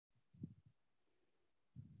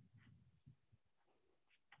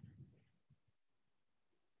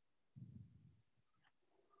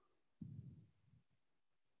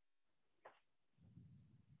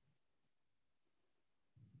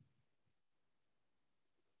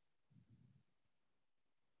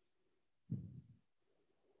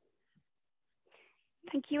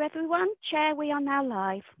Thank you, everyone. Chair, we are now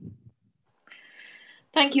live.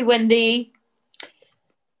 Thank you, Wendy.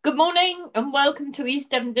 Good morning and welcome to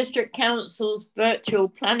East Devon District Council's virtual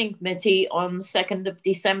planning committee on 2nd of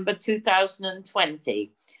December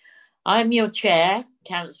 2020. I'm your chair,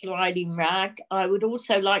 Councillor Eileen Wragg. I would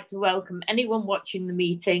also like to welcome anyone watching the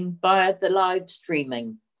meeting via the live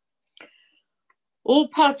streaming. All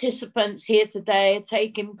participants here today are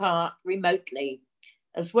taking part remotely,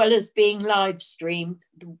 as well as being live streamed.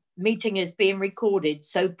 The meeting is being recorded,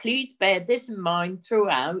 so please bear this in mind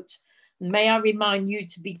throughout. And may I remind you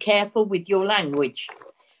to be careful with your language.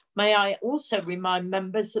 May I also remind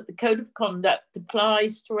members that the Code of Conduct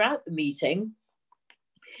applies throughout the meeting.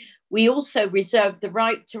 We also reserve the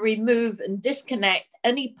right to remove and disconnect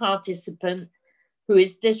any participant who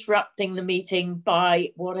is disrupting the meeting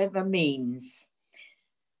by whatever means.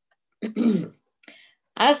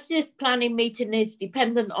 As this planning meeting is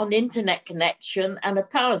dependent on internet connection and a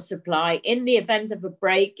power supply, in the event of a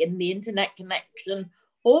break in the internet connection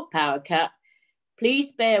or power cut,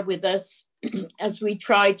 please bear with us as we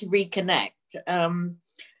try to reconnect. And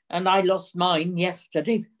I lost mine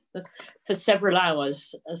yesterday for several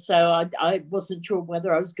hours, so I wasn't sure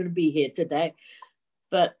whether I was going to be here today.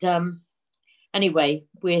 But anyway,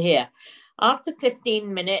 we're here. After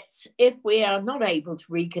 15 minutes, if we are not able to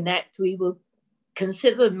reconnect, we will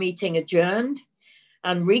consider the meeting adjourned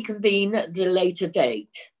and reconvene at a later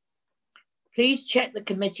date. Please check the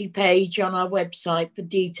committee page on our website for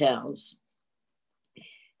details.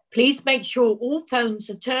 Please make sure all phones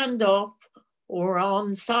are turned off or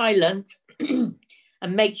on silent and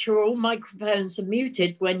make sure all microphones are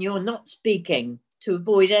muted when you're not speaking to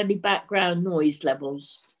avoid any background noise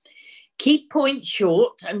levels. Keep points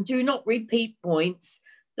short and do not repeat points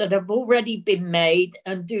that have already been made,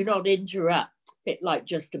 and do not interrupt. Bit like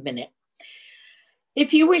just a minute.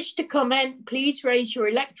 If you wish to comment, please raise your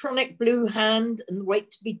electronic blue hand and wait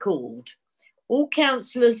to be called. All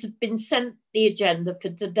councillors have been sent the agenda for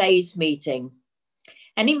today's meeting.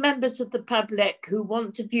 Any members of the public who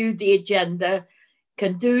want to view the agenda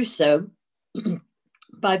can do so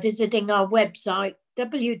by visiting our website,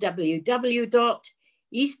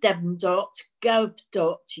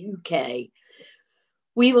 www.eastdevon.gov.uk.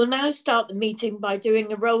 We will now start the meeting by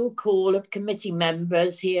doing a roll call of committee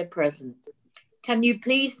members here present. Can you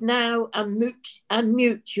please now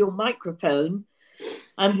unmute your microphone?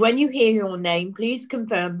 And when you hear your name, please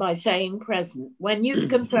confirm by saying present. When you've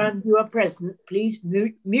confirmed you are present, please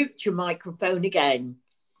mute your microphone again.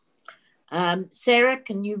 Sarah,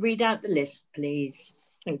 can you read out the list, please?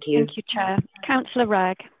 Thank you. Thank you, Chair. Councillor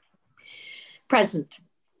Wragg. Present.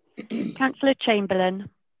 Councillor Chamberlain.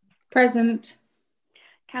 Present.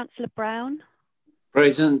 Councillor Brown.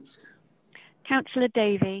 Present. Councillor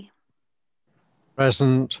Davey.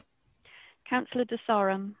 Present. Councillor De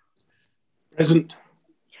Sorum. Present.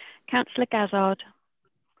 Councillor Gazzard.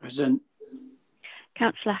 Present.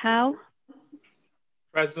 Councillor Howe.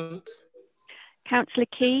 Present. Councillor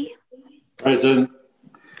Key. Present.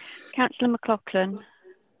 Councillor McLaughlin.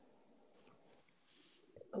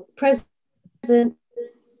 Present.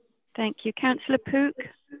 Thank you. Councillor Pook.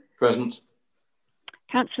 Present.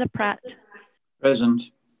 Councillor Pratt.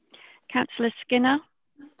 Present. Councillor Skinner.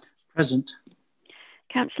 Present.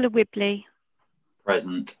 Councillor Whibley.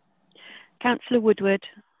 Present. Councillor Woodward.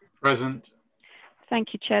 Present.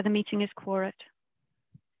 Thank you, Chair. The meeting is quorate.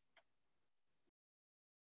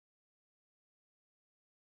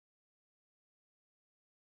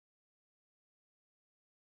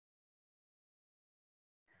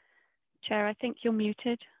 Chair, I think you're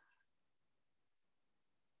muted.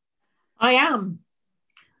 I am.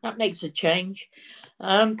 That makes a change.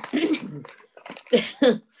 The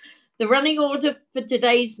running order for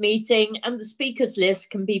today's meeting and the speakers list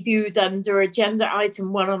can be viewed under agenda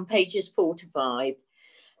item 1 on pages 4 to 5.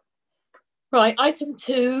 Right, item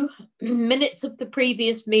 2, minutes of the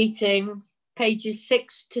previous meeting, pages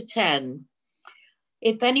 6 to 10.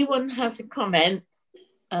 If anyone has a comment,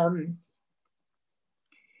 can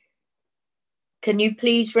you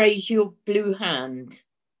please raise your blue hand?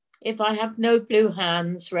 If I have no blue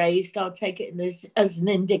hands raised, I'll take it as an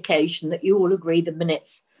indication that you all agree the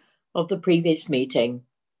minutes of the previous meeting.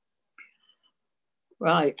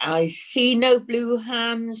 Right, I see no blue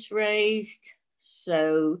hands raised.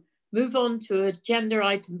 So move on to agenda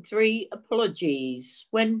item 3, apologies.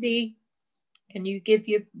 Wendy, can you give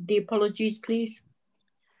the apologies, please?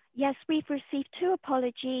 Yes, we've received 2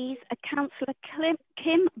 apologies, Councillor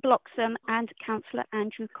Kim Bloxham and Councillor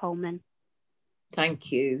Andrew Coleman.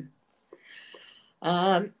 Thank you.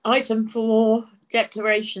 Item 4,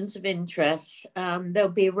 declarations of interest. There'll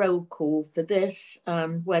be a roll call for this.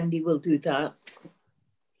 Wendy will do that.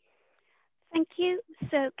 Thank you.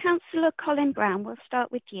 So, Councillor Colin Brown, we'll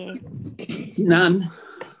start with you. None.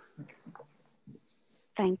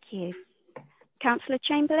 Thank you. Councillor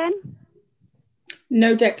Chamberlain?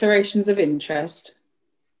 No declarations of interest.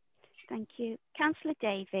 Thank you. Councillor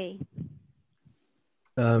Davey?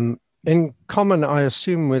 In common, I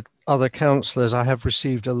assume, with other councillors, I have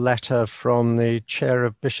received a letter from the chair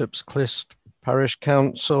of Bishop's Clyst Parish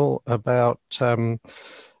Council about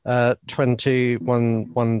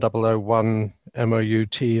 211001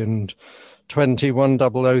 MOUT and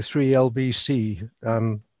 21003 LBC.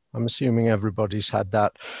 I'm assuming everybody's had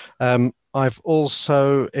that. I've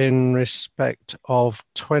also, in respect of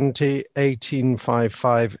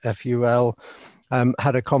 201855 FUL,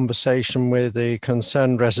 had a conversation with a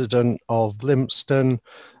concerned resident of Limpston,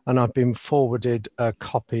 and I've been forwarded a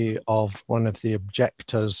copy of one of the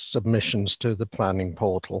objectors' submissions to the planning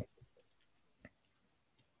portal.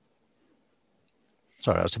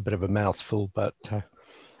 Sorry, that's a bit of a mouthful, but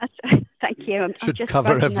Thank you. I'm should just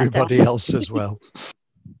cover writing that everybody down. else as well.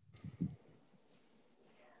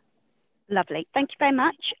 Lovely. Thank you very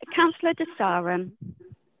much. Councillor De Sarum?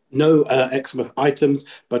 No eczema items,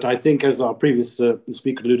 but I think, as our previous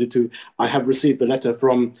speaker alluded to, I have received a letter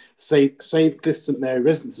from Save Clyst St Mary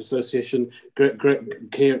Residents Association, Graham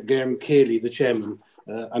Kearley, the chairman,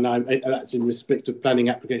 and that's in respect of planning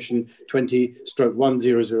application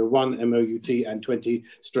 20/1001 MOUT and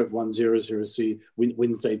 20/1000C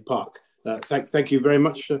Winsdale Park. Thank you very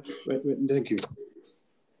much. Thank you.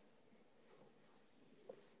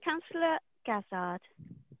 Councillor Gazzard?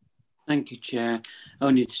 Thank you, Chair.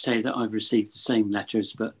 Only to say that I've received the same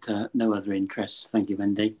letters, but no other interests. Thank you,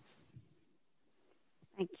 Wendy.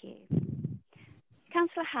 Thank you.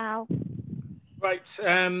 Councillor Howe? Right,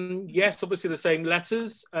 yes, obviously the same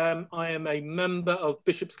letters. I am a member of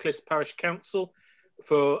Bishop's Clyst Parish Council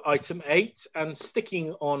for item 8, and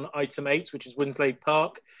sticking on item 8, which is Winslade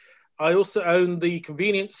Park, I also own the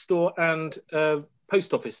convenience store and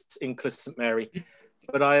post office in Clyst St Mary.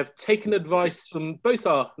 But I have taken advice from both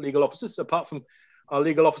our legal officers, apart from our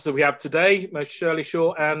legal officer we have today, Most Shirley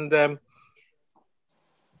Shaw, and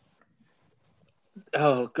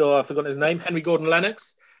oh God, I've forgotten his name, Henry Gordon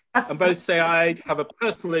Lennox, and both say I have a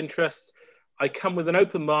personal interest. I come with an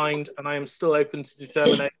open mind, and I am still open to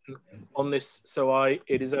determination on this, so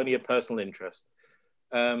it is only a personal interest.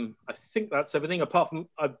 I think that's everything, apart from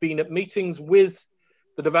I've been at meetings with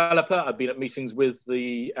the developer, I've been at meetings with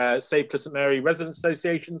the Save Clyst St Mary Residents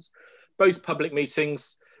Associations, both public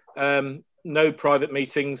meetings, no private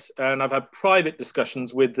meetings, and I've had private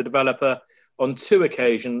discussions with the developer on 2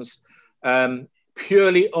 occasions,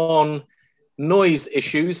 purely on noise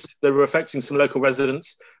issues that were affecting some local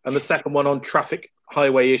residents, and the second one on traffic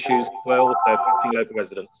highway issues were also affecting local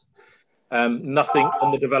residents. Nothing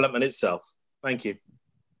on the development itself. Thank you.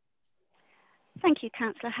 Thank you,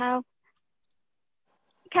 Councillor Howe.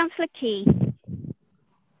 Councillor Key?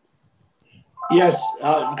 Yes,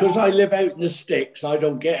 because I live out in the sticks, I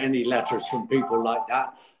don't get any letters from people like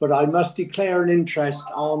that, but I must declare an interest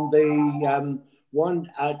on the one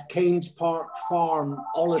at Keynes Park Farm,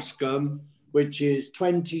 Olliscombe, which is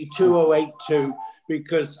 22082,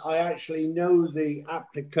 because I actually know the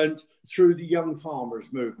applicant through the Young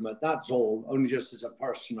Farmers Movement. That's all, only just as a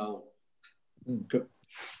personal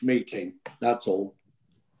meeting, that's all.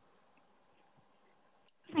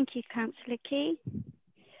 Thank you, Councillor Key.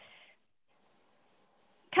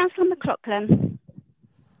 Councillor McLaughlin?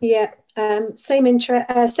 Yeah, same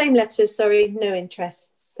letters, sorry, no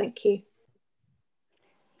interests. Thank you.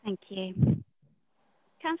 Thank you.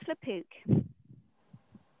 Councillor Pook?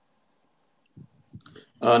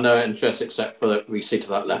 No interest except for the receipt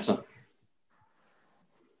of that letter.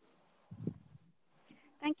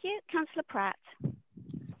 Thank you. Councillor Pratt?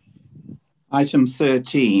 Item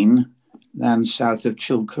 13, land south of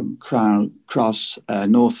Chilcombe Cross,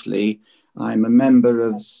 Northley. I'm a member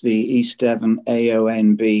of the East Devon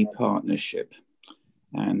AONB partnership,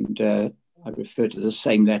 and I refer to the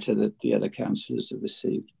same letter that the other councillors have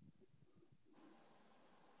received.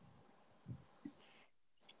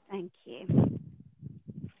 Thank you.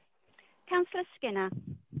 Councillor Skinner?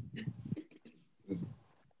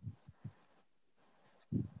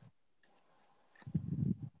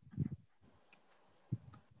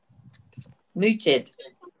 Muted.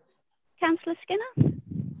 Councillor Skinner?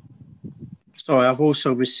 Sorry, I've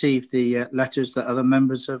also received the letters that other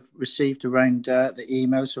members have received around the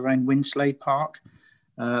emails around Winslade Park,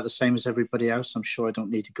 the same as everybody else. I'm sure I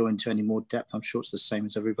don't need to go into any more depth. I'm sure it's the same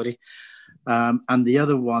as everybody. And the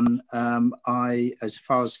other one, as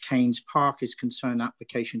far as Keynes Park is concerned,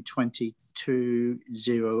 application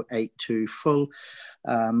 22082 full.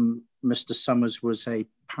 Mr. Summers was a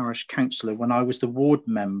parish councillor when I was the ward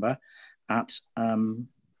member at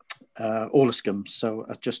Orliscombe. So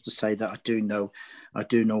just to say that I do know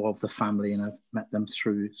of the family, and I've met them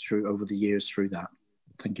through over the years through that.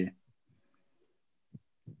 Thank you.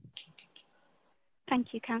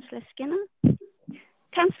 Thank you, Councillor Skinner.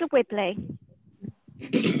 Councillor Whibley.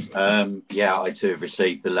 Yeah, I too have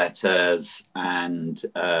received the letters, and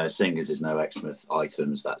seeing as there's no Exmouth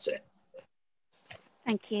items, that's it.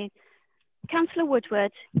 Thank you. Councillor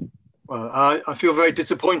Woodward. Well, I feel very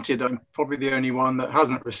disappointed. I'm probably the only one that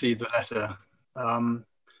hasn't received the letter.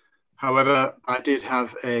 However, I did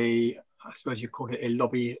have I suppose you call it a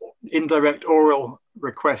lobby, indirect oral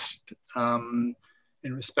request in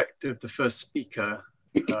respect of the first speaker,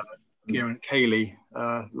 Geraint Cayley,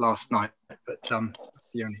 last night, but that's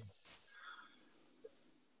the only,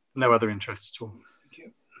 no other interest at all. Thank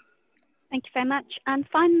you. Thank you very much. And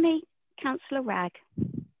finally, Councillor Wragg.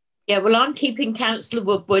 Yeah, well, I'm keeping Councillor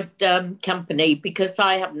Woodward company because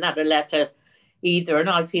I haven't had a letter either, and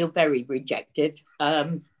I feel very rejected.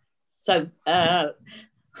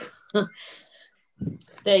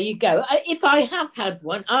 There you go. If I have had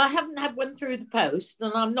one, I haven't had one through the post,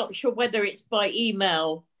 and I'm not sure whether it's by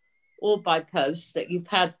email or by post that you've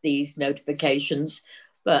had these notifications,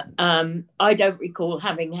 but I don't recall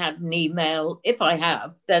having had an email. If I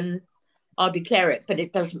have, then I'll declare it, but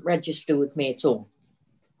it doesn't register with me at all.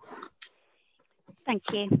 Thank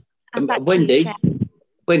you. Wendy?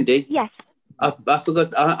 Wendy? Yes. I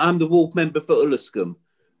forgot, I'm the ward member for Orliscombe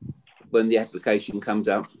when the application comes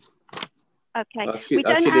out. Okay. I should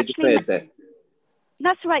have declared that.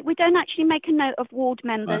 That's right. We don't actually make a note of ward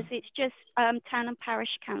members. It's just town and parish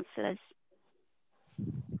councillors.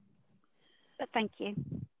 But thank you.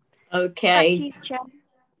 Okay. Back to you, Chair.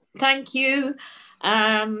 Thank you.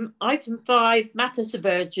 Item 5, matters of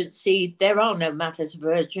urgency. There are no matters of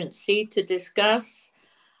urgency to discuss.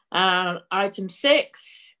 Item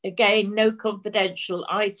 6, again, no confidential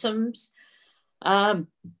items. And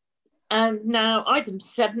now item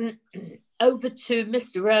 7, over to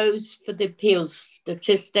Mr. Rose for the appeals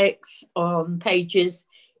statistics on pages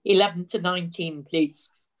 11 to 19, please.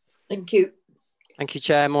 Thank you. Thank you,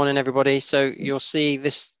 Chair. Morning, everybody. So you'll see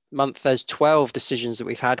this month there's 12 decisions that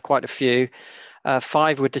we've had, quite a few.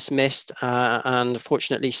 5 were dismissed and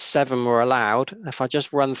fortunately 7 were allowed. If I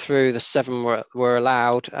just run through the 7 were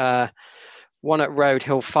allowed, one at Road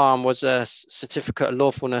Hill Farm was a certificate of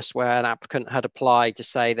lawfulness where an applicant had applied to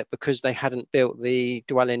say that because they hadn't built the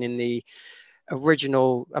dwelling in the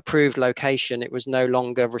original approved location, it was no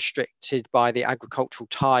longer restricted by the agricultural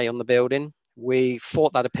tie on the building. We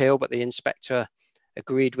fought that appeal, but the inspector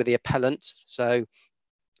agreed with the appellant. So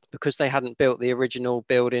because they hadn't built the original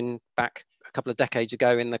building back a couple of decades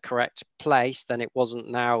ago in the correct place, then it wasn't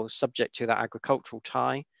now subject to that agricultural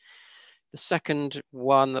tie. The second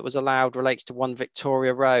one that was allowed relates to 1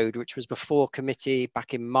 Victoria Road, which was before committee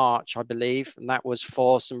back in March, I believe, and that was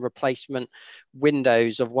for some replacement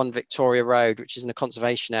windows of 1 Victoria Road, which is in a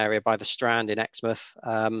conservation area by the Strand in Exmouth.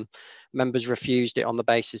 Members refused it on the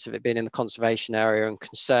basis of it being in the conservation area and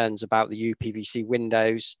concerns about the UPVC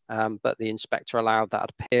windows, but the inspector allowed that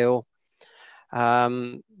appeal.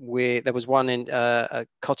 There was one in a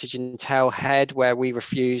cottage in Tailhead where we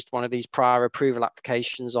refused one of these prior approval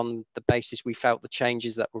applications on the basis we felt the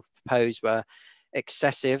changes that were proposed were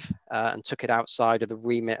excessive and took it outside of the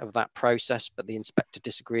remit of that process, but the inspector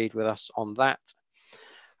disagreed with us on that.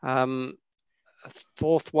 A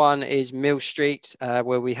fourth one is Mill Street,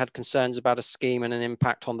 where we had concerns about a scheme and an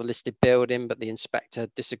impact on the listed building, but the inspector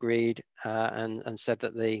disagreed and said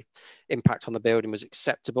that the impact on the building was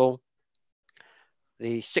acceptable.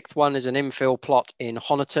 The 6th one is an infill plot in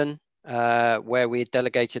Honiton, where we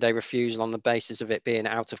delegated a refusal on the basis of it being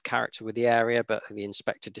out of character with the area, but the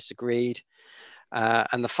inspector disagreed.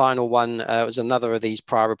 And the final one was another of these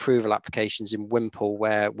prior approval applications in Wimpole,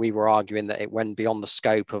 where we were arguing that it went beyond the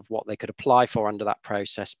scope of what they could apply for under that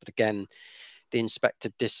process. But again, the inspector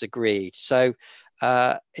disagreed. So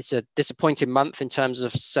it's a disappointing month in terms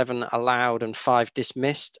of 7 allowed and 5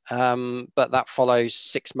 dismissed, but that follows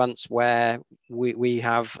 6 months where we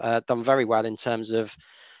have done very well in terms of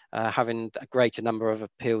having a greater number of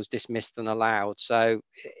appeals dismissed than allowed. So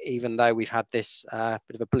even though we've had this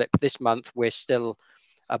bit of a blip this month, we're still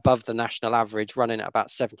above the national average, running at about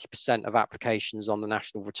 70% of applications on the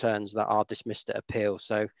national returns that are dismissed at appeal.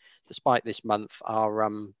 So despite this month,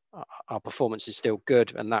 our performance is still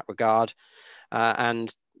good in that regard.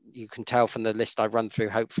 And you can tell from the list I've run through,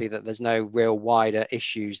 hopefully, that there's no real wider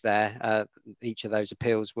issues there. Each of those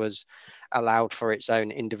appeals was allowed for its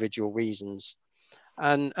own individual reasons.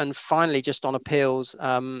 And finally, just on appeals,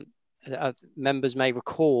 members may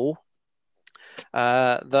recall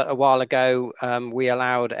that a while ago we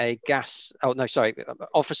allowed a gas,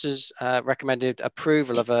 officers recommended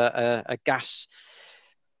approval of a gas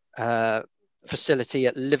facility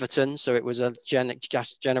at Liverton. So it was a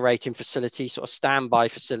gas generating facility, sort of standby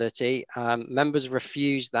facility. Members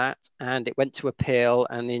refused that and it went to appeal,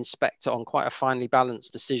 and the inspector, on quite a finely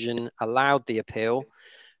balanced decision, allowed the appeal,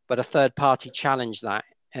 but a third party challenged that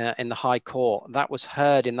in the High Court. That was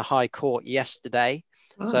heard in the High Court yesterday.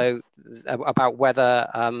 Oh. So about whether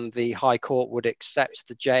the High Court would accept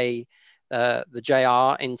the JR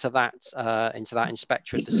into that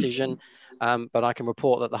inspectorate decision. But I can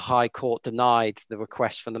report that the High Court denied the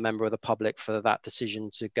request from the member of the public for that decision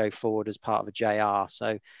to go forward as part of a JR.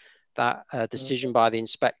 So that decision by the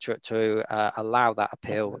inspectorate to allow that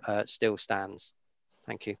appeal still stands.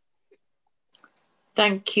 Thank you.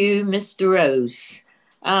 Thank you, Mr. Rose.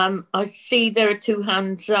 I see there are two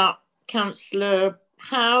hands up. Councillor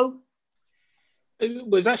Howe? It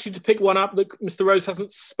was actually to pick one up that Mr. Rose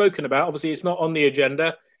hasn't spoken about. Obviously, it's not on the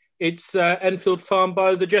agenda. It's Enfield Farm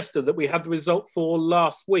Biodigester that we had the result for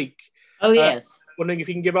last week. Oh, yes. Wondering if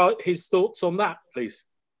you can give out his thoughts on that, please.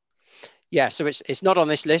 Yeah, so it's not on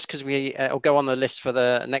this list because it'll go on the list for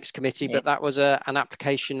the next committee, but that was an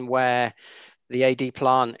application where the AD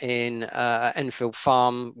plant in Enfield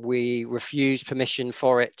Farm, we refused permission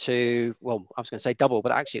for it to, well, I was going to say double,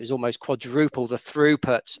 but actually it was almost quadruple the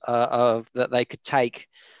throughput of that they could take.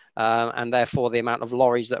 And therefore the amount of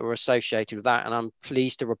lorries that were associated with that. And I'm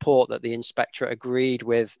pleased to report that the inspectorate agreed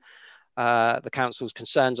with the council's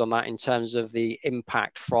concerns on that in terms of the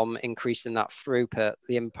impact from increasing that throughput,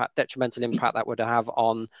 the detrimental impact that would have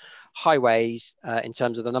on highways in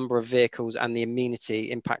terms of the number of vehicles and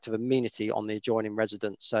the impact of amenity on the adjoining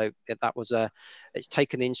residents. So that was it's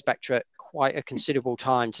taken the inspectorate quite a considerable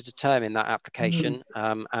time to determine that application.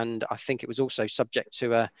 And I think it was also subject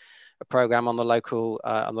to a programme on the local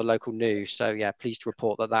news. So yeah, pleased to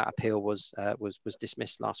report that appeal was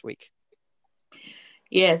dismissed last week.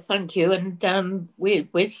 Yes, thank you. And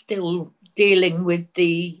we're still dealing with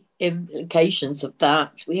the implications of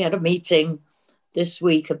that. We had a meeting this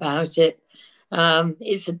week about it.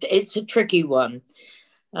 It's a tricky one.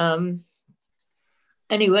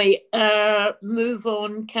 Anyway, move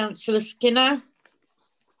on, Councillor Skinner.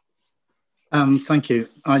 Thank you.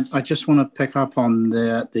 I just want to pick up on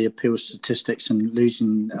the appeal statistics and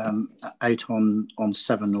losing out on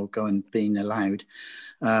 7 or being allowed,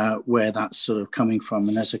 where that's sort of coming from.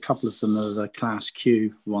 And there's a couple of them that are the Class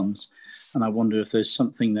Q ones. And I wonder if there's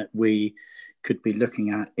something that we could be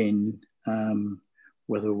looking at in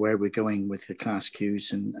where we're going with the Class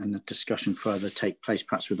Qs and a discussion further take place,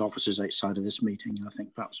 perhaps with officers outside of this meeting. And I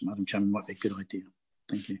think perhaps, Madam Chairman, might be a good idea.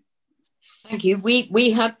 Thank you. Thank you.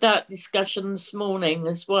 We had that discussion this morning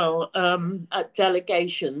as well at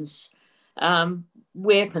delegations.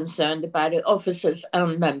 We're concerned about it. Officers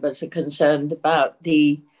and members are concerned about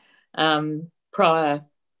the prior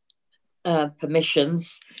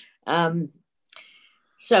permissions.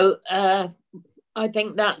 So I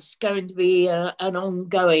think that's going to be an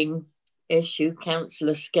ongoing issue,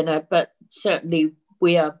 Councillor Skinner, but certainly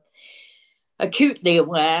we are acutely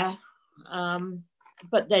aware.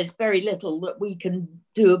 But there's very little that we can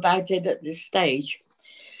do about it at this stage.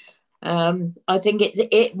 I think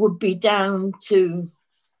it would be down to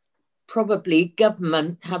probably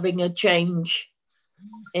government having a change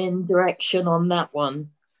in direction on that one.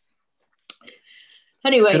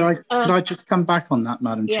 Anyway. Could I just come back on that,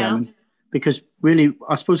 Madam Chairman? Because really,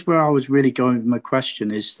 I suppose where I was really going with my question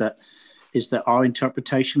is that our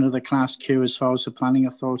interpretation of the Class Q as far as the planning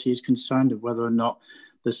authority is concerned, of whether or not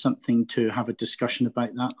there's something to have a discussion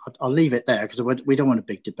about that. I'll leave it there because we don't want a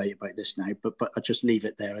big debate about this now, but I'll just leave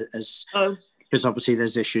it there because obviously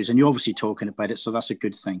there's issues and you're obviously talking about it, so that's a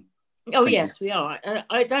good thing. Oh, yes, we are.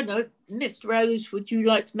 I don't know, Mr. Rose, would you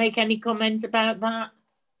like to make any comment about that?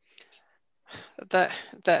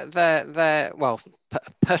 Well,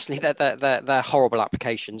 personally, they're horrible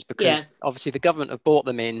applications because obviously the government have brought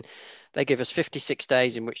them in. They give us 56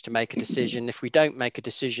 days in which to make a decision. If we don't make a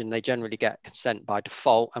decision, they generally get consent by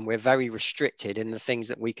default, and we're very restricted in the things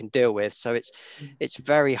that we can deal with. So it's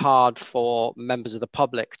very hard for members of the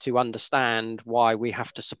public to understand why we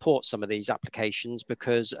have to support some of these applications,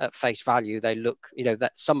 because at face value, they look,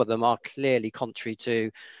 that some of them are clearly contrary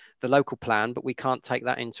to the local plan, but we can't take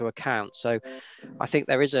that into account. So I think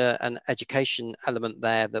there is an education element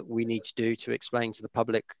there that we need to do to explain to the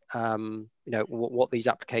public, what these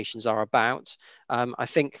applications are about. I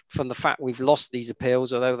think from the fact we've lost these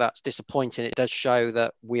appeals, although that's disappointing, it does show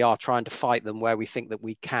that we are trying to fight them where we think that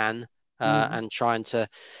we can. and trying to,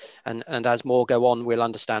 and as more go on, we'll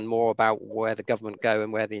understand more about where the government go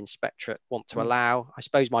and where the inspectorate want to allow. I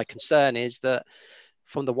suppose my concern is that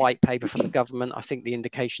from the white paper from the government, I think the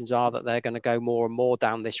indications are that they're going to go more and more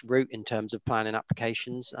down this route in terms of planning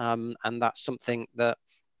applications. And that's something that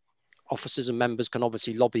officers and members can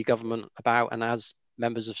obviously lobby government about, and as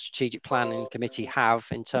members of strategic planning committee have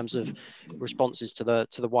in terms of responses to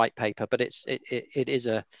the white paper. But it's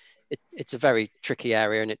a very tricky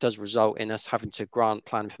area, and it does result in us having to grant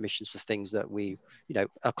planning permissions for things that we,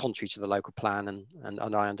 are contrary to the local plan,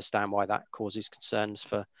 and I understand why that causes concerns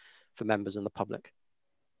for members and the public.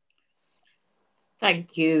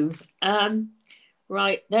 Thank you.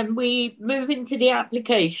 Right, then we move into the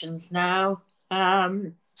applications now.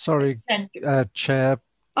 Sorry, Chair.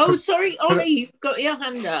 Oh, sorry, Ollie, you've got your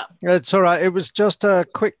hand up. It's all right. It was just a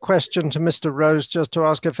quick question to Mr. Rose, just to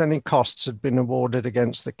ask if any costs had been awarded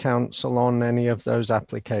against the council on any of those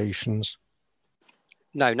applications.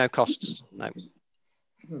 No, no costs. No.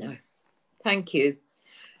 Thank you.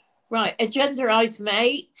 Right, agenda item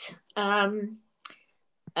 8.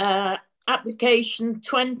 Application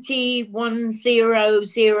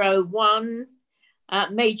 201001,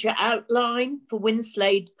 major outline for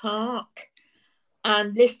Winslade Park,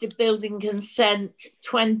 and listed building consent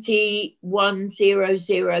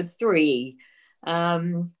 21003.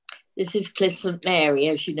 This is Cliff St Mary,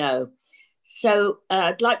 as you know. So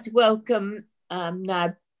I'd like to welcome,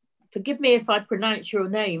 now forgive me if I pronounce your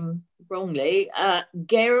name wrongly,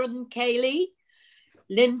 Garen Cayley,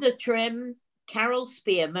 Linda Trim, Carol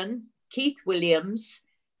Spearman, Keith Williams,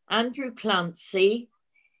 Andrew Clancy,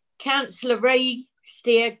 Councillor Ray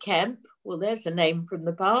Steer Kemp, well, there's a name from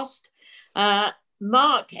the past,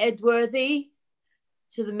 Mark Edworthy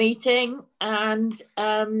to the meeting, and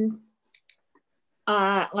I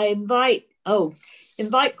invite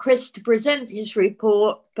Chris to present his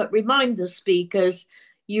report, but remind the speakers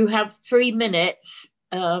you have 3 minutes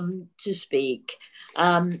to speak.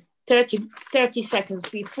 30 seconds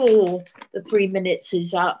before the 3 minutes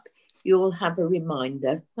is up, you'll have a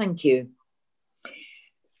reminder. Thank you.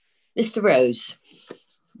 Mr. Rose.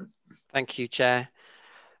 Thank you, Chair.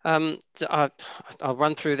 I'll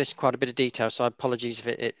run through this quite a bit of detail, so apologies if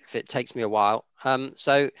it takes me a while.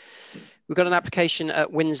 So we've got an application at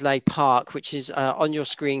Winslade Park, which is on your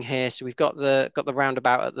screen here. So we've got the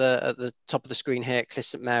roundabout at the top of the screen here at Cliff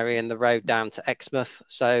St Mary and the road down to Exmouth.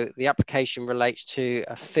 So the application relates to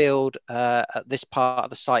a field at this part of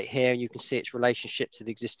the site here, and you can see its relationship to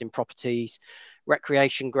the existing properties,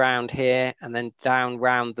 recreation ground here, and then down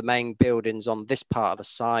round the main buildings on this part of the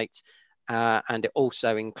site. And it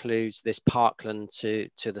also includes this parkland to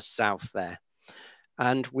the south there.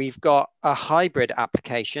 And we've got a hybrid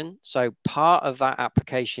application. So part of that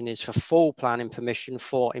application is for full planning permission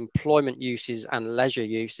for employment uses and leisure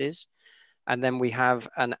uses. And then we have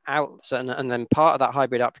and then part of that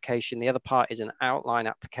hybrid application, the other part is an outline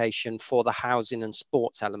application for the housing and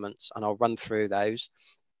sports elements. And I'll run through those.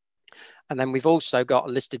 And then we've also got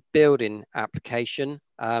a listed building application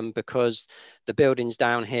because the buildings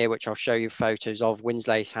down here, which I'll show you photos of,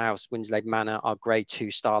 Winslade House, Winslade Manor, are grade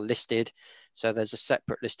 2-star listed. So there's a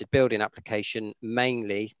separate listed building application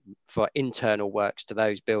mainly for internal works to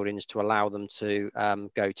those buildings to allow them to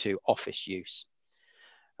go to office use.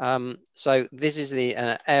 So this is the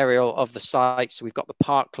aerial of the site. So we've got the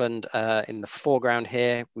parkland in the foreground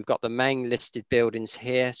here. We've got the main listed buildings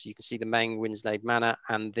here. So you can see the main Winslade Manor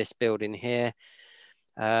and this building here.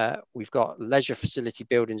 We've got leisure facility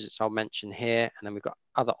buildings, which I'll mention here. And then we've got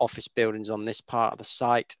other office buildings on this part of the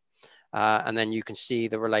site. And then you can see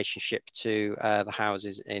the relationship to the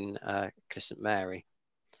houses in Cliff St Mary.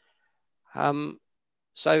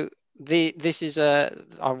 So this is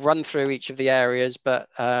I'll run through each of the areas, but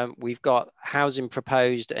we've got housing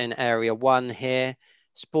proposed in area 1 here,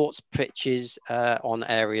 sports pitches on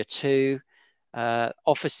area 2,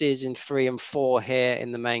 offices in 3 and 4 here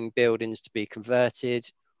in the main buildings to be converted,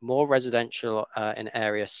 more residential in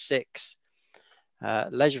area 6,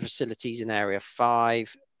 leisure facilities in area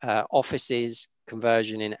 5, offices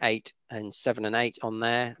conversion in 7 and 8 on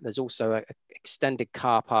there. There's also an extended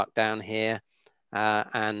car park down here.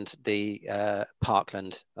 And the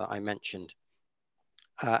parkland that I mentioned.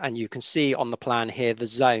 And you can see on the plan here the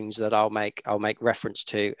zones that I'll make reference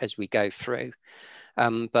to as we go through.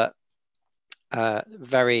 But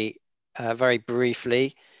very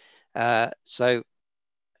briefly, so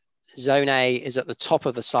Zone A is at the top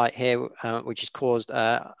of the site here, which has caused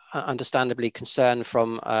understandably concern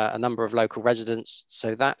from a number of local residents.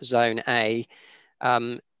 So that Zone A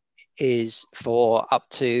is for up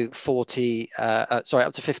to 54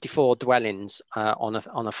 dwellings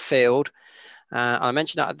on a field. I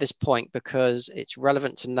mention that at this point because it's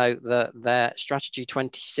relevant to note that their strategy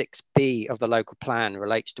 26B of the local plan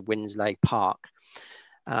relates to Winslade Park.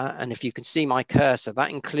 And if you can see my cursor,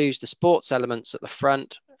 that includes the sports elements at the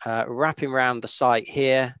front, wrapping around the site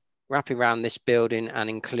here, wrapping around this building, and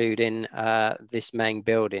including these main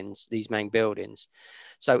buildings.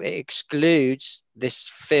 So it excludes this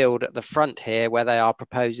field at the front here where they are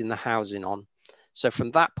proposing the housing on. So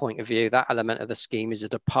from that point of view, that element of the scheme is a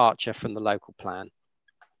departure from the local plan.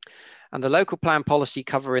 And the local plan policy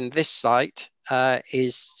covering this site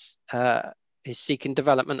is seeking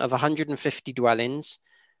development of 150 dwellings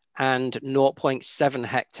and 0.7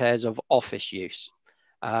 hectares of office use.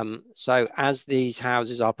 So as these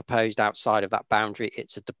houses are proposed outside of that boundary,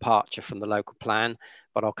 it's a departure from the local plan,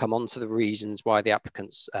 but I'll come on to the reasons why the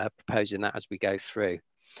applicant's proposing that as we go through.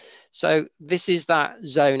 So this is that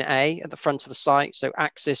zone A at the front of the site, so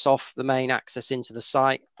access off the main access into the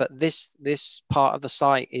site, but this part of the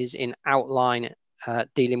site is in outline,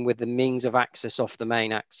 dealing with the means of access off the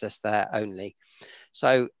main access there only.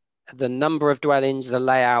 So the number of dwellings, the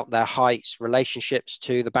layout, their heights, relationships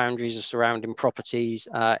to the boundaries of surrounding properties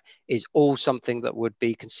is all something that would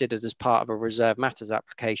be considered as part of a reserve matters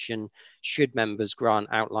application should members grant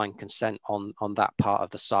outline consent on that part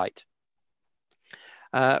of the site.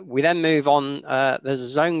 We then move on, there's a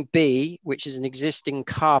zone B, which is an existing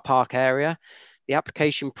car park area. The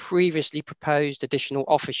application previously proposed additional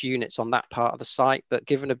office units on that part of the site, but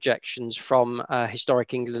given objections from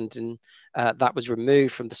Historic England, that was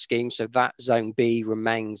removed from the scheme. So that zone B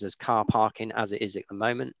remains as car parking as it is at the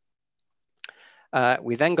moment.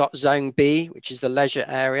 We then got zone B, which is the leisure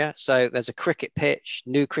area. So there's a cricket pitch,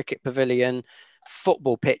 new cricket pavilion,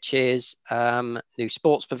 football pitches, new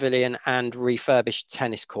sports pavilion, and refurbished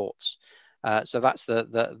tennis courts. So that's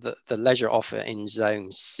the leisure offer in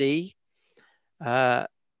zone C.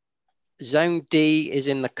 Zone D is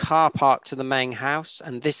in the car park to the main house,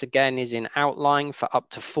 and this again is in outline for up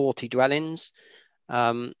to 40 dwellings.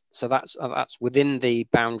 So that's within the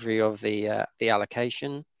boundary of the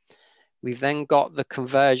allocation. We've then got the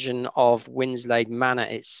conversion of Winslade Manor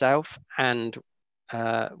itself and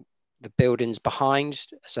the buildings behind,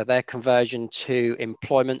 so their conversion to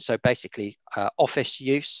employment, so basically office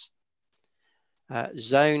use.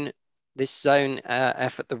 This zone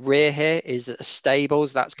F at the rear here is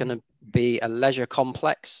stables. That's going to be a leisure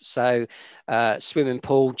complex, so swimming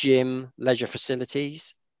pool, gym, leisure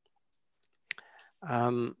facilities.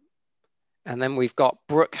 And then we've got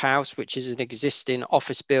Brook House, which is an existing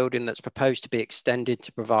office building that's proposed to be extended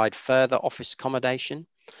to provide further office accommodation.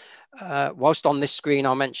 Whilst on this screen,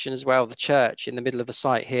 I'll mention as well the church in the middle of the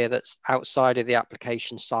site here that's outside of the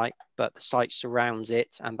application site, but the site surrounds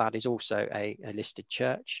it, and that is also a listed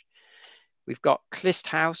church. We've got Clist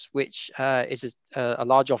House, which is a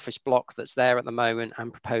large office block that's there at the moment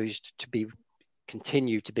and proposed to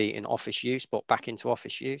continue to be in office use, brought back into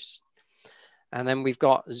office use. And then we've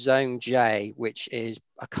got Zone J, which is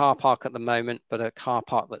a car park at the moment, but a car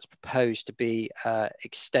park that's proposed to be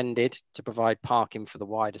extended to provide parking for the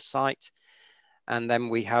wider site. And then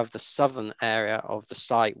we have the southern area of the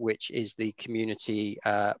site, which is the community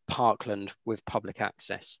parkland with public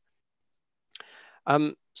access.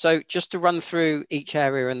 So just to run through each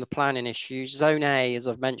area and the planning issues, Zone A, as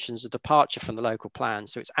I've mentioned, is a departure from the local plan.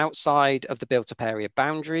 So it's outside of the built-up area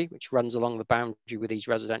boundary, which runs along the boundary with these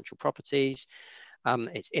residential properties.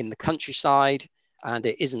 It's in the countryside, and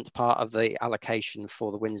it isn't part of the allocation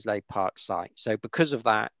for the Winslade Park site. So because of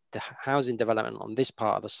that, the housing development on this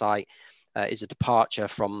part of the site is a departure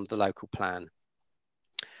from the local plan.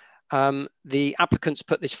 The applicants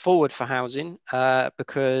put this forward for housing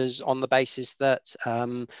because on the basis that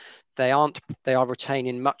they are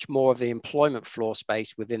retaining much more of the employment floor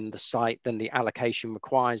space within the site than the allocation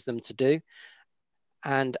requires them to do.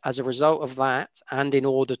 And as a result of that, and in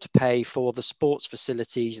order to pay for the sports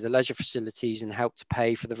facilities, the leisure facilities, and help to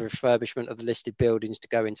pay for the refurbishment of the listed buildings to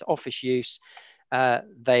go into office use,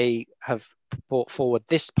 they have brought forward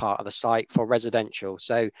this part of the site for residential.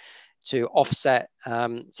 So to offset,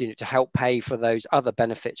 to help pay for those other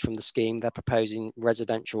benefits from the scheme, they're proposing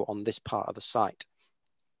residential on this part of the site.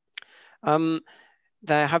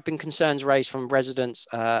 There have been concerns raised from residents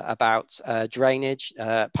about drainage.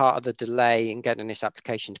 Part of the delay in getting this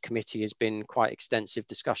application to committee has been quite extensive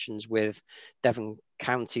discussions with Devon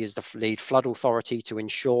County as the lead flood authority to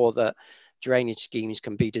ensure that drainage schemes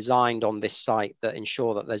can be designed on this site that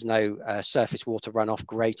ensure that there's no surface water runoff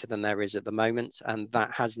greater than there is at the moment, and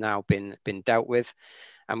that has now been dealt with.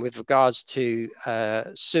 And with regards to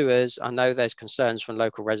sewers, I know there's concerns from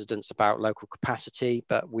local residents about local capacity,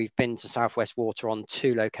 but we've been to South West Water on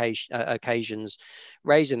 2 occasions,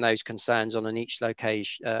 raising those concerns. On each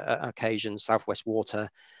occasion, South West Water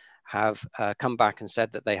have come back and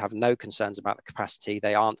said that they have no concerns about the capacity.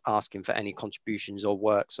 They aren't asking for any contributions or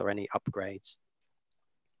works or any upgrades.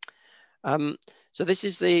 So this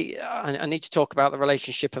is I need to talk about the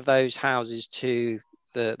relationship of those houses to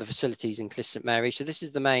the facilities in Clyst St Mary. So this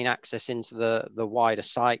is the main access into the wider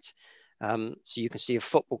site. So you can see a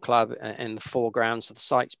football club in the foreground, so the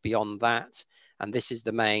site's beyond that. And this is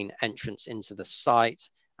the main entrance into the site.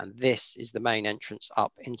 And this is the main entrance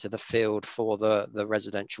up into the field for the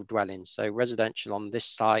residential dwellings. So residential on this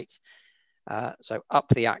site. So up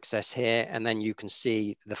the access here, and then you can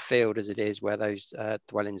see the field as it is where those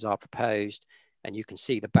dwellings are proposed. And you can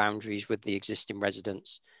see the boundaries with the existing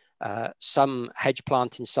residents. Some hedge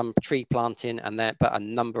planting, some tree planting, but a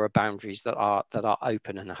number of boundaries that are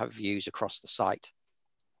open and have views across the site.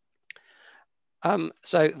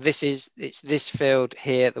 So it's this field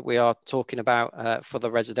here that we are talking about for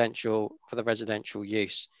the residential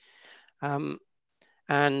use.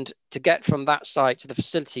 And to get from that site to the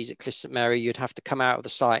facilities at Clyst St Mary, you'd have to come out of the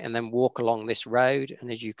site and then walk along this road.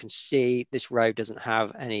 And as you can see, this road doesn't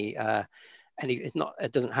have any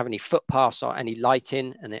it doesn't have any footpaths or any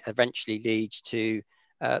lighting, and it eventually leads to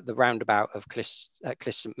the roundabout of Clyst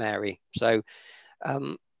St Mary. So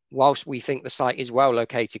whilst we think the site is well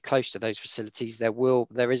located close to those facilities,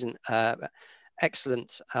 there isn't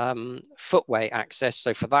excellent footway access.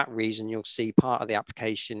 So for that reason, you'll see part of the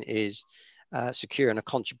application is securing a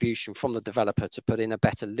contribution from the developer to put in a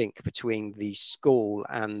better link between the school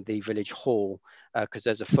and the village hall, because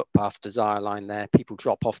there's a footpath desire line there. People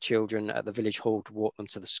drop off children at the village hall to walk them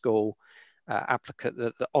to the school.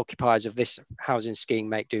 The occupiers of this housing scheme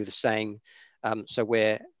may do the same. So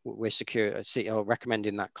we're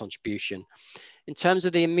recommending that contribution. In terms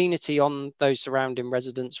of the amenity on those surrounding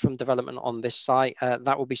residents from development on this site,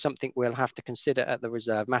 that will be something we'll have to consider at the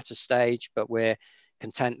reserve matter stage, but we're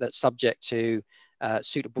content that subject to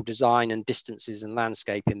suitable design and distances and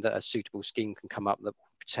landscaping, that a suitable scheme can come up that will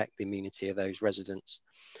protect the amenity of those residents.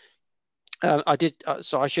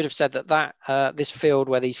 So I should have said that this field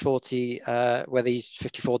where these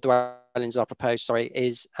 54 dwellings are proposed,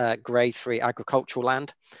 is grade 3 agricultural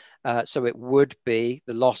land. So it would be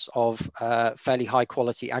the loss of fairly high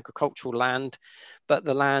quality agricultural land, but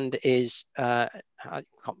the land is, I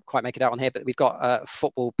can't quite make it out on here, but we've got a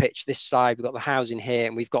football pitch this side, we've got the housing here,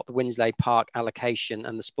 and we've got the Winslade Park allocation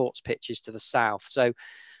and the sports pitches to the south. So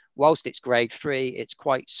whilst it's grade 3, it's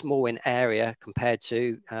quite small in area compared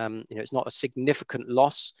to, it's not a significant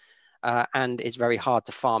loss, and it's very hard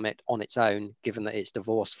to farm it on its own, given that it's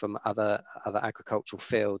divorced from other agricultural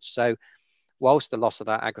fields. So whilst the loss of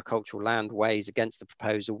that agricultural land weighs against the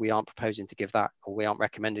proposal, we aren't proposing to give that, or we aren't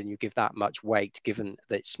recommending you give that much weight, given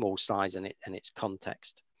that its small size and its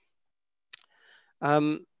context.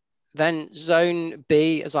 Then zone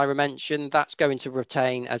B, as I mentioned, that's going to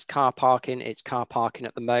retain as car parking. It's car parking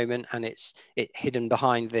at the moment, and it's hidden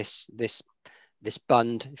behind this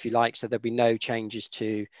bund, if you like. So there'll be no changes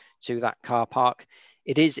to that car park.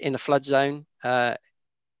 It is in a flood zone.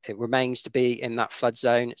 It remains to be in that flood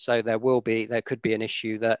zone. So there could be an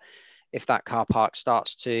issue that if that car park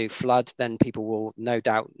starts to flood, then people will no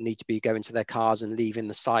doubt need to be going to their cars and leaving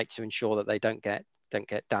the site to ensure that they don't get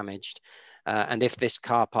damaged. And if this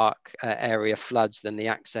car park area floods, then the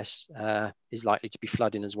access is likely to be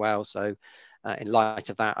flooding as well. So in light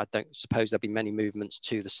of that, I don't suppose there'll be many movements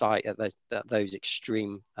to the site at those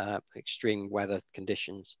extreme weather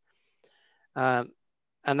conditions.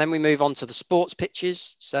 And then we move on to the sports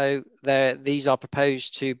pitches. So these are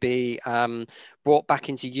proposed to be brought back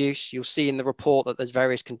into use. You'll see in the report that there's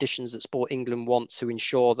various conditions that Sport England want to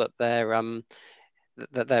ensure that they're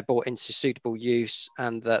brought into suitable use,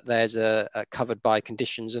 and that there's a covered by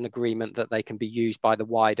conditions and agreement that they can be used by the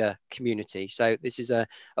wider community. So this is a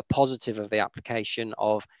positive of the application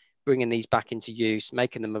of bringing these back into use,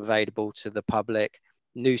 making them available to the public,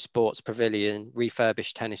 new sports pavilion,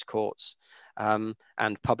 refurbished tennis courts, and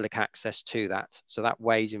public access to that. So that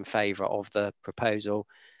weighs in favour of the proposal.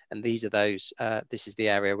 And these are those, this is the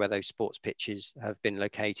area where those sports pitches have been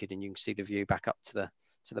located, and you can see the view back up to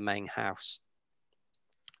the main house.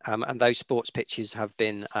 And those sports pitches have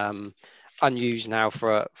been unused now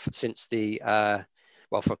since for a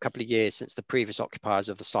couple of years, since the previous occupiers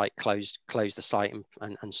of the site closed the site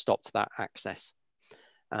and stopped that access.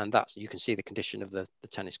 And you can see the condition of the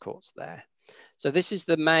tennis courts there. So this is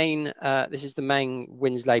the main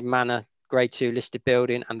Winslade Manor Grade 2 listed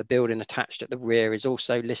building, and the building attached at the rear is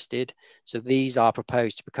also listed. So these are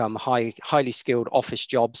proposed to become highly skilled office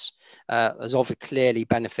jobs. There's obviously clearly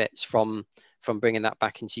benefits from bringing that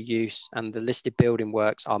back into use, and the listed building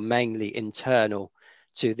works are mainly internal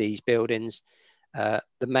to these buildings. The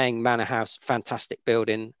main Manor House, fantastic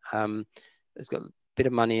building. It's got a bit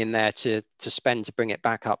of money in there to spend to bring it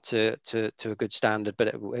back up to a good standard, but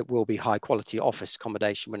it will be high quality office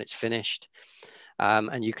accommodation when it's finished.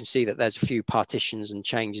 And you can see that there's a few partitions and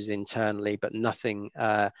changes internally, but nothing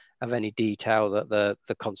of any detail that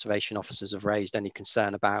the conservation officers have raised any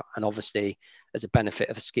concern about. And obviously, there's a benefit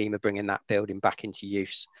of the scheme of bringing that building back into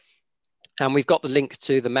use. And we've got the link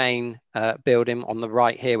to the main building on the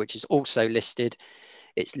right here, which is also listed.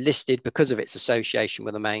 It's listed because of its association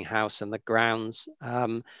with the main house and the grounds,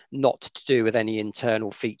 not to do with any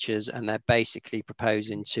internal features, and they're basically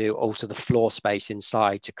proposing to alter the floor space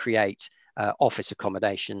inside to create office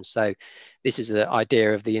accommodation. So this is an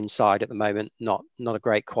idea of the inside at the moment, not a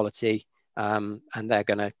great quality, and they're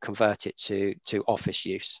going to convert it to office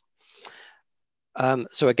use.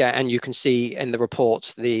 So again, and you can see in the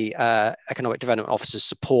report the Economic Development Officer's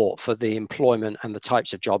support for the employment and the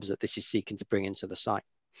types of jobs that this is seeking to bring into the site.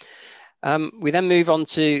 We then move on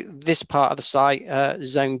to this part of the site,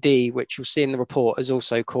 Zone D, which you'll see in the report has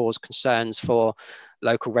also caused concerns for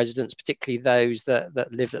local residents, particularly those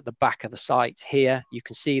that live at the back of the site here. You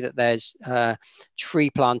can see that there's tree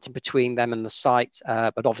planting between them and the site,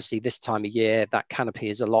 but obviously this time of year, that canopy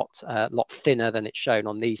is a lot thinner than it's shown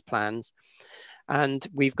on these plans. And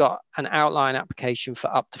we've got an outline application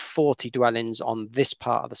for up to 40 dwellings on this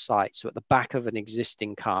part of the site, so at the back of an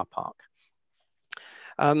existing car park.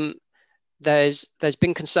 There's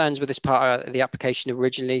been concerns with this part of the application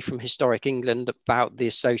originally from Historic England about the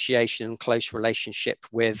association and close relationship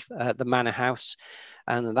with the Manor House,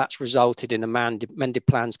 and that's resulted in amended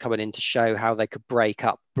plans coming in to show how they could break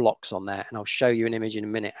up blocks on there. And I'll show you an image in a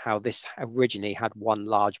minute how this originally had one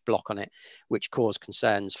large block on it, which caused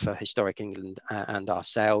concerns for Historic England and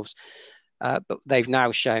ourselves. But they've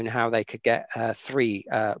now shown how they could get 3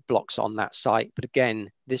 blocks on that site. But again,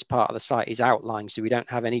 this part of the site is outlined, so we don't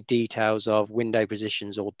have any details of window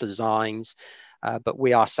positions or designs, but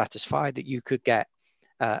we are satisfied that you could get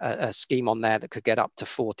a scheme on there that could get up to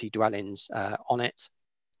 40 dwellings on it.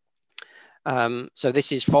 So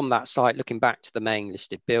this is from that site looking back to the main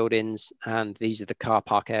listed buildings, and these are the car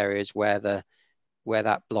park areas where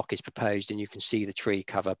that block is proposed, and you can see the tree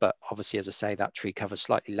cover, but obviously, as I say, that tree cover is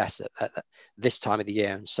slightly less at this time of the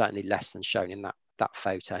year, and certainly less than shown in that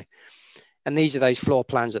photo. And these are those floor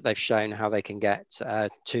plans that they've shown how they can get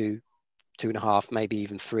 2.5, maybe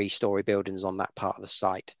even 3-story buildings on that part of the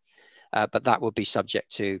site. But that will be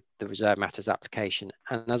subject to the Reserve Matters application.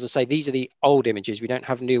 And as I say, these are the old images. We don't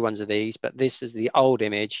have new ones of these, but this is the old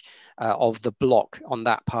image of the block on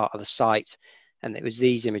that part of the site. And it was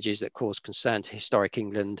these images that caused concern to Historic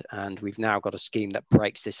England. And we've now got a scheme that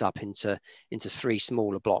breaks this up into 3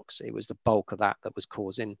 smaller blocks. It was the bulk of that was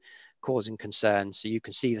causing concern. So you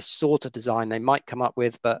can see the sort of design they might come up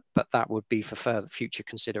with, but that would be for further future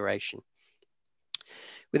consideration.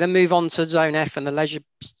 We then move on to Zone F and the leisure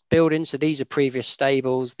buildings. So these are previous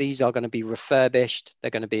stables. These are going to be refurbished.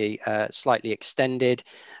 They're going to be slightly extended,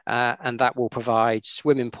 and that will provide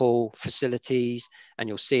swimming pool facilities. And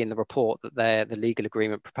you'll see in the report that the legal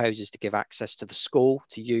agreement proposes to give access to the school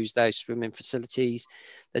to use those swimming facilities.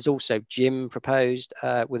 There's also gym proposed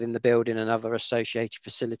within the building and other associated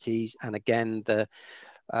facilities. And again, the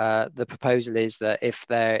proposal is that if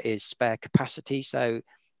there is spare capacity, so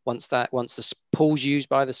once the pool's used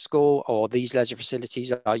by the school or these leisure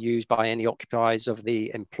facilities are used by any occupiers of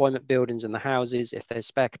the employment buildings and the houses, if there's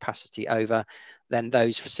spare capacity over, then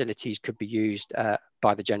those facilities could be used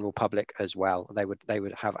by the general public as well. They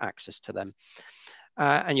would have access to them.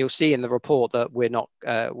 And you'll see in the report that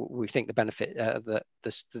we think the benefit that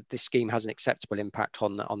this scheme has an acceptable impact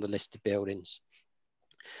on the listed buildings.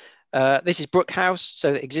 This is Brook House,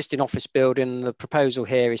 so the existing office building. The proposal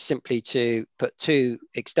here is simply to put 2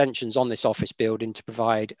 extensions on this office building to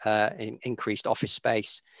provide increased office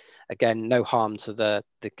space. Again, no harm to the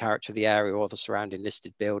character of the area or the surrounding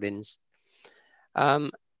listed buildings.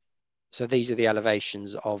 So these are the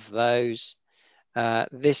elevations of those.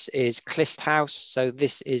 This is Clist House. So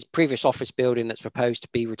this is previous office building that's proposed to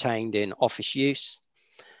be retained in office use.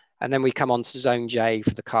 And then we come on to Zone J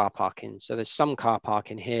for the car parking. So there's some car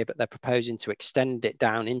parking here, but they're proposing to extend it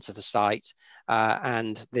down into the site.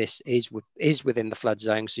 And this is within the flood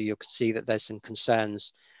zone. So you can see that there's some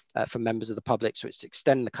concerns from members of the public. So it's to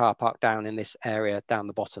extend the car park down in this area, down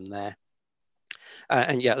the bottom there.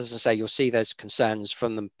 And yeah, as I say, you'll see there's concerns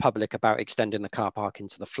from the public about extending the car park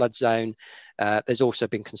into the flood zone. There's also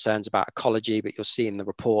been concerns about ecology, but you'll see in the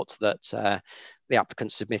report that the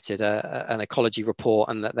applicant submitted an ecology report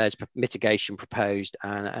and that there's mitigation proposed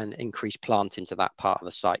and increased planting to that part of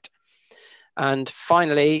the site. And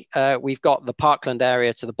finally, we've got the parkland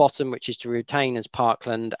area to the bottom, which is to retain as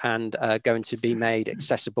parkland and going to be made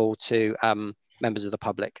accessible to members of the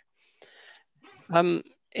public.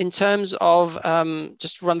 In terms of,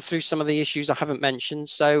 just run through some of the issues I haven't mentioned.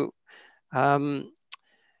 So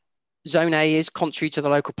Zone A is contrary to the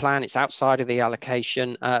local plan. It's outside of the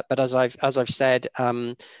allocation, but as I've said,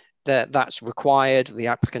 that's required. The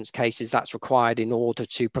applicant's case is that's required in order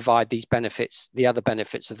to provide these benefits, the other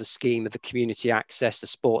benefits of the scheme, of the community access, the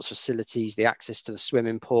sports facilities, the access to the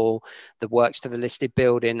swimming pool, the works to the listed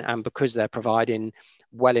building, and because they're providing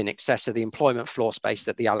well in excess of the employment floor space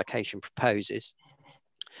that the allocation proposes.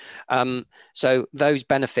 So those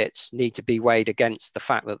benefits need to be weighed against the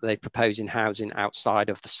fact that they're proposing housing outside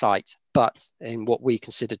of the site, but in what we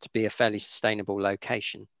consider to be a fairly sustainable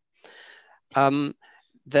location.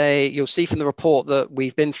 You'll see from the report that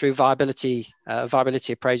we've been through viability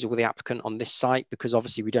appraisal with the applicant on this site, because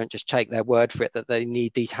obviously we don't just take their word for it that they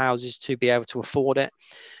need these houses to be able to afford it.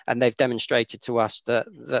 And they've demonstrated to us that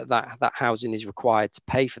that housing is required to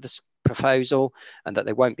pay for this proposal and that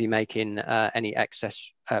they won't be making any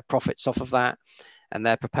excess profits off of that. And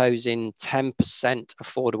they're proposing 10%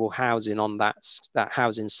 affordable housing on that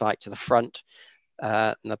housing site to the front.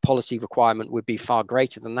 And the policy requirement would be far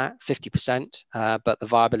greater than that, 50%, but the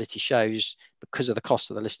viability shows, because of the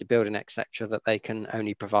cost of the listed building, etc., that they can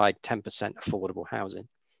only provide 10% affordable housing.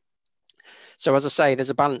 So as I say,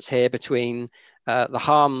 there's a balance here between the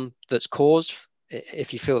harm that's caused,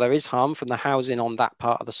 if you feel there is harm from the housing on that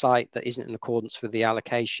part of the site that isn't in accordance with the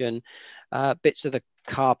allocation, bits of the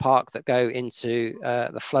car park that go into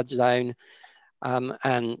the flood zone.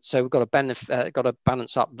 And so we've got to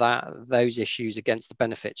balance up those issues against the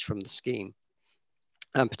benefits from the scheme.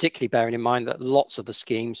 And particularly bearing in mind that lots of the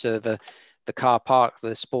schemes, so the car park,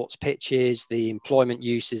 the sports pitches, the employment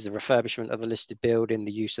uses, the refurbishment of the listed building,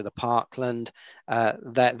 the use of the parkland,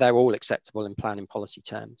 they're all acceptable in planning policy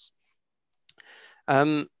terms.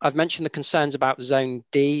 I've mentioned the concerns about Zone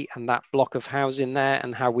D and that block of housing there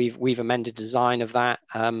and how we've amended design of that.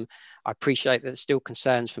 I appreciate that there's still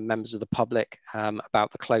concerns from members of the public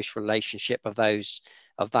about the close relationship of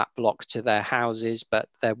that block to their houses, but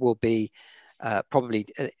there will be probably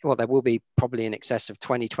in excess of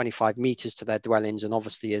 20-25 meters to their dwellings, and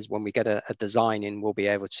obviously when we get a design in, we'll be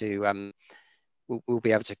able to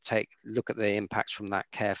look at the impacts from that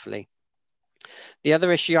carefully. The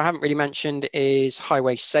other issue I haven't really mentioned is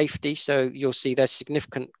highway safety. So you'll see there's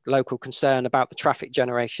significant local concern about the traffic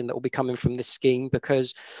generation that will be coming from this scheme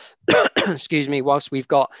because, excuse me, whilst we've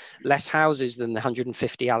got less houses than the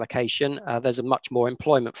 150 allocation, there's a much more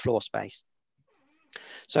employment floor space.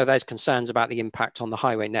 So there's concerns about the impact on the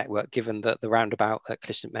highway network, given that the roundabout at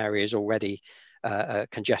Cliff St Mary is already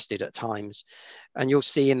congested at times. And you'll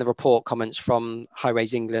see in the report comments from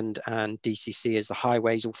Highways England and DCC as the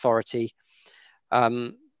Highways Authority.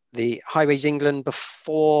 The Highways England,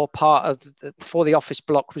 before the office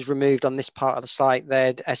block was removed on this part of the site,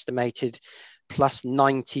 they'd estimated plus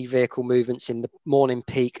 90 vehicle movements in the morning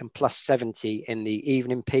peak and plus 70 in the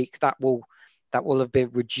evening peak. That will have been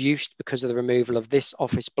reduced because of the removal of this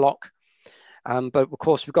office block. But of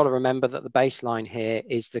course, we've got to remember that the baseline here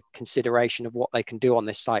is the consideration of what they can do on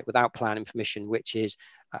this site without planning permission, which is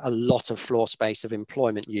a lot of floor space of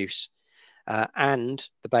employment use. And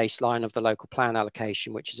the baseline of the local plan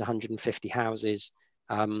allocation, which is 150 houses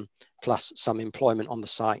plus some employment on the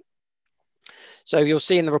site. So you'll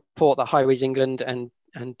see in the report that Highways England and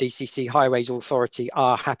DCC Highways Authority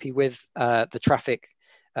are happy with the traffic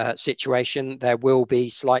situation. There will be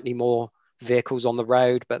slightly more vehicles on the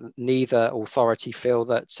road, but neither authority feel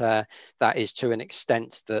that that is to an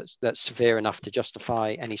extent that's severe enough to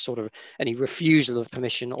justify any refusal of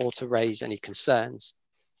permission or to raise any concerns.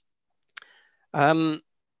 Planning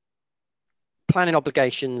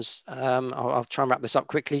obligations, I'll try and wrap this up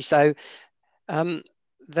quickly. So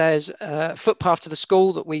there's a footpath to the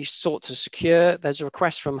school that we sought to secure. There's a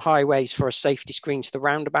request from Highways for a safety screen to the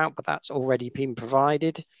roundabout, but that's already been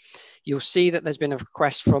provided. You'll see that there's been a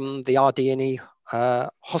request from the RD&E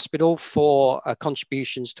hospital for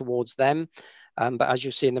contributions towards them. But as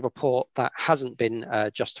you'll see in the report, that hasn't been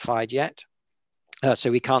justified yet. So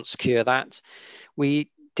we can't secure that.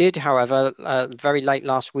 We did, however, very late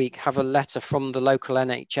last week, have a letter from the local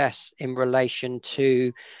NHS in relation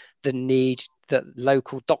to the need that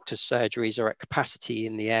local doctors' surgeries are at capacity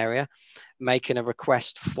in the area, making a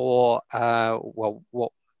request for well,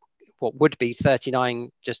 what would be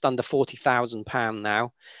 39, just under £40,000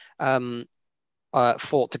 now,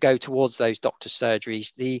 to go towards those doctors'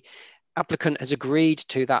 surgeries. The applicant has agreed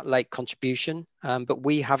to that late contribution, but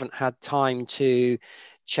we haven't had time to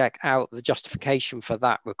check out the justification for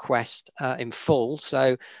that request in full.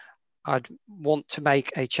 So I'd want to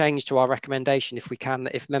make a change to our recommendation, if we can,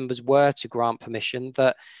 that if members were to grant permission,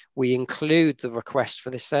 that we include the request for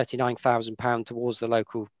this £39,000 towards the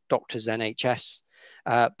local doctors' NHS,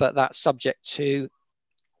 but that's subject to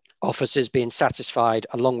officers being satisfied,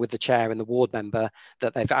 along with the chair and the ward member,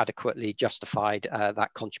 that they've adequately justified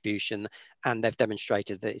that contribution, and they've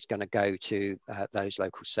demonstrated that it's going to go to those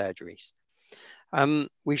local surgeries.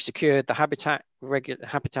 We've secured the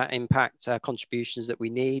habitat impact contributions that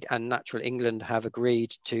we need, and Natural England have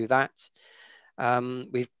agreed to that.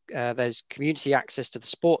 There's community access to the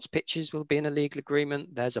sports pitches will be in a legal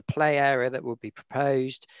agreement. There's a play area that will be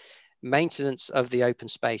proposed. Maintenance of the open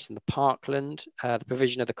space in the parkland, the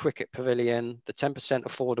provision of the cricket pavilion, the 10%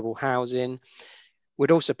 affordable housing.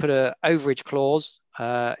 We'd also put an overage clause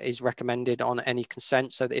is recommended on any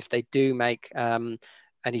consent, so that if they do make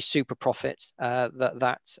any super profit,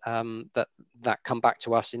 that come back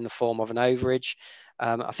to us in the form of an overage.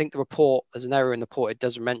 I think the report, there's an error in the report, it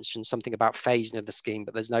does mention something about phasing of the scheme,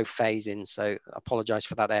 but there's no phase-in, so I apologise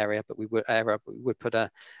for that area, but we would put a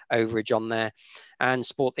overage on there. And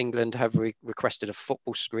Sport England have requested a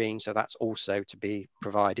football screen, so that's also to be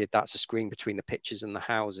provided. That's a screen between the pitches and the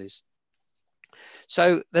houses.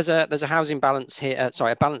 So there's a housing balance here,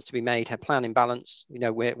 a balance to be made here, planning balance. You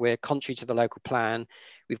know, we're contrary to the local plan.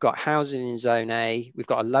 We've got housing in Zone A. We've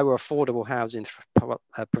got a lower affordable housing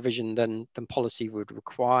provision than policy would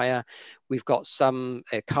require. We've got some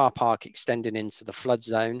car park extending into the flood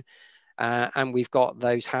zone. And we've got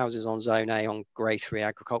those houses on Zone A on Grade 3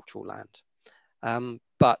 agricultural land.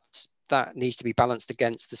 But that needs to be balanced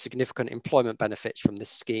against the significant employment benefits from this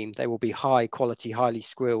scheme. They will be high quality, highly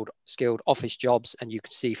skilled office jobs, and you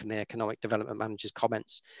can see from the economic development manager's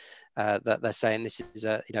comments that they're saying this is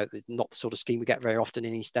not the sort of scheme we get very often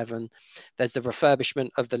in East Devon. There's the refurbishment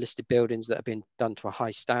of the listed buildings that have been done to a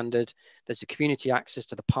high standard. There's the community access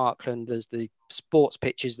to the parkland. There's the sports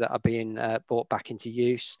pitches that are being brought back into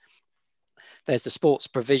use. There's the sports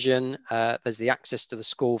provision. There's the access to the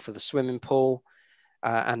school for the swimming pool.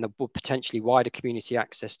 And the potentially wider community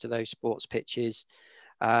access to those sports pitches.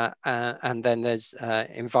 And then there's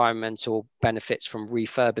environmental benefits from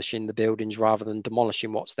refurbishing the buildings rather than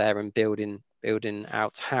demolishing what's there and building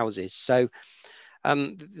out houses. So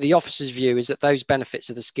the officer's view is that those benefits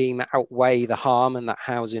of the scheme outweigh the harm and that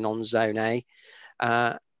housing on Zone A.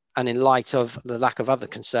 And in light of the lack of other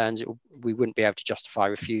concerns, we wouldn't be able to justify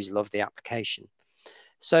refusal of the application.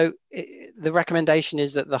 So the recommendation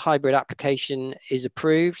is that the hybrid application is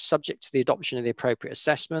approved, subject to the adoption of the appropriate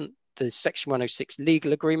assessment, the Section 106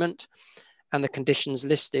 legal agreement, and the conditions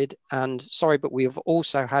listed. And sorry, but we have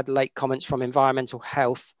also had late comments from Environmental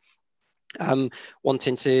Health,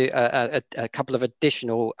 wanting to a couple of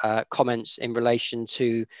additional comments in relation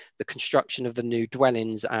to the construction of the new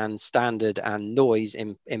dwellings and standard and noise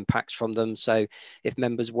impacts from them. So if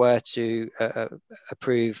members were to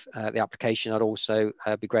approve the application, I'd also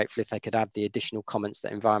be grateful if they could add the additional comments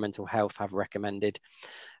that Environmental Health have recommended.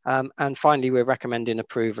 And finally, we're recommending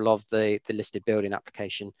approval of the listed building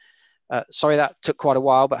application. Sorry that took quite a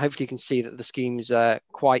while, but hopefully you can see that the scheme's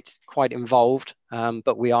quite involved,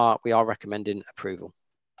 but we are recommending approval.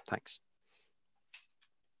 Thanks.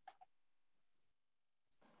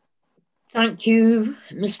 Thank you,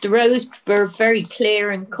 Mr. Rose, for a very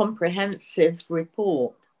clear and comprehensive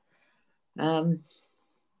report. Right,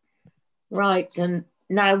 and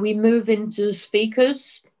now we move into the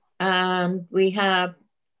speakers, and we have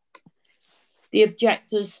the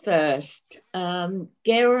objectors first.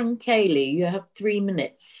 Garen Cayley, you have 3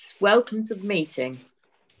 minutes. Welcome to the meeting.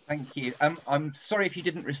 Thank you. I'm sorry if you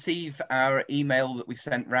didn't receive our email that we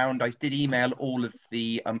sent round. I did email all of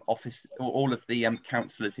the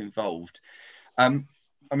councillors involved. I'm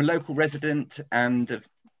a local resident and have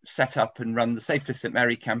set up and run the Safe St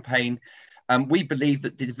Mary campaign. We believe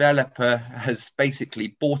that the developer has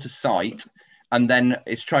basically bought a site and then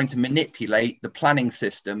is trying to manipulate the planning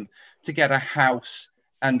system to get a house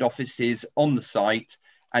and offices on the site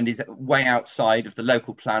and is way outside of the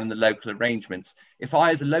local plan and the local arrangements. If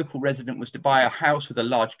I, as a local resident, was to buy a house with a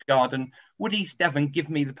large garden, would East Devon give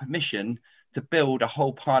me the permission to build a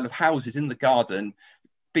whole pile of houses in the garden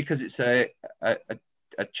because it's a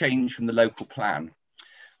change from the local plan?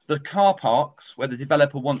 The car parks where the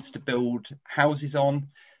developer wants to build houses on,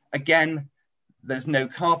 again, There's no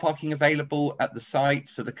car parking available at the site,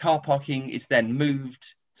 so the car parking is then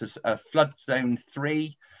moved to flood zone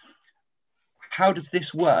 3. How does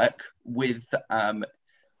this work with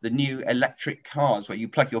the new electric cars where you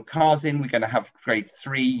plug your cars in? We're going to have grade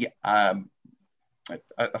 3, a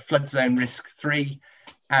flood zone risk 3,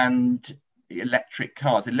 and electric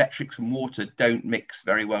cars. Electrics and water don't mix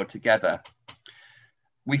very well together.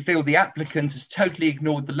 We feel the applicant has totally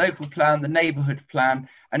ignored the local plan, the neighbourhood plan,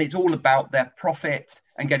 and it's all about their profit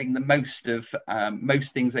and getting the most of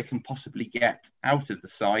most things they can possibly get out of the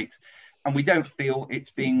site. And we don't feel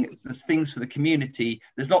it's being the things for the community.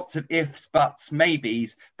 There's lots of ifs, buts,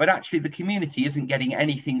 maybes, but actually the community isn't getting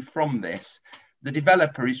anything from this. The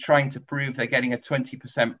developer is trying to prove they're getting a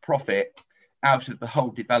 20% profit out of the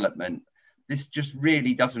whole development. This just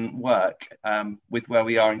really doesn't work with where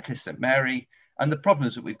we are in Clyst St Mary and the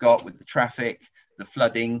problems that we've got with the traffic, the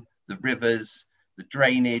flooding, the rivers, the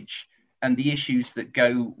drainage, and the issues that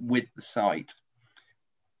go with the site.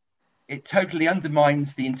 It totally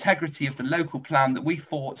undermines the integrity of the local plan that we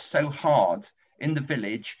fought so hard in the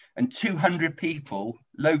village, and 200 people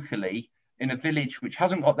locally in a village which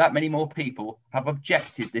hasn't got that many more people have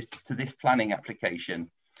objected to this planning application.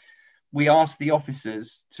 We ask the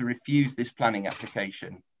officers to refuse this planning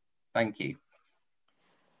application. Thank you.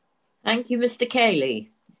 Thank you, Mr.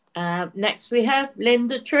 Cayley. Next we have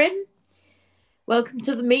Linda Trim. Welcome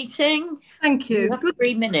to the meeting. Thank you. You have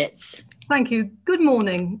 3 minutes. Thank you. Good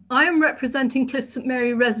morning. I am representing Clyst St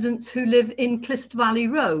Mary residents who live in Clyst Valley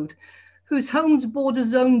Road, whose homes border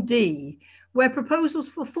Zone D, where proposals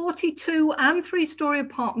for 42 and 3-storey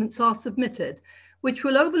apartments are submitted, which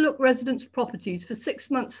will overlook residents' properties for 6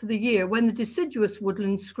 months of the year when the deciduous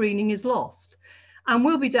woodland screening is lost, and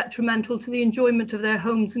will be detrimental to the enjoyment of their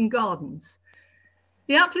homes and gardens.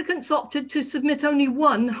 The applicants opted to submit only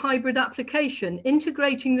one hybrid application,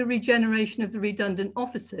 integrating the regeneration of the redundant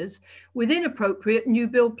offices within appropriate new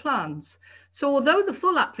build plans. So although the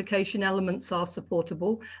full application elements are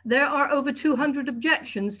supportable, there are over 200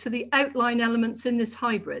 objections to the outline elements in this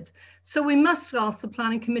hybrid. So we must ask the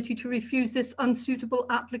Planning Committee to refuse this unsuitable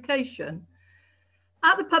application.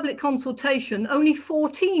 At the public consultation, only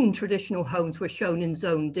 14 traditional homes were shown in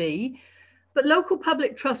Zone D, but local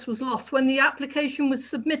public trust was lost when the application was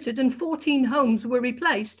submitted and 14 homes were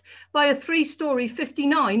replaced by a 3-storey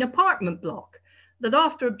 59 apartment block that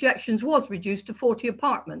after objections was reduced to 40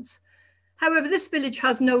 apartments. However, this village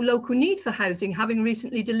has no local need for housing, having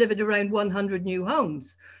recently delivered around 100 new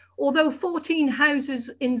homes, although 14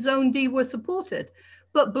 houses in Zone D were supported,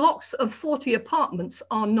 but blocks of 40 apartments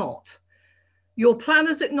are not. Your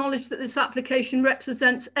planners acknowledge that this application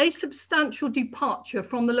represents a substantial departure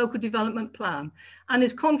from the local development plan and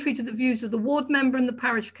is contrary to the views of the ward member and the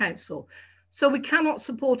parish council, so we cannot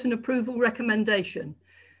support an approval recommendation.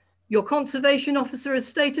 Your conservation officer has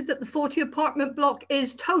stated that the 40 apartment block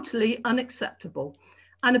is totally unacceptable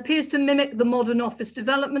and appears to mimic the modern office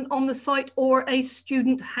development on the site or a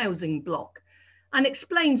student housing block, and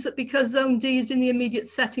explains that because Zone D is in the immediate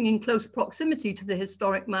setting in close proximity to the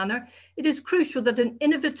historic manor, it is crucial that an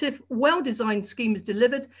innovative, well-designed scheme is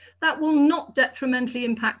delivered that will not detrimentally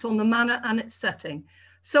impact on the manor and its setting.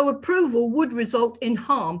 So approval would result in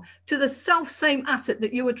harm to the self-same asset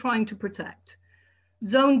that you are trying to protect.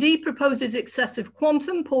 Zone D proposes excessive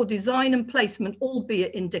quantum, poor design and placement,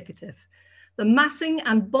 albeit indicative. The massing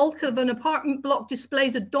and bulk of an apartment block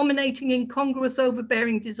displays a dominating, incongruous,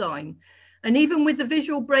 overbearing design. And even with the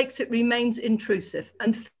visual breaks, it remains intrusive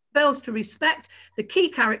and fails to respect the key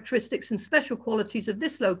characteristics and special qualities of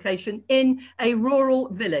this location in a rural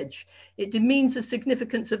village. It demeans the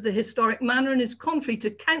significance of the historic manor and is contrary to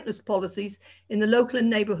countless policies in the local and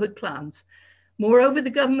neighbourhood plans. Moreover, the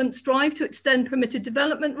government's drive to extend permitted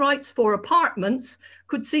development rights for apartments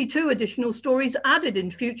could see 2 additional stories added in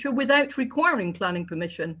future without requiring planning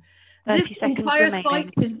permission. This entire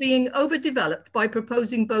site is being overdeveloped by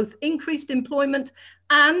proposing both increased employment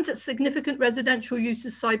and significant residential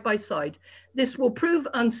uses side by side. This will prove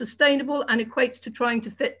unsustainable and equates to trying to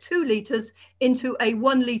fit 2 litres into a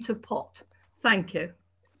 1 litre pot. Thank you.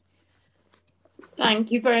 Thank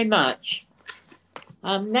you very much.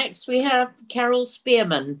 Next we have Carol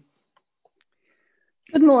Spearman.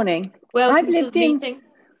 Good morning. Welcome to the meeting.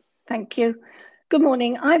 Thank you. Good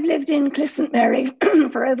morning. I've lived in Clyst St Mary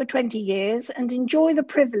for over 20 years and enjoy the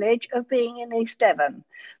privilege of being in East Devon,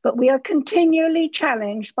 but we are continually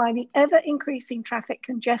challenged by the ever-increasing traffic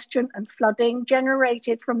congestion and flooding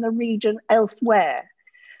generated from the region elsewhere.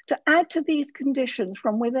 To add to these conditions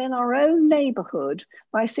from within our own neighbourhood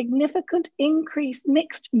by significant increased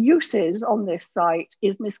mixed uses on this site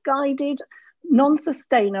is misguided,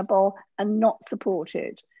 non-sustainable and not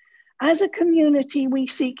supported. As a community, we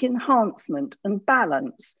seek enhancement and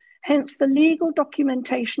balance, hence the legal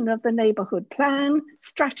documentation of the neighbourhood plan,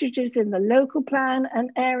 strategies in the local plan, and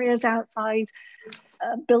areas outside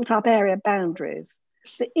built-up area boundaries.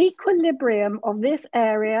 The equilibrium of this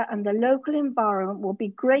area and the local environment will be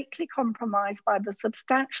greatly compromised by the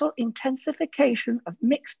substantial intensification of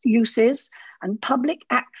mixed uses and public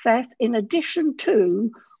access, in addition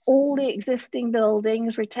to all the existing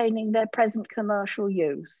buildings retaining their present commercial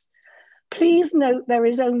use. Please note there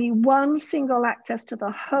is only one single access to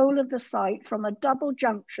the whole of the site from a double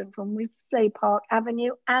junction from Winsley Park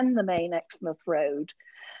Avenue and the main Exmouth Road.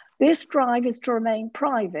 This drive is to remain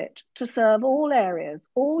private, to serve all areas,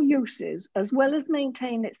 all uses, as well as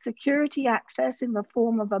maintain its security access in the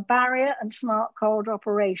form of a barrier and smart corridor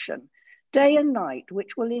operation, day and night,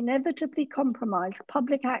 which will inevitably compromise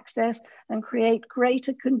public access and create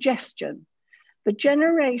greater congestion. The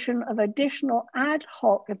generation of additional ad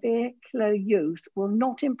hoc vehicular use will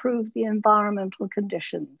not improve the environmental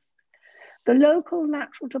conditions. The local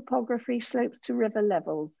natural topography slopes to river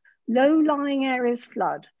levels. Low-lying areas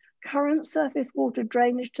flood. Current surface water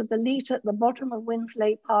drainage to the leat at the bottom of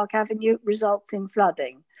Winsley Park Avenue results in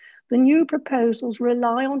flooding. The new proposals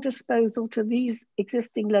rely on disposal to these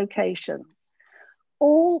existing locations.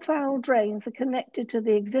 All foul drains are connected to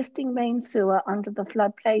the existing main sewer under the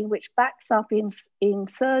floodplain, which backs up in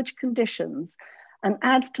surge conditions and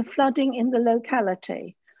adds to flooding in the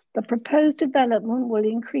locality. The proposed development will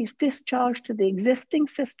increase discharge to the existing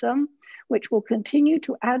system, which will continue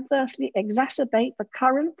to adversely exacerbate the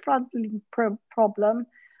current flooding problem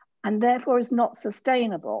and therefore is not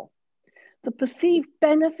sustainable. The perceived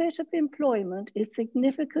benefit of employment is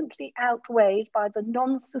significantly outweighed by the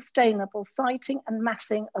non-sustainable siting and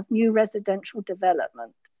massing of new residential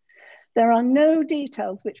development. There are no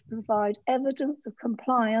details which provide evidence of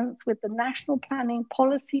compliance with the National Planning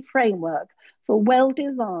Policy Framework for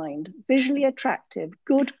well-designed, visually attractive,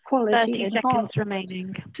 good quality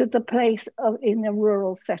enhancement to the place in a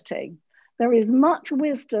rural setting. There is much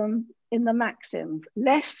wisdom in the maxims,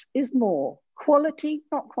 less is more, quality,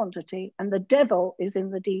 not quantity, and the devil is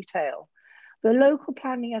in the detail. The local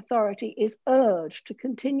planning authority is urged to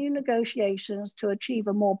continue negotiations to achieve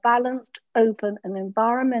a more balanced, open, and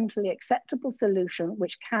environmentally acceptable solution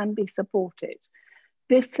which can be supported.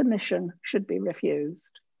 This submission should be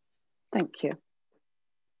refused. Thank you.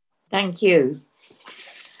 Thank you.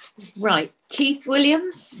 Right, Keith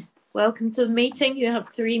Williams, welcome to the meeting. You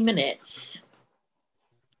have 3 minutes.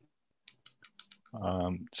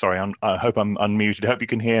 Sorry, I hope I'm unmuted. I hope you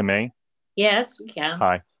can hear me. Yes, we can.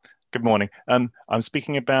 Hi, good morning. I'm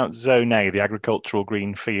speaking about Zone A, the agricultural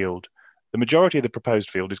green field. The majority of the proposed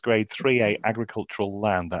field is grade 3A agricultural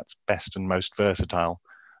land. That's best and most versatile.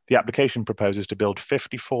 The application proposes to build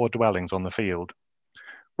 54 dwellings on the field.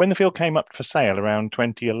 When the field came up for sale around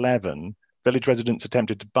 2011, village residents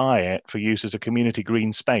attempted to buy it for use as a community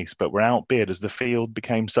green space, but were outbid as the field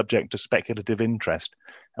became subject to speculative interest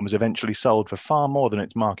and was eventually sold for far more than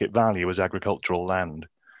its market value as agricultural land.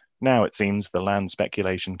 Now it seems the land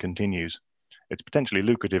speculation continues. It's potentially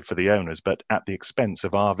lucrative for the owners, but at the expense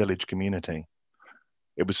of our village community.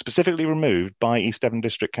 It was specifically removed by East Devon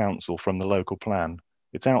District Council from the local plan.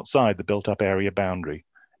 It's outside the built-up area boundary.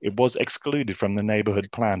 It was excluded from the neighbourhood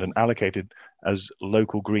plan and allocated as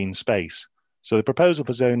local green space. So the proposal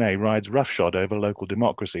for Zone A rides roughshod over local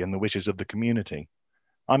democracy and the wishes of the community.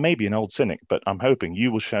 I may be an old cynic, but I'm hoping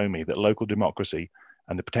you will show me that local democracy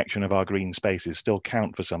and the protection of our green spaces still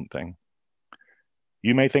count for something.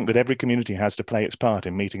 You may think that every community has to play its part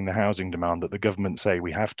in meeting the housing demand that the government say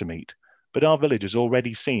we have to meet, but our village has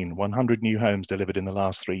already seen 100 new homes delivered in the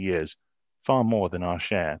last 3 years, far more than our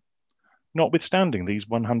share. Notwithstanding these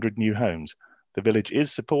 100 new homes, the village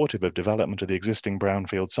is supportive of development of the existing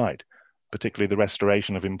brownfield site, particularly the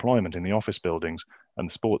restoration of employment in the office buildings and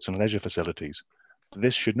the sports and leisure facilities.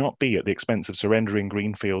 This should not be at the expense of surrendering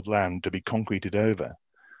greenfield land to be concreted over.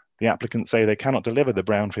 The applicants say they cannot deliver the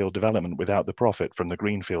brownfield development without the profit from the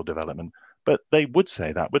greenfield development, but they would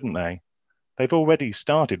say that, wouldn't they? They've already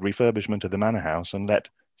started refurbishment of the manor house and let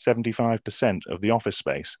 75% of the office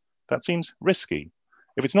space. That seems risky.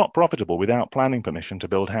 If it's not profitable without planning permission to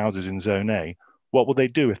build houses in Zone A, what will they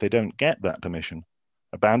do if they don't get that permission?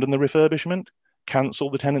 Abandon the refurbishment? Cancel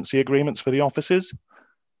the tenancy agreements for the offices?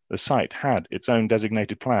 The site had its own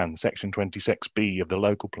designated plan, Section 26B of the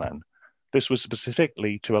local plan. This was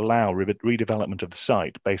specifically to allow redevelopment of the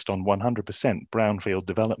site based on 100% brownfield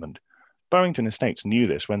development. Burrington Estates knew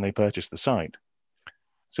this when they purchased the site.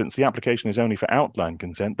 Since the application is only for outline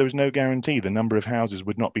consent, there is no guarantee the number of houses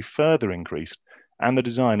would not be further increased and the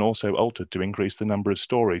design also altered to increase the number of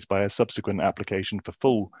stories by a subsequent application for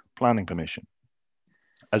full planning permission.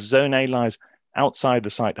 As Zone A lies outside the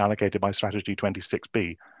site allocated by Strategy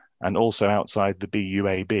 26B and also outside the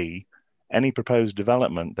BUAB, any proposed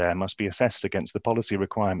development there must be assessed against the policy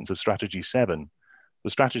requirements of Strategy 7. The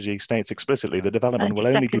strategy states explicitly the development will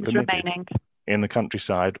only be permitted in the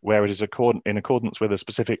countryside where it is in accordance with a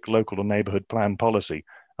specific local or neighbourhood plan policy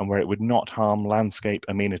and where it would not harm landscape,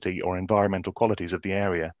 amenity or environmental qualities of the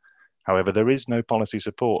area. However, there is no policy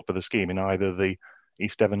support for the scheme in either the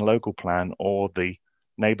East Devon local plan or the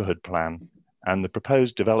neighbourhood plan, and the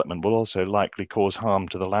proposed development will also likely cause harm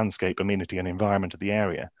to the landscape, amenity and environment of the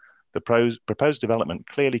area. The proposed development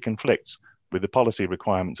clearly conflicts with the policy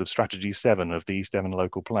requirements of Strategy 7 of the East Devon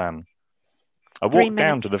local plan. I walked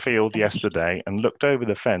down to the field yesterday and looked over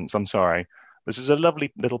the fence. I'm sorry, this is a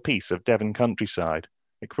lovely little piece of Devon countryside.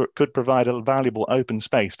 It could provide a valuable open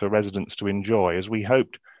space for residents to enjoy, as we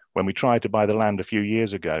hoped when we tried to buy the land a few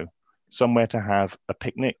years ago. Somewhere to have a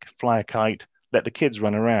picnic, fly a kite, let the kids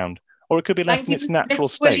run around, or it could be left in its natural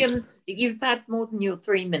state. Williams, you've had more than your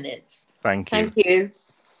 3 minutes. Thank you. Thank you.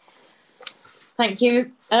 Thank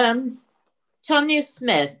you. Tanya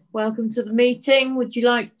Smith, welcome to the meeting. Would you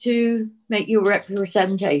like to make your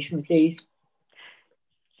representation, please?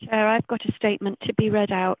 Chair, I've got a statement to be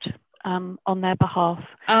read out on their behalf.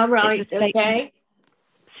 All right, okay.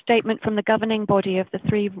 Statement from the governing body of the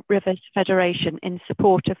Three Rivers Federation in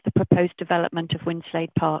support of the proposed development of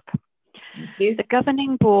Winslade Park. The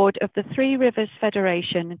governing board of the Three Rivers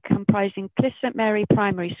Federation, comprising Cliff St Mary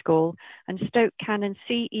Primary School and Stoke Cannon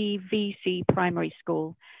CEVC Primary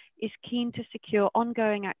School, is keen to secure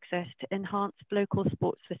ongoing access to enhanced local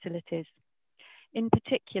sports facilities. In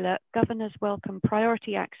particular, governors welcome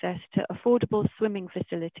priority access to affordable swimming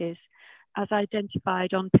facilities, as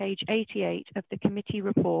identified on page 88 of the committee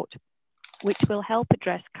report, which will help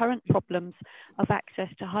address current problems of access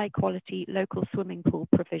to high-quality local swimming pool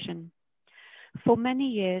provision. For many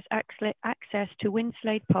years, access to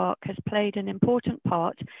Winslade Park has played an important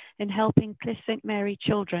part in helping Cliff St Mary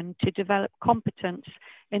children to develop competence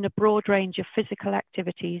in a broad range of physical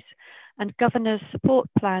activities, and governors support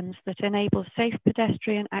plans that enable safe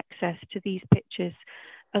pedestrian access to these pitches,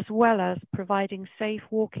 as well as providing safe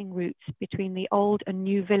walking routes between the old and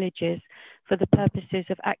new villages for the purposes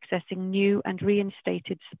of accessing new and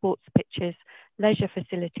reinstated sports pitches, leisure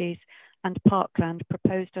facilities, and parkland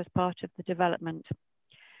proposed as part of the development.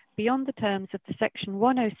 Beyond the terms of the Section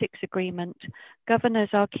 106 agreement, governors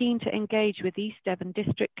are keen to engage with East Devon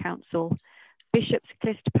District Council, Bishop's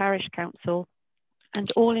Clyst Parish Council,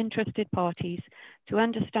 and all interested parties to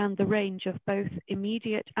understand the range of both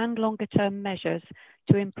immediate and longer term measures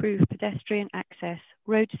to improve pedestrian access,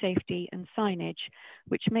 road safety and signage,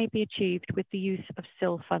 which may be achieved with the use of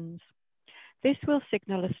SIL funds. This will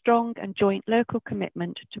signal a strong and joint local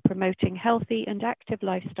commitment to promoting healthy and active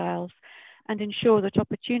lifestyles and ensure that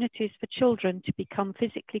opportunities for children to become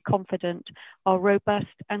physically confident are robust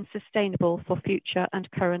and sustainable for future and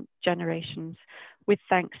current generations. With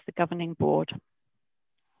thanks, the Governing Board.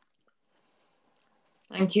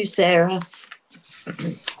 Thank you, Sarah.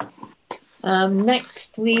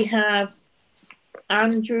 Next, we have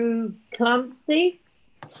Andrew Clancy.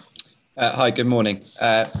 Hi, good morning.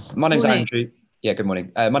 My name's Andrew. Yeah, good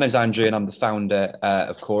morning. My name's Andrew and I'm the founder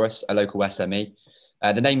of Chorus, a local SME.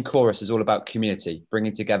 The name Chorus is all about community,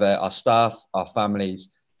 bringing together our staff, our families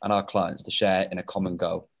and our clients to share in a common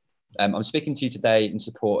goal. I'm speaking to you today in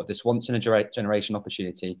support of this once-in-a-generation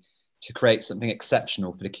opportunity to create something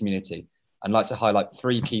exceptional for the community. I'd like to highlight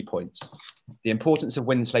 3 key points: the importance of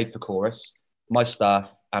Winslade for Chorus, my staff,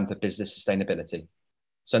 and for business sustainability.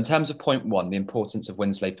 So in terms of point 1, the importance of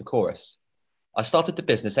Winslade for Chorus. I started the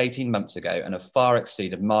business 18 months ago and have far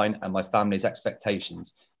exceeded mine and my family's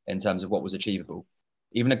expectations in terms of what was achievable.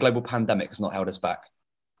 Even a global pandemic has not held us back.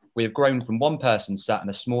 We have grown from 1 person sat in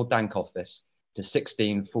a small dank office to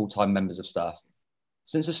 16 full-time members of staff.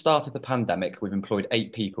 Since the start of the pandemic, we've employed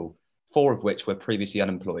 8 people, 4 of which were previously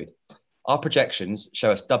unemployed. Our projections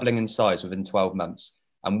show us doubling in size within 12 months,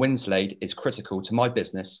 and Winslade is critical to my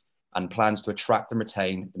business and plans to attract and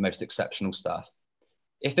retain the most exceptional staff.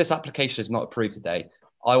 If this application is not approved today,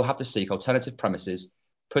 I will have to seek alternative premises,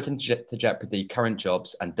 put into jeopardy current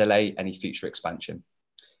jobs and delay any future expansion.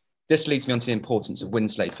 This leads me on to the importance of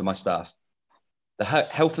Winslade for my staff. The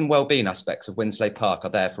health and well-being aspects of Winslade Park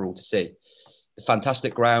are there for all to see. The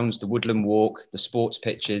fantastic grounds, the woodland walk, the sports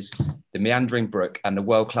pitches, the meandering brook and the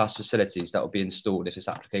world-class facilities that will be installed if this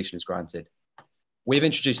application is granted. We've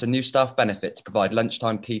introduced a new staff benefit to provide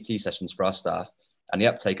lunchtime PT sessions for our staff, and the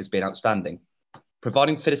uptake has been outstanding.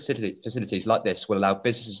 Providing facilities like this will allow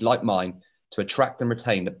businesses like mine to attract and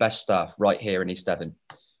retain the best staff right here in East Devon.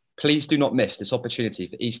 Please do not miss this opportunity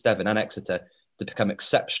for East Devon and Exeter to become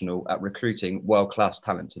exceptional at recruiting world-class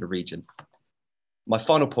talent to the region. My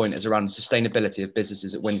final point is around the sustainability of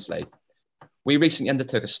businesses at Winslade. We recently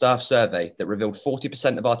undertook a staff survey that revealed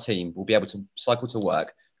 40% of our team will be able to cycle to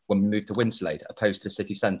work when we move to Winslade, opposed to the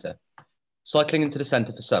city centre. Cycling into the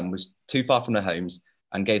centre for some was too far from their homes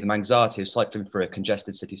and gave them anxiety of cycling through a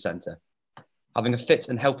congested city centre. Having a fit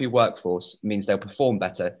and healthy workforce means they'll perform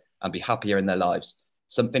better and be happier in their lives,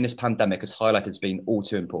 something this pandemic has highlighted as being all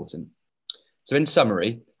too important. So in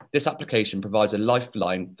summary, this application provides a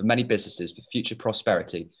lifeline for many businesses for future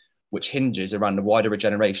prosperity, which hinges around the wider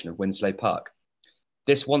regeneration of Winslade Park.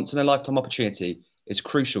 This once-in-a-lifetime opportunity is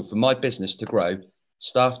crucial for my business to grow,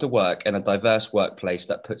 staff to work in a diverse workplace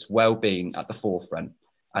that puts well-being at the forefront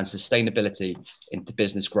and sustainability into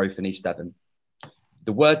business growth in East Devon.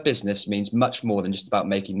 The word business means much more than just about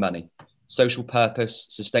making money. Social purpose,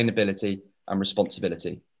 sustainability, and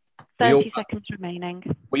responsibility. 30 seconds remaining.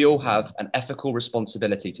 We all have an ethical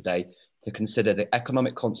responsibility today to consider the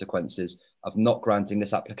economic consequences of not granting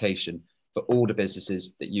this application for all the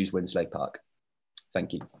businesses that use Winslade Park.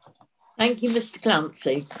 Thank you. Thank you, Mr.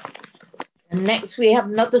 Clancy. And next we have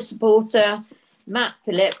another supporter, Matt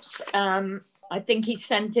Phillips. I think he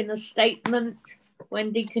sent in a statement.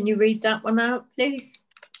 Wendy, can you read that one out, please?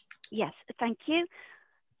 Yes, thank you.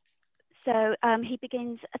 So he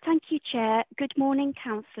begins, thank you, Chair. Good morning,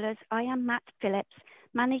 councillors. I am Matt Phillips,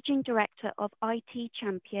 Managing Director of IT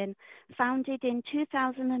Champion, founded in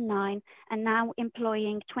 2009 and now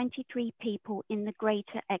employing 23 people in the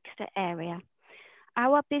Greater Exeter area.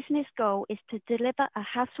 Our business goal is to deliver a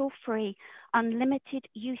hassle-free, unlimited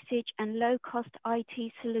usage and low-cost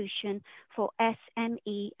IT solution for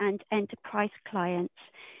SME and enterprise clients.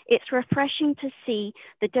 It's refreshing to see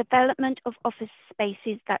the development of office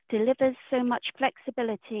spaces that delivers so much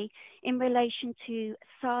flexibility in relation to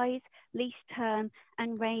size, lease term,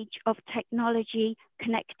 and range of technology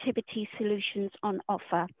connectivity solutions on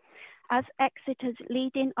offer. As Exeter's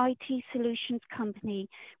leading IT solutions company,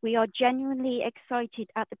 we are genuinely excited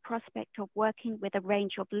at the prospect of working with a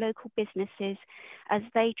range of local businesses as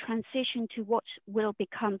they transition to what will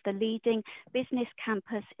become the leading business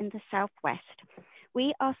campus in the Southwest.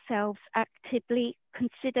 We ourselves actively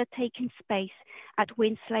consider taking space at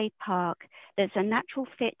Winslade Park. There's a natural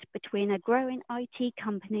fit between a growing IT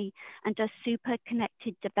company and a super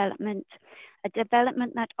connected development, a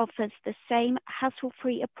development that offers the same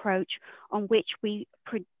hassle-free approach on which we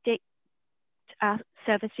predict our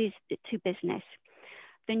services to business.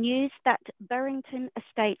 The news that Burrington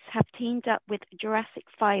Estates have teamed up with Jurassic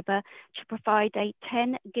Fibre to provide a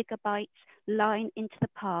 10 gigabytes line into the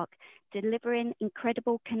park, delivering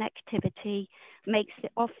incredible connectivity, makes the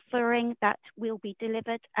offering that will be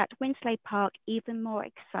delivered at Winslade Park even more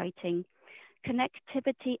exciting.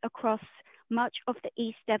 Connectivity across much of the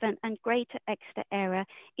East Devon and Greater Exeter area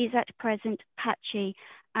is at present patchy,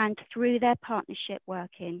 and through their partnership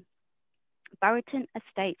working, Burrington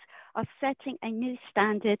Estates are setting a new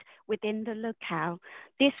standard within the locale.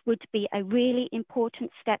 This would be a really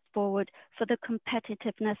important step forward for the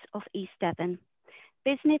competitiveness of East Devon.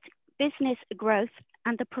 Business growth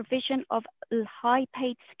and the provision of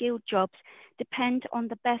high-paid skilled jobs depend on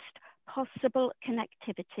the best possible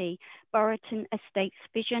connectivity. Burrington Estates'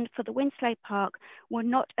 vision for the Winslade Park will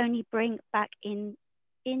not only bring back into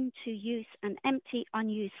use an empty,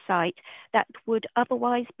 unused site that would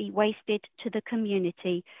otherwise be wasted to the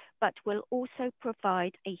community, but will also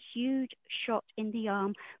provide a huge shot in the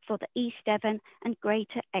arm for the East Devon and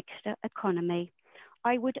Greater Exeter economy.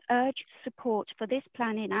 I would urge support for this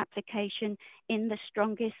planning application in the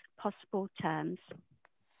strongest possible terms.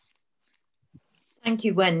 Thank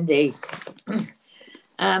you, Wendy.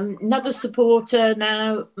 Another supporter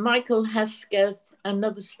now, Michael Hesketh,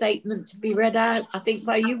 another statement to be read out, I think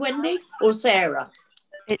by you, Wendy, or Sarah?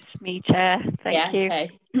 It's me, Chair. Thank you. Okay.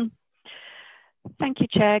 Thank you,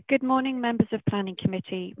 Chair. Good morning, members of Planning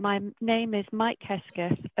Committee. My name is Mike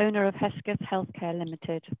Hesketh, owner of Hesketh Healthcare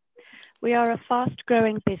Limited. We are a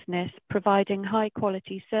fast-growing business providing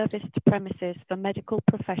high-quality service to premises for medical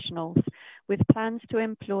professionals with plans to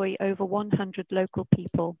employ over 100 local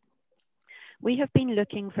people. We have been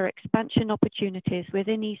looking for expansion opportunities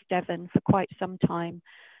within East Devon for quite some time.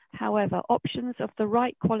 However, options of the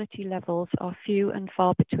right quality levels are few and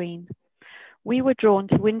far between. We were drawn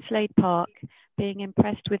to Winslade Park, being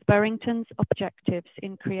impressed with Burrington's objectives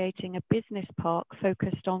in creating a business park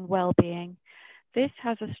focused on well-being. This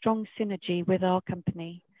has a strong synergy with our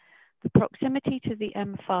company. The proximity to the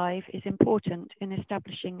M5 is important in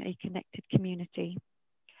establishing a connected community.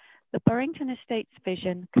 The Burrington Estates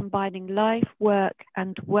vision, combining life, work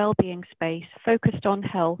and well-being space focused on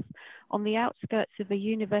health on the outskirts of a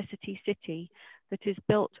university city that is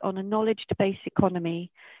built on a knowledge-based economy,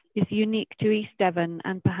 is unique to East Devon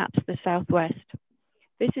and perhaps the Southwest.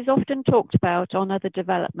 This is often talked about on other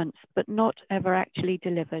developments, but not ever actually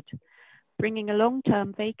delivered. Bringing a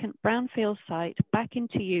long-term vacant brownfield site back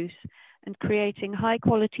into use and creating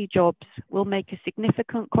high-quality jobs will make a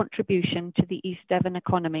significant contribution to the East Devon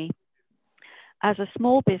economy. As a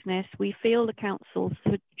small business, we feel the council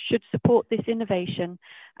should support this innovation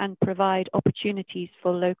and provide opportunities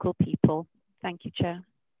for local people. Thank you, Chair.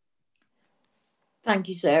 Thank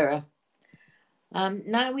you, Sarah.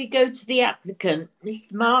 Now we go to the applicant,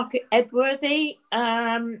 Mr. Mark Edworthy.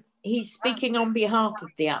 He's speaking on behalf of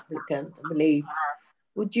the applicant, I believe.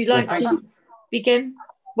 Would you like to begin?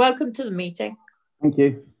 Welcome to the meeting. Thank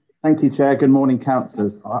you. Thank you, Chair. Good morning,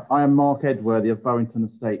 councillors. I am Mark Edworthy of Burrington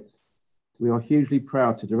Estates. We are hugely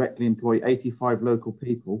proud to directly employ 85 local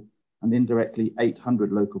people and indirectly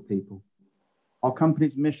 800 local people. Our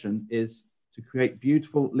company's mission is to create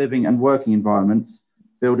beautiful living and working environments,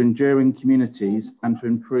 build enduring communities, and to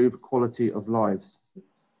improve quality of lives.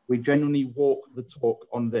 We genuinely walk the talk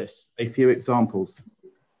on this. A few examples.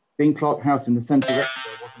 Dean Clark House in the centre of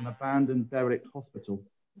Exeter was an abandoned derelict hospital.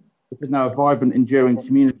 This is now a vibrant, enduring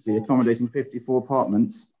community accommodating 54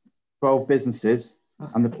 apartments, 12 businesses,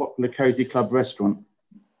 and the popular Cozy Club restaurant.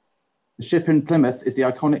 The Ship in Plymouth is the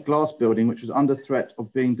iconic glass building which was under threat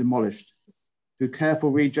of being demolished. Through careful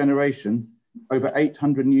regeneration, over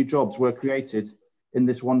 800 new jobs were created in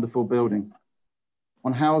this wonderful building.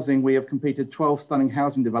 On housing, we have completed 12 stunning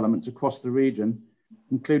housing developments across the region,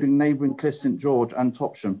 including neighbouring Cliff St George and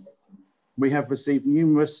Topsham. We have received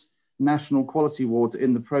numerous national quality awards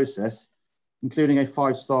in the process, including a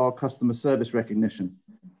 5-star customer service recognition.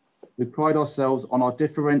 We pride ourselves on our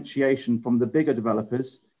differentiation from the bigger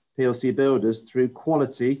developers, PLC builders, through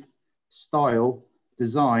quality, style,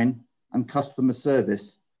 design, and customer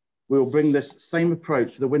service. We will bring this same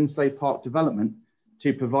approach to the Winslade Park development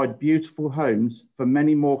to provide beautiful homes for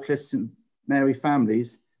many more Cliff St Mary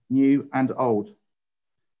families, new and old.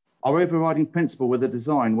 Our overriding principle with the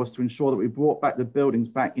design was to ensure that we brought back the buildings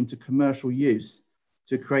back into commercial use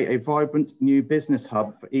to create a vibrant new business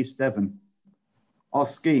hub for East Devon. Our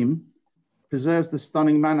scheme preserves the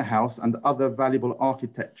stunning manor house and other valuable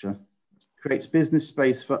architecture, creates business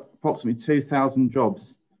space for approximately 2,000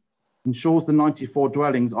 jobs, ensures the 94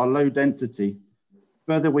 dwellings are low density.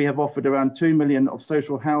 Further, we have offered around 2 million of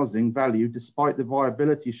social housing value, despite the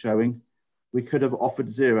viability showing we could have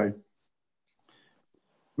offered 0.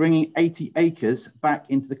 Bringing 80 acres back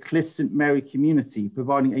into the Cliff St Mary community,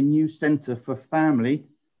 providing a new centre for family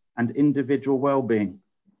and individual well-being.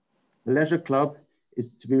 The leisure club is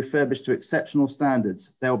to be refurbished to exceptional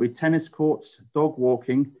standards. There will be tennis courts, dog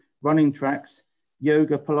walking, running tracks,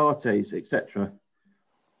 yoga, Pilates, etc.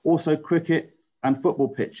 Also cricket and football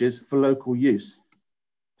pitches for local use.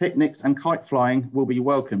 Picnics and kite flying will be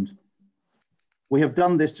welcomed. We have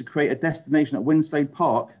done this to create a destination at Winslade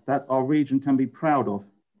Park that our region can be proud of,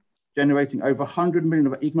 generating over 100 million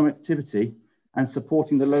of economic activity and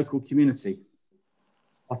supporting the local community.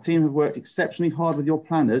 Our team have worked exceptionally hard with your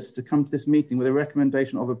planners to come to this meeting with a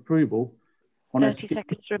recommendation of approval on 30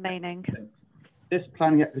 seconds remaining. This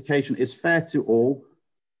planning application is fair to all.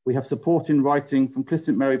 We have support in writing from Cliff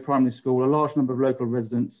St Mary Primary School, a large number of local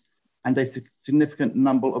residents, and a significant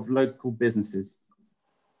number of local businesses.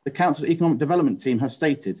 The Council's Economic Development team have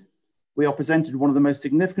stated, we are presented one of the most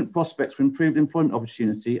significant prospects for improved employment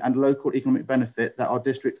opportunity and local economic benefit that our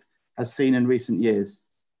district has seen in recent years.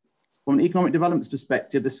 From an economic development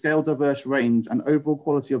perspective, the scale, diverse range and overall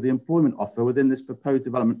quality of the employment offer within this proposed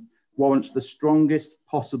development warrants the strongest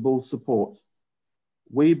possible support.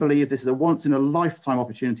 We believe this is a once-in-a-lifetime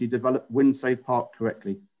opportunity to develop Winslade Park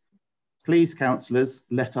correctly. Please, councillors,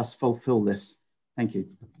 let us fulfil this. Thank you.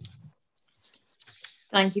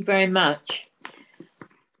 Thank you very much.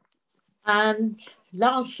 And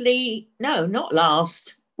lastly, no, not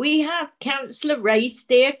last, we have Councillor Ray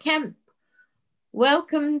Steer-Kemp.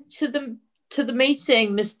 Welcome to the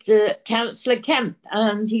meeting, Mr. Councillor Kemp,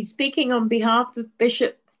 and he's speaking on behalf of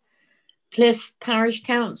Bishop Clyst Parish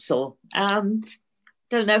Council.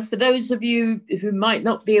 Don't know, for those of you who might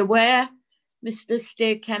not be aware, Mr.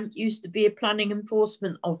 Steer-Kemp used to be a planning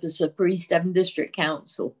enforcement officer for East Devon District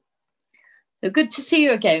Council. So good to see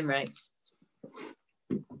you again, Ray.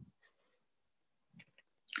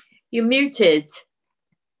 You're muted.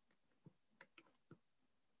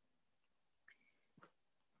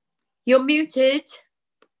 You're muted.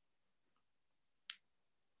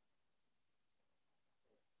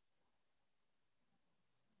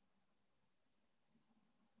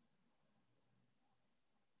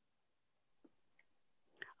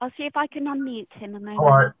 I'll see if I can unmute him a moment.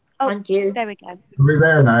 All right. Oh, thank you. There we go. Are we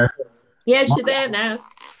there now? Yes, you're there now.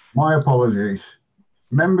 My apologies.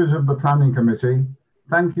 Members of the Planning Committee,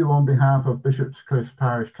 thank you on behalf of Bishop's Cliff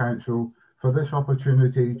Parish Council for this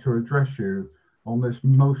opportunity to address you on this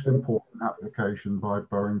most important application by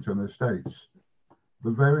Burrington Estates. The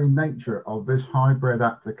very nature of this hybrid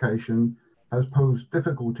application has posed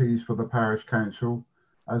difficulties for the Parish Council,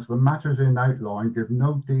 as the matters in outline give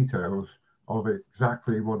no details of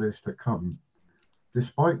exactly what is to come.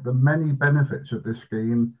 Despite the many benefits of this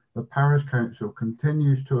scheme, the Parish Council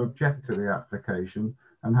continues to object to the application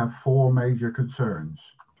and have 4 major concerns.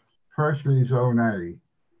 Firstly, Zone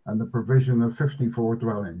A and the provision of 54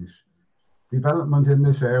 dwellings. Development in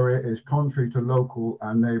this area is contrary to local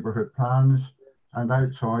and neighbourhood plans and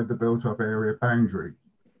outside the built-up area boundary.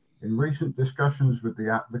 In recent discussions with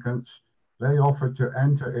the applicants, they offered to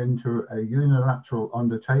enter into a unilateral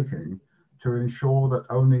undertaking to ensure that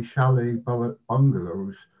only chalet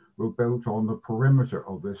bungalows were built on the perimeter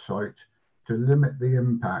of this site to limit the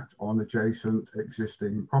impact on adjacent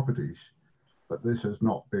existing properties, but this has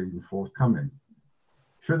not been forthcoming.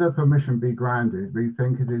 Should a permission be granted, we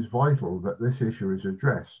think it is vital that this issue is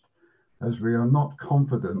addressed, as we are not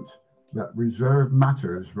confident that reserved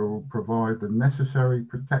matters will provide the necessary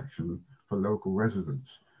protection for local residents.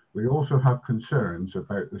 We also have concerns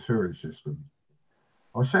about the sewerage system.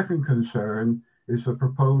 Our second concern is the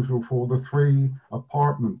proposal for the 3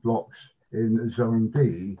 apartment blocks in Zone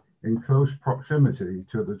D in close proximity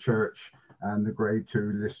to the church and the Grade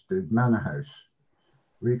 2 listed manor house.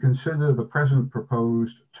 We consider the present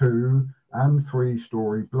proposed 2- and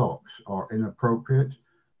 3-story blocks are inappropriate,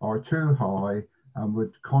 are too high, and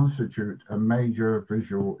would constitute a major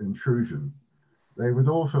visual intrusion. They would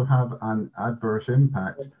also have an adverse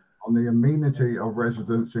impact on the amenity of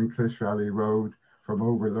residents in Cliff Valley Road from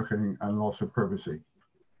overlooking and loss of privacy.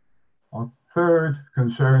 Our third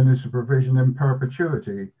concern is the provision in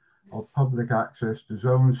perpetuity of public access to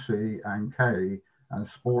Zone C and K and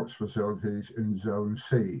sports facilities in Zone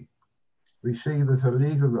C. We see that a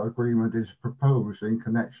legal agreement is proposed in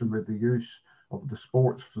connection with the use of the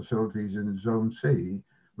sports facilities in Zone C,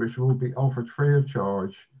 which will be offered free of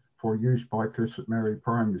charge for use by Cliff St Mary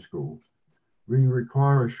Primary School. We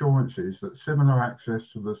require assurances that similar access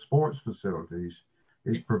to the sports facilities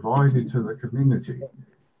is provided to the community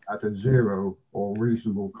at a 0 or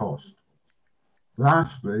reasonable cost.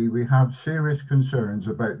 Lastly, we have serious concerns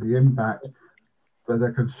about the impact that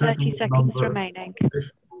a considerable number of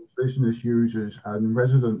business users and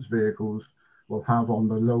residents' vehicles will have on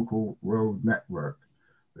the local road network.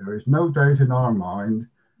 There is no doubt in our mind,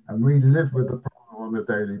 and we live with the problem on a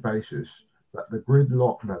daily basis, that the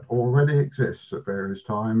gridlock that already exists at various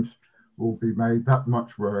times will be made that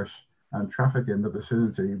much worse, and traffic in the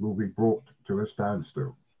vicinity will be brought to a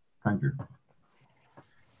standstill. Thank you.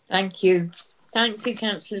 Thank you. Thank you,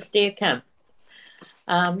 Councillor Steerkamp.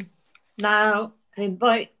 Now, I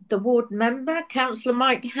invite the ward member, Councillor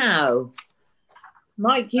Mike Howe.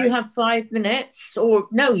 Mike, you have 5 minutes, or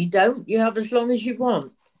no, you don't. You have as long as you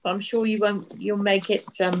want. I'm sure you won't. You'll make it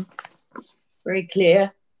very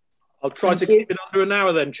clear. I'll try to keep it under an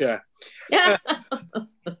hour then, Chair. Yeah.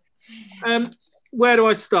 Where do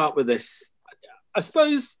I start with this? I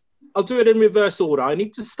suppose I'll do it in reverse order. I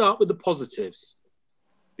need to start with the positives,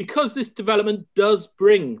 because this development does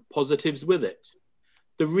bring positives with it.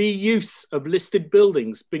 The reuse of listed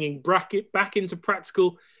buildings, bringing back into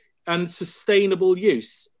practical and sustainable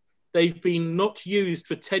use. They've been not used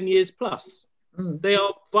for 10 years plus. They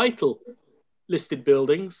are vital listed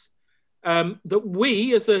buildings that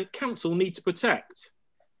we as a council need to protect.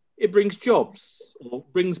 It brings jobs, or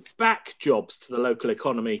brings back jobs to the local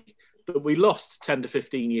economy that we lost 10 to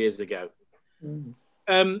 15 years ago.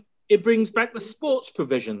 It brings back the sports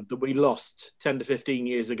provision that we lost 10 to 15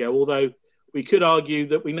 years ago, although we could argue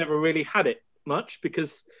that we never really had it much,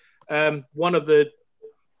 because one of the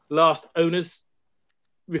last owners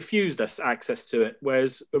refused us access to it,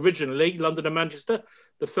 whereas originally London and Manchester,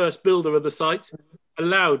 the first builder of the site,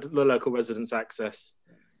 allowed the local residents access.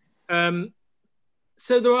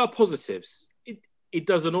 So there are positives. It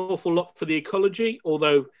does an awful lot for the ecology,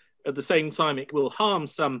 although at the same time it will harm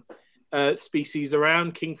some species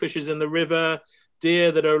around, kingfishers in the river,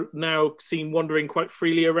 deer that are now seen wandering quite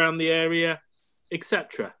freely around the area,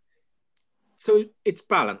 etc. So it's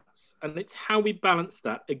balance, and it's how we balance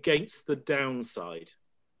that against the downside.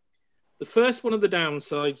 The first one of the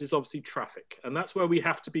downsides is obviously traffic, and that's where we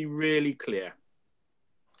have to be really clear.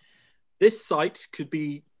 This site could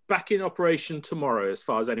be back in operation tomorrow, as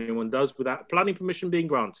far as anyone does, without planning permission being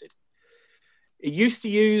granted. It used to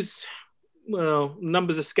use, well,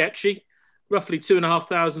 numbers are sketchy, roughly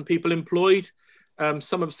 2,500 people employed.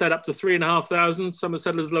 Some have said up to 3,500. Some have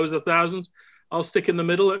said as low as 1,000. I'll stick in the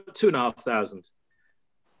middle at 2,500.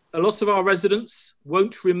 A lot of our residents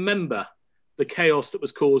won't remember the chaos that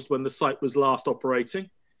was caused when the site was last operating.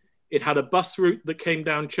 It had a bus route that came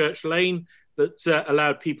down Church Lane that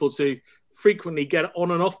allowed people to frequently get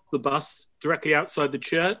on and off the bus directly outside the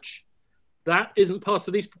church. That isn't part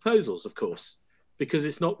of these proposals, of course, because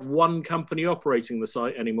it's not one company operating the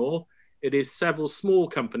site anymore. It is several small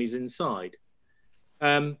companies inside.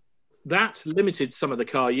 That limited some of the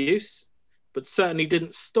car use, but certainly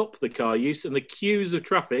didn't stop the car use and the queues of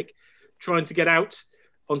traffic trying to get out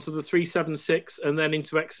onto the 376 and then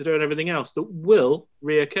into Exeter and everything else that will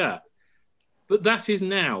reoccur. But that is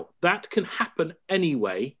now. That can happen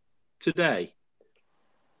anyway today.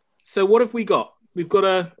 So what have we got? We've got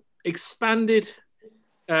a expanded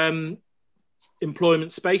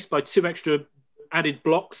employment space by 2 extra added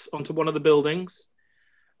blocks onto one of the buildings.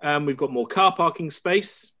 We've got more car parking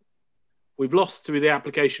space. We've lost through the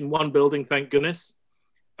application 1 building, thank goodness.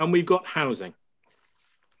 And we've got housing.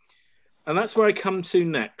 And that's where I come to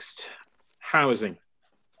next, housing.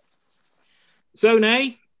 Zone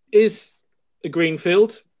A is a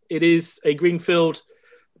greenfield. It is a greenfield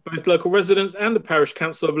both local residents and the parish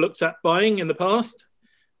council have looked at buying in the past.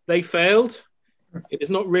 They failed. It is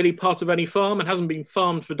not really part of any farm and hasn't been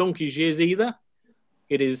farmed for donkey's years either.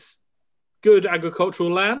 It is good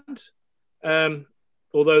agricultural land,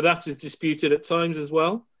 although that is disputed at times as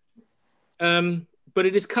well. But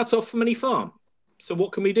it is cut off from any farm. So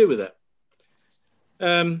what can we do with it?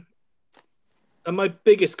 And my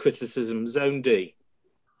biggest criticism, Zone D.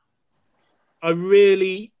 I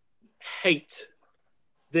really hate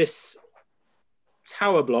this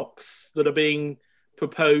tower blocks that are being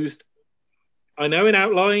proposed. I know in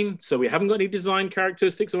outline, so we haven't got any design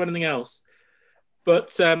characteristics or anything else, but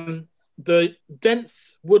the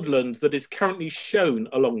dense woodland that is currently shown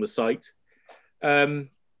along the site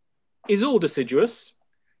is all deciduous,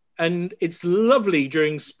 and it's lovely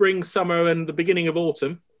during spring, summer, and the beginning of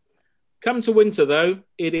autumn. Come to winter, though,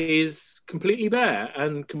 it is completely bare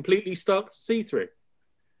and completely stark to see through.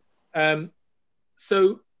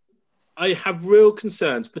 So I have real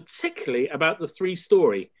concerns, particularly about the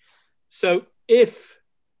 3-story. So if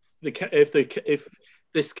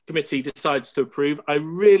this committee decides to approve, I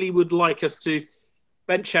really would like us to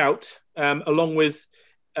bench out, along with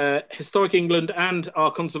Historic England and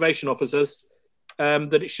our conservation officers,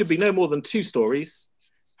 that it should be no more than 2 stories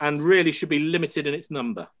and really should be limited in its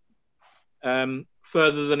number,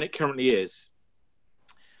 further than it currently is.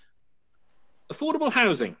 Affordable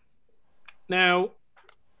housing. Now,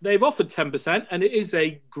 they've offered 10%, and it is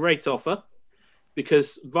a great offer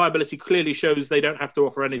because viability clearly shows they don't have to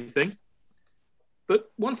offer anything.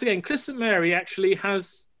 But once again, Clifton St Mary actually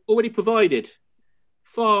has already provided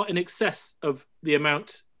far in excess of the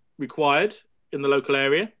amount required in the local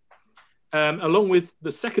area. Along with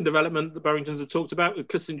the second development that Barringtons have talked about with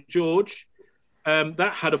Clifton St George,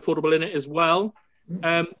 that had affordable in it as well.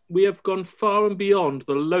 We have gone far and beyond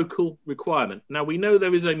the local requirement. Now, we know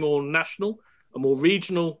there is a more national, a more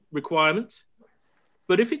regional requirement,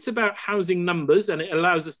 but if it's about housing numbers and it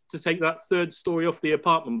allows us to take that 3rd story off the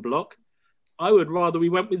apartment block, I would rather we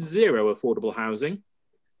went with 0 affordable housing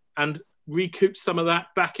and recoup some of that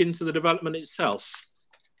back into the development itself,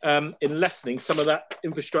 in lessening some of that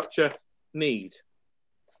infrastructure need.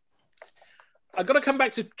 I've got to come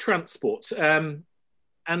back to transport.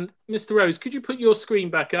 And Mr. Rose, could you put your screen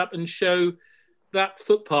back up and show that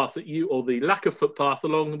footpath that you, or the lack of footpath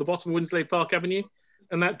along the bottom of Winslade Park Avenue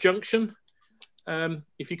and that junction,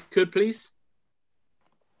 if you could, please.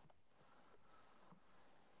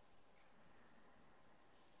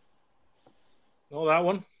 Not that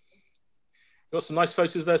one. Got some nice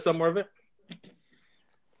photos there somewhere of it.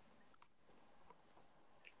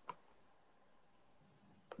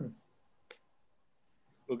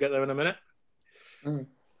 We'll get there in a minute.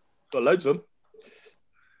 Got loads of them.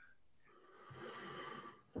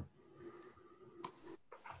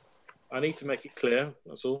 I need to make it clear,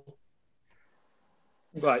 that's all.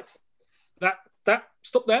 Right. That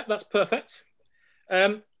stop there, that's perfect.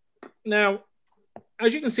 Now,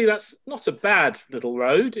 as you can see, that's not a bad little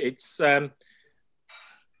road. It's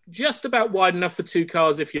just about wide enough for 2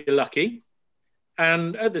 cars if you're lucky.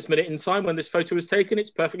 And at this minute in time, when this photo was taken,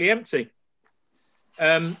 it's perfectly empty.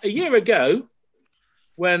 A year ago,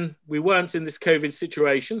 when we weren't in this COVID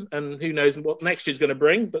situation, and who knows what next year's going to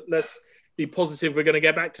bring, but let's be positive we're going to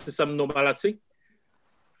get back to some normality.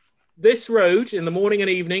 This road in the morning and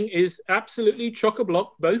evening is absolutely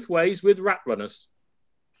chock-a-block both ways with rat runners.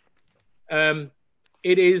 It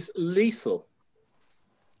is lethal.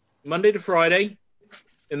 Monday to Friday,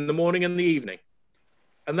 in the morning and the evening.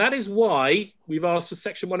 And that is why we've asked for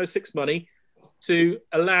Section 106 money to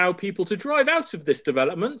allow people to drive out of this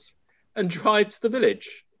development and drive to the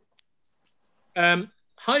village.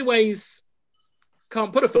 Highways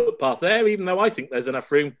can't put a footpath there, even though I think there's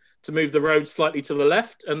enough room to move the road slightly to the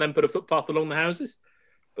left and then put a footpath along the houses.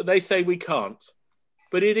 But they say we can't.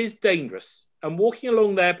 But it is dangerous. And walking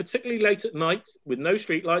along there, particularly late at night, with no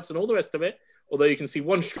street lights and all the rest of it, although you can see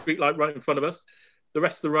one street light right in front of us, the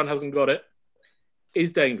rest of the run hasn't got it,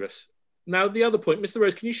 is dangerous. Now, the other point, Mr.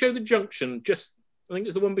 Rose, can you show the junction? Just, I think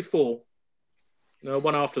it's the one before. No,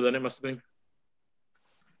 one after then, it must have been.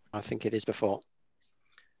 I think it is before.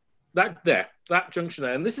 That junction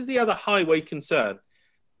there. And this is the other highway concern.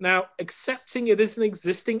 Now, accepting it as an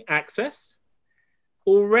existing access,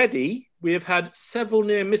 already we have had several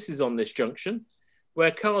near misses on this junction where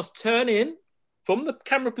cars turn in from the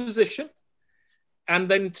camera position and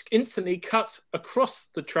then instantly cut across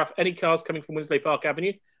the traffic, any cars coming from Winslade Park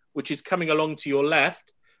Avenue, which is coming along to your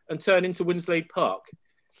left, and turn into Winslade Park,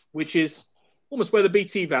 which is almost where the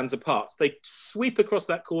BT vans are parked. They sweep across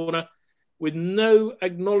that corner with no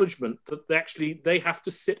acknowledgement that they have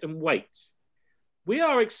to sit and wait. We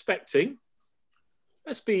are expecting,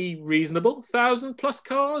 let's be reasonable, 1,000+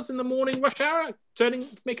 cars in the morning rush hour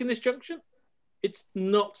making this junction. It's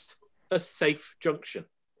not a safe junction.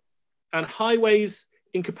 And highways,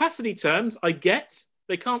 in capacity terms, I get,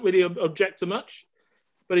 they can't really object to much,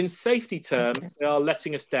 but in safety terms, they are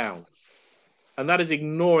letting us down. And that is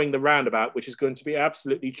ignoring the roundabout, which is going to be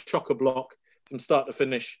absolutely chock-a-block from start to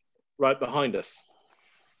finish right behind us.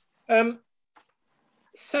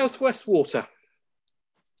 Southwest Water.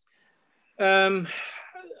 I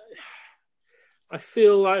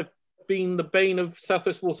feel I've been the bane of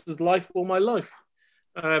Southwest Water's life all my life.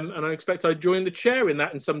 And I expect I join the chair in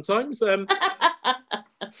that and sometimes.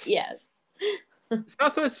 Yes.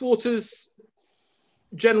 Southwest Water's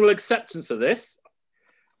general acceptance of this,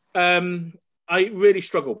 I really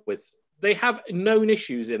struggle with. They have known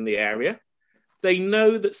issues in the area. They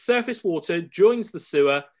know that surface water joins the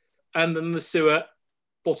sewer and then the sewer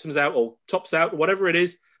bottoms out or tops out, whatever it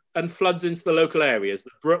is, and floods into the local areas.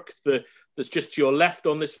 The brook that's just to your left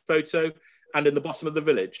on this photo and in the bottom of the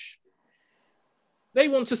village. They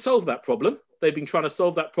want to solve that problem. They've been trying to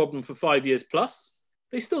solve that problem for 5 years plus.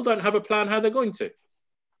 They still don't have a plan how they're going to.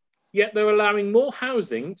 Yet they're allowing more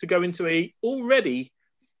housing to go into a already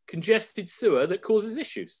congested sewer that causes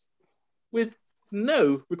issues with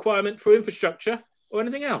no requirement for infrastructure or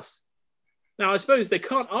anything else. Now, I suppose they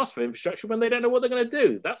can't ask for infrastructure when they don't know what they're going to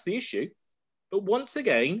do. That's the issue. But once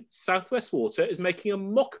again, Southwest Water is making a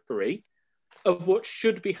mockery of what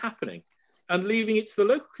should be happening and leaving it to the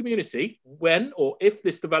local community when or if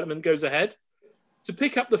this development goes ahead to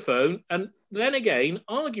pick up the phone and then again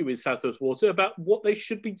argue with Southwest Water about what they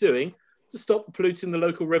should be doing to stop polluting the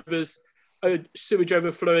local rivers, sewage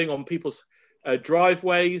overflowing on people's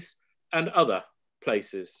driveways and other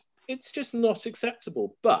places. It's just not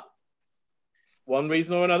acceptable. But one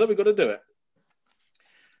reason or another, we've got to do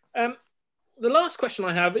it. The last question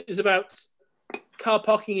I have is about car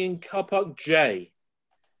parking in Car Park J.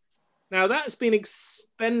 Now, that has been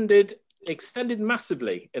extended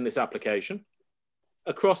massively in this application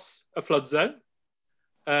across a flood zone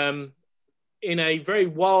in a very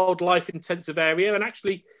wildlife intensive area. And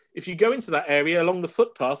actually, if you go into that area along the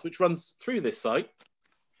footpath, which runs through this site,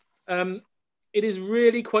 it is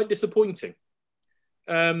really quite disappointing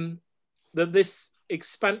that this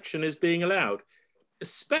expansion is being allowed,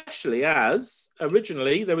 especially as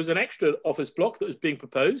originally there was an extra office block that was being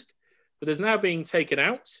proposed that is now being taken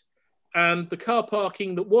out. And the car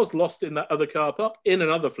parking that was lost in that other car park, in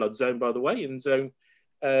another flood zone, by the way, in zone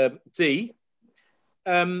D,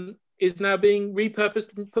 is now being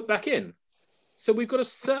repurposed and put back in. So we've got a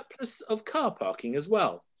surplus of car parking as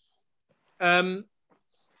well. So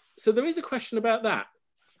there is a question about that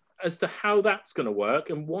as to how that's going to work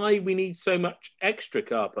and why we need so much extra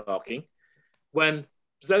car parking when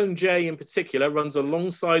Zone J in particular runs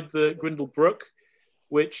alongside the Grindle Brook,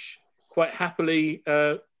 which quite happily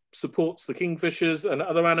supports the kingfishers and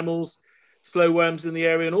other animals, slow worms in the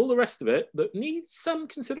area and all the rest of it that needs some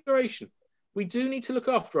consideration. We do need to look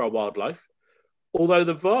after our wildlife, although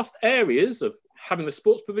the vast areas of having the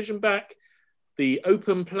sports provision back, the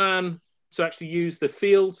open plan to actually use the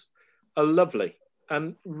fields are lovely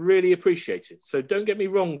and really appreciated. So don't get me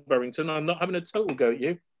wrong, Burrington, I'm not having a total go at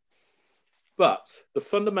you. But the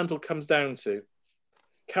fundamental comes down to,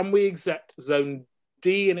 can we accept Zone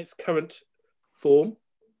D in its current form,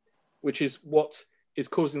 which is what is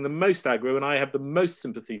causing the most aggro and I have the most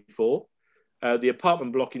sympathy for, the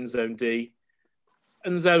apartment block in Zone D,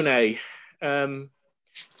 and Zone A.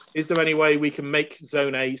 Is there any way we can make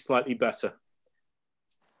Zone A slightly better?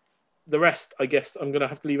 The rest, I guess, I'm going to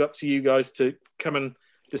have to leave up to you guys to come and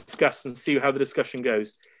discuss and see how the discussion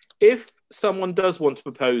goes. If someone does want to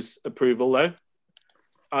propose approval, though,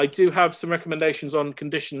 I do have some recommendations on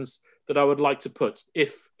conditions that I would like to put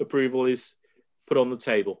if approval is put on the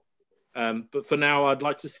table. But for now, I'd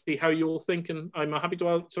like to see how you all think, and I'm happy to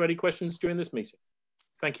answer any questions during this meeting.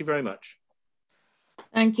 Thank you very much.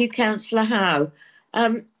 Thank you, Councillor Howe.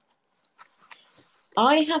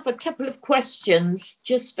 I have a couple of questions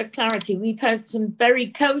just for clarity. We've heard some very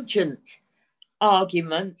cogent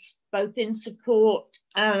arguments, both in support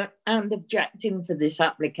and objecting to this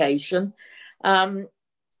application.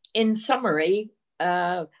 In summary,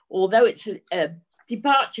 although it's a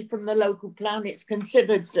departure from the local plan, it's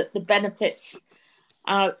considered that the benefits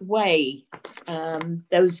outweigh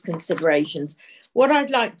those considerations. What I'd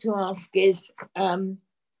like to ask is,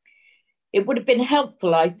 it would have been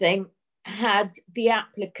helpful, I think, had the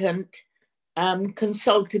applicant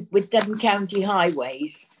consulted with Devon County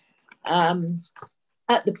Highways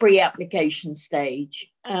at the pre-application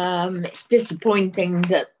stage. It's disappointing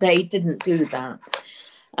that they didn't do that.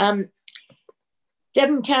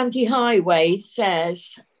 Devon County Highways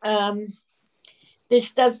says,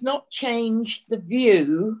 this does not change the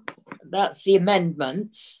view, that's the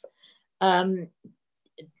amendments,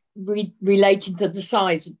 relating to the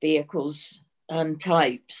size of vehicles and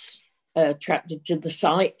types attracted to the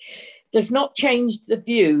site, does not change the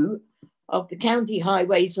view of the County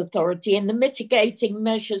Highways Authority, and the mitigating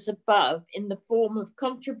measures above in the form of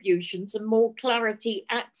contributions and more clarity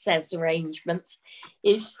access arrangements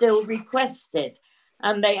is still requested.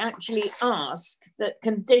 And they actually ask that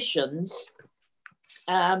conditions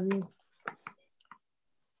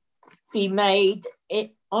be made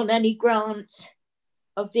on any grant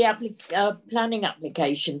of the planning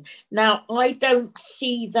application. Now, I don't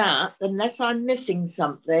see that, unless I'm missing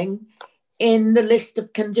something, in the list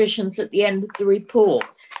of conditions at the end of the report.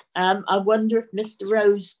 I wonder if Mr.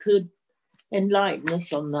 Rose could enlighten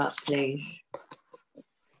us on that, please.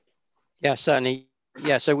 Yeah, certainly.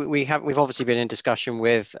 Yeah, so we've obviously been in discussion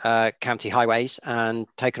with County Highways and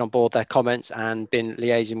taken on board their comments and been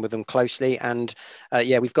liaising with them closely. And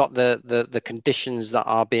yeah, we've got the conditions that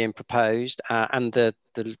are being proposed, and the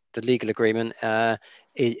legal agreement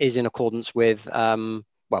is in accordance with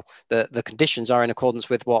well, the conditions are in accordance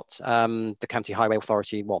with what the County Highway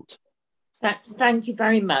Authority want. Thank you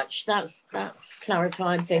very much. That's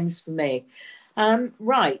clarifying things for me.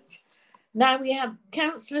 Right, now we have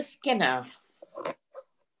Councillor Skinner.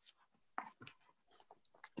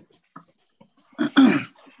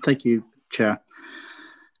 Thank you, Chair.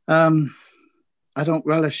 I don't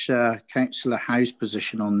relish Councillor Howe's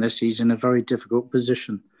position on this. He's in a very difficult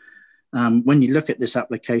position. When you look at this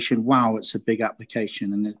application, wow, it's a big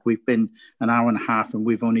application, and we've been an hour and a half and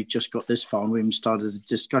we've only just got this far and we haven't started the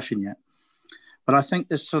discussion yet. But I think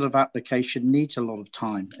this sort of application needs a lot of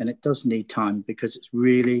time, and it does need time because it's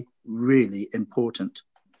really, really important.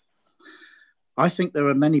 I think there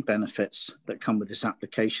are many benefits that come with this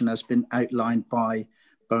application, as been outlined by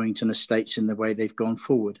Burrington Estates in the way they've gone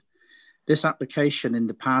forward. This application, in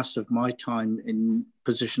the past of my time in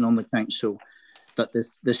position on the council, that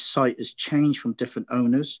this site has changed from different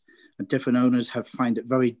owners, and different owners have found it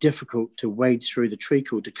very difficult to wade through the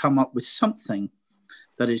treacle to come up with something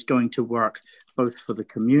that is going to work both for the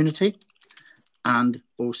community and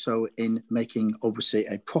also in making, obviously,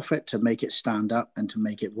 a profit to make it stand up and to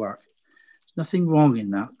make it work. There's nothing wrong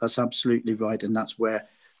in that. That's absolutely right. And that's where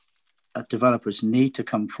developers need to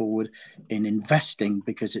come forward in investing,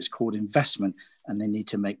 because it's called investment and they need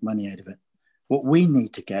to make money out of it. What we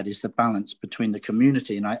need to get is the balance between the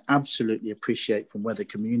community, and I absolutely appreciate from where the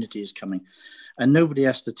community is coming. And nobody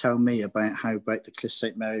has to tell me about how about the Cliff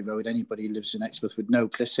St Mary Road. Anybody who lives in Exmouth would know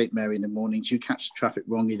Cliff St Mary in the mornings, you catch the traffic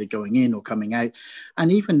wrong either going in or coming out. And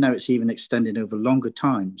even though it's even extended over longer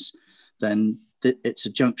times, then it's a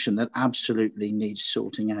junction that absolutely needs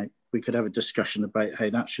sorting out. We could have a discussion about how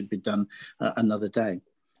that should be done another day.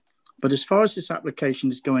 But as far as this application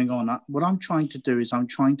is going on, what I'm trying to do is I'm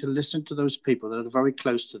trying to listen to those people that are very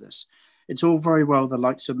close to this. It's all very well the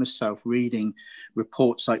likes of myself reading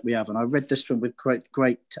reports like we have, and I read this one with great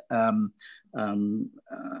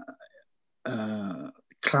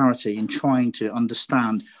clarity in trying to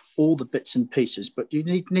understand all the bits and pieces, but you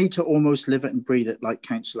need to almost live it and breathe it, like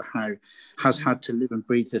Councillor Howe has had to live and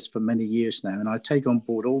breathe this for many years now. And I take on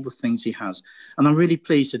board all the things he has. And I'm really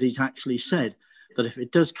pleased that he's actually said that if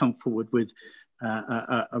it does come forward with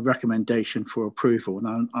a recommendation for approval,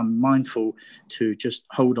 and I'm mindful to just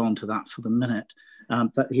hold on to that for the minute,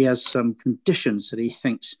 that he has some conditions that he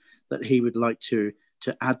thinks that he would like to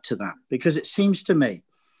add to that. Because it seems to me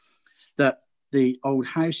that the old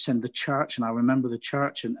house and the church, and I remember the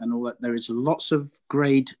church and all that, there is lots of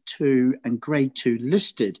grade 2 and grade 2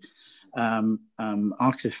 listed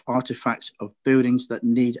artifacts of buildings that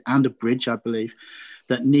need, and a bridge, I believe,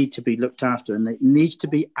 that need to be looked after, and it needs to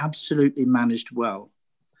be absolutely managed well.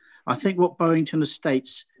 I think what Bowington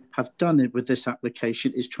Estates have done with this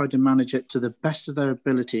application is try to manage it to the best of their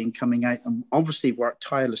ability in coming out, and obviously work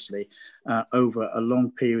tirelessly over a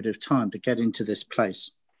long period of time to get into this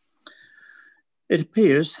place. It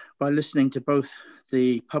appears, by listening to both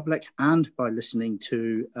the public and by listening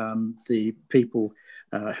to the people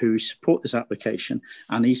who support this application,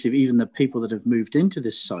 and even the people that have moved into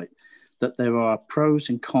this site, that there are pros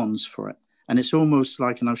and cons for it. And it's almost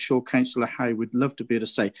like, and I'm sure Councillor Howe would love to be able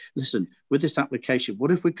to say, listen, with this application,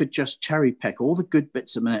 what if we could just cherry pick all the good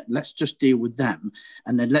bits a minute? Let's just deal with them.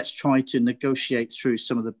 And then let's try to negotiate through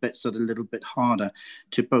some of the bits that are a little bit harder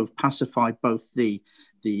to both pacify both the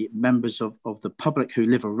members of the public who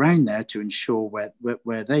live around there, to ensure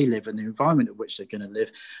where they live and the environment in which they're going to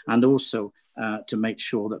live, and also to make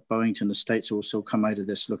sure that Bowington Estates also come out of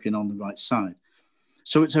this looking on the right side.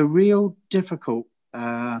 So it's a real difficult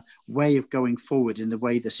way of going forward in the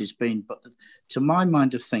way this has been. But to my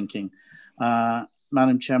mind of thinking,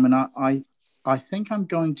 Madam Chairman, I think I'm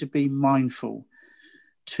going to be mindful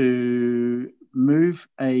to move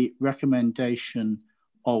a recommendation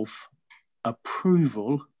of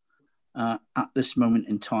approval at this moment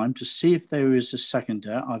in time, to see if there is a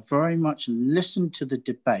seconder. I very much listened to the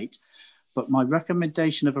debate, but my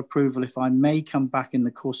recommendation of approval, if I may come back in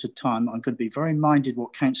the course of time, I'm going to be very minded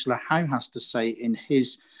what Councillor Howe has to say in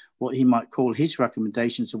his, what he might call his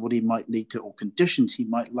recommendations, or what he might need to, or conditions he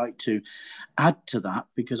might like to add to that,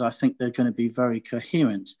 because I think they're going to be very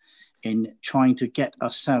coherent in trying to get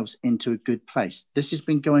ourselves into a good place. This has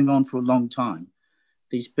been going on for a long time.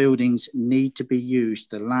 These buildings need to be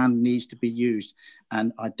used, the land needs to be used.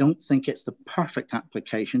 And I don't think it's the perfect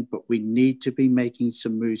application, but we need to be making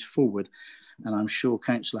some moves forward. And I'm sure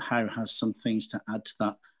Councillor Howe has some things to add to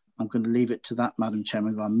that. I'm going to leave it to that, Madam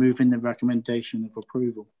Chairman. I'm moving the recommendation of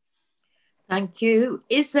approval. Thank you.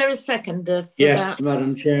 Is there a seconder for yes, that?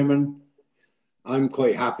 Madam Chairman. I'm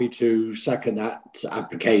quite happy to second that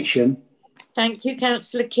application. Thank you,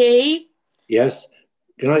 Councillor Key. Yes.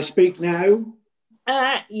 Can I speak now?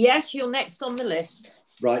 Yes, you're next on the list.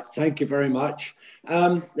 Right, thank you very much.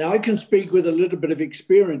 Now I can speak with a little bit of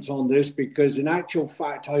experience on this, because in actual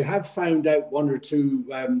fact, I have found out one or two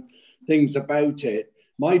things about it.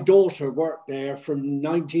 My daughter worked there from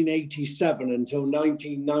 1987 until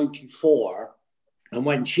 1994. And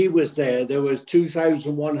when she was there was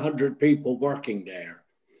 2,100 people working there,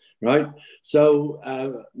 right? So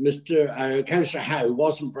Councillor Howe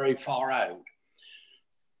wasn't very far out.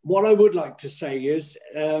 What I would like to say is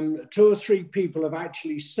 2 or 3 people have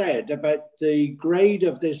actually said about the grade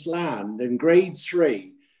of this land, and grade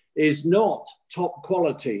 3 is not top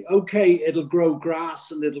quality. Okay, it'll grow grass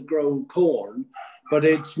and it'll grow corn, but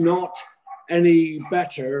it's not any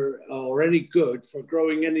better or any good for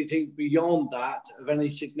growing anything beyond that of any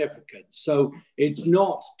significance. So it's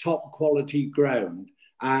not top quality ground.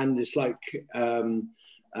 And it's like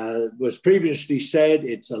was previously said,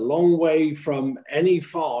 it's a long way from any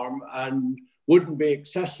farm and wouldn't be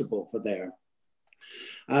accessible for there.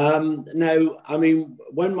 Now, I mean,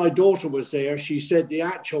 when my daughter was there, she said the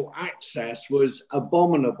actual access was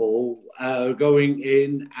abominable going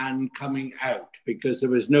in and coming out, because there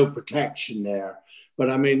was no protection there. But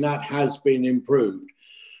I mean, that has been improved.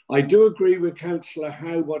 I do agree with Councillor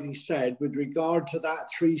Howe, what he said with regard to that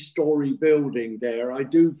 3-storey building there. I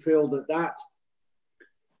do feel that that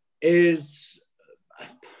is,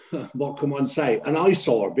 what can one say, an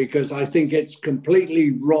eyesore, because I think it's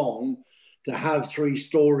completely wrong to have 3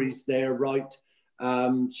 stories there, right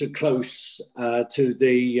so close to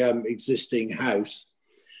the existing house.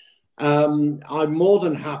 I'm more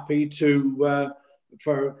than happy to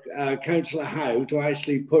for Councillor Howe to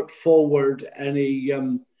actually put forward any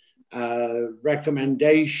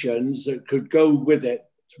recommendations that could go with it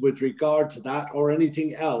with regard to that, or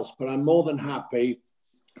anything else, but I'm more than happy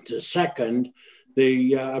to second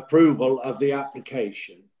the approval of the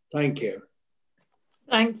application. Thank you.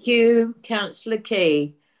 Thank you, Councillor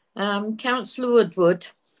Key. Councillor Woodward.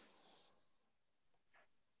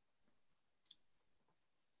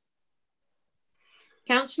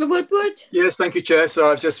 Councillor Woodward? Yes, thank you, Chair. So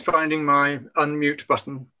I was just finding my unmute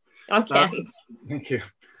button. Okay. Thank you.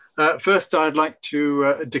 First, I'd like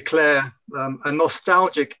to declare a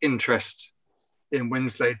nostalgic interest in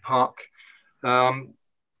Winslade Park.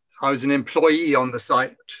 I was an employee on the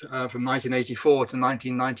site from 1984 to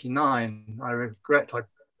 1999. I regret I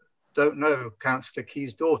don't know Councillor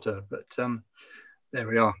Key's daughter, but there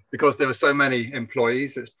we are. Because there were so many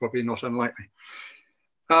employees, it's probably not unlikely.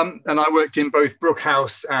 And I worked in both Brook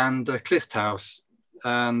House and Clyst House,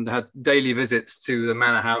 and had daily visits to the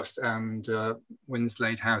Manor House and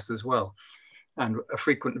Winslade House as well, and a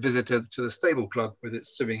frequent visitor to the Stable Club with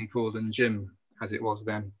its swimming pool and gym, as it was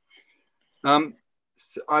then.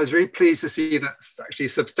 So I was very pleased to see that actually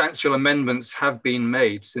substantial amendments have been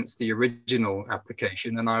made since the original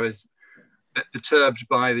application, and I was a bit perturbed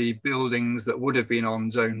by the buildings that would have been on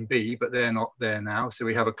Zone B, but they're not there now. So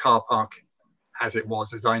we have a car park as it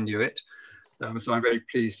was, as I knew it. So I'm very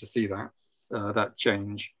pleased to see that. That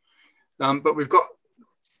change. But we've got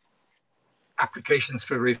applications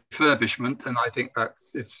for refurbishment, and I think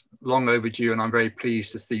it's long overdue, and I'm very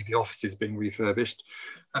pleased to see the offices being refurbished.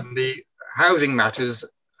 And the housing matters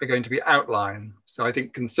are going to be outlined. So I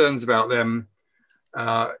think concerns about them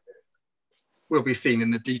will be seen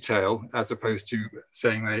in the detail, as opposed to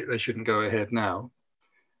saying they shouldn't go ahead now.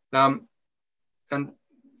 And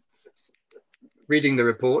reading the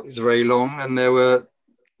report is very long, and there were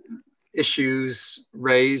issues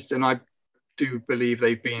raised, and I do believe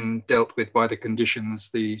they've been dealt with by the conditions,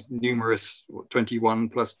 the numerous 21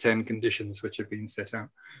 plus 10 conditions which have been set out.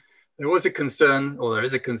 There was a concern, or there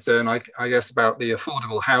is a concern, I guess, about the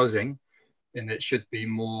affordable housing, and it should be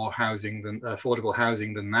more housing than affordable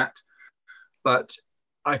housing than that. But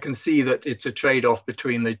I can see that it's a trade-off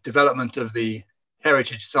between the development of the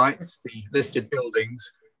heritage sites, the listed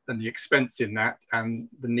buildings, and the expense in that, and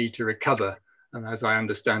the need to recover. And as I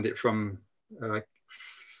understand it from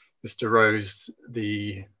Mr. Rose,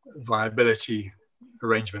 the viability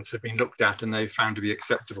arrangements have been looked at and they've found to be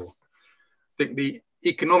acceptable. I think the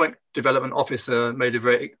Economic Development Officer made a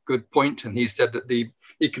very good point, and he said that the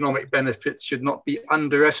economic benefits should not be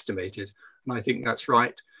underestimated. And I think that's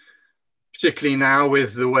right, particularly now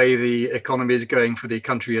with the way the economy is going for the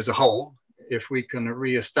country as a whole. If we can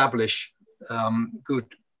re-establish good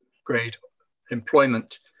grade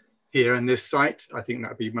employment here in this site, I think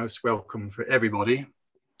that would be most welcome for everybody.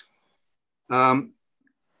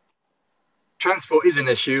 Transport is an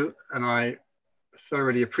issue, and I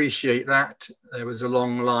thoroughly appreciate that. There was a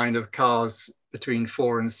long line of cars between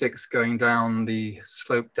 4 and 6 going down the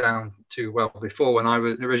slope down to, well, before when I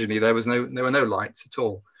was originally, there were no lights at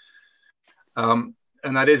all. And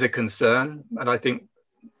that is a concern, and I think,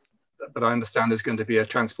 but I understand there's going to be a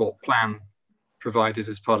transport plan provided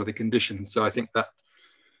as part of the conditions. So I think that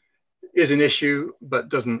is an issue, but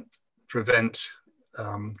doesn't prevent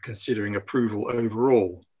considering approval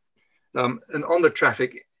overall. And on the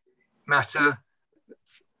traffic matter,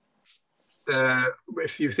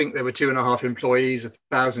 if you think there were 2.5 employees,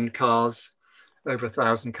 1,000 cars, over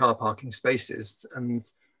 1,000 car parking spaces, and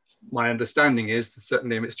my understanding is that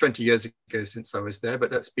certainly it's 20 years ago since I was there, but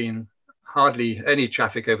that's been hardly any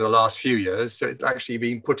traffic over the last few years. So it's actually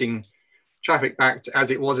been putting traffic back to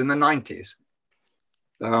as it was in the 90s.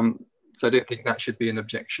 So I don't think that should be an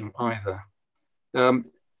objection either.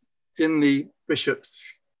 In the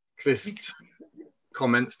Bishop's Clyst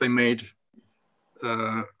comments, they made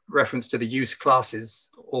reference to the use classes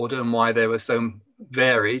order and why they were so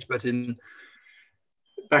varied. But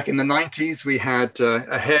back in the 90s, we had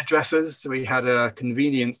a hairdressers, we had a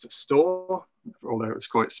convenience store, although it was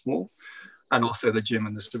quite small, and also the gym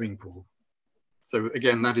and the swimming pool. So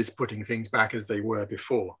again, that is putting things back as they were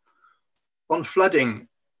before. On flooding,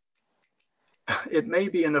 it may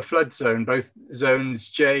be in a flood zone, both zones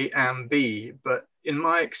J and B, but in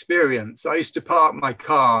my experience, I used to park my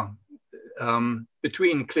car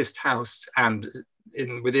between Clyst House and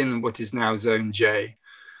within what is now zone J,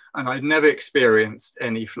 and I'd never experienced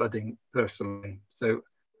any flooding personally. So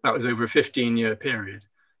that was over a 15-year period.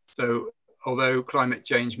 So although climate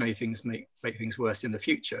change may make things worse in the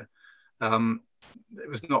future, it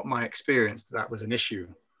was not my experience that was an issue.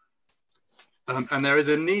 And there is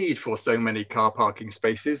a need for so many car parking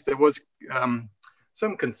spaces. There was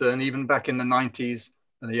some concern even back in the 90s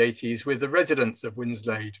and the 80s with the residents of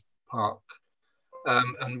Winslade Park.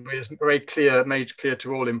 And it was made clear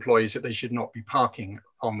to all employees that they should not be parking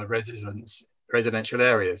on the residential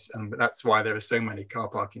areas. And that's why there are so many car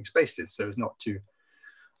parking spaces, so as not to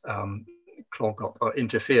clog up or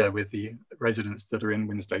interfere with the residents that are in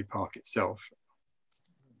Winslade Park itself.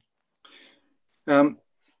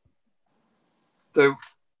 So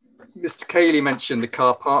Mr. Cayley mentioned the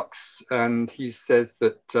car parks, and he says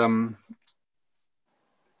that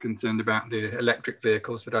concerned about the electric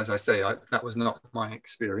vehicles, but as I say, that was not my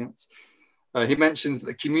experience. He mentions that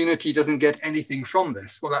the community doesn't get anything from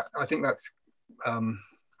this. Well, I think that's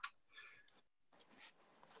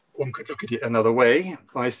one could look at it another way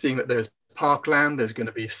by seeing that there's parkland, there's going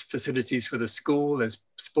to be facilities for the school, there's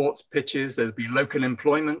sports pitches, there'll be local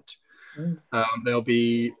employment, there'll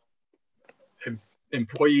be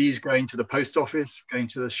employees going to the post office, going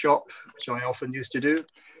to the shop, which I often used to do.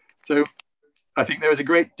 So I think there is a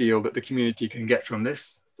great deal that the community can get from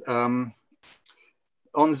this. On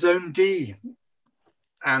Zone D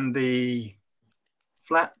and the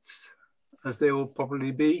flats, as they will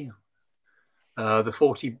probably be, the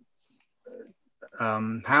 40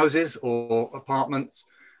 houses or apartments,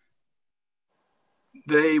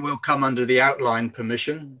 they will come under the outline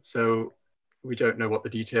permission. So we don't know what the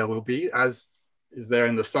detail will be. As is there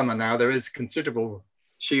in the summer now, there is considerable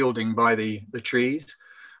shielding by the trees.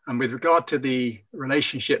 And with regard to the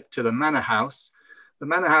relationship to the manor house,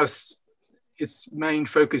 its main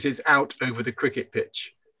focus is out over the cricket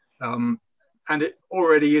pitch. And it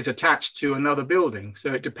already is attached to another building.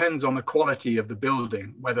 So it depends on the quality of the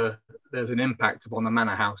building, whether there's an impact upon the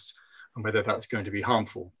manor house and whether that's going to be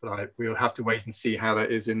harmful. But we'll have to wait and see how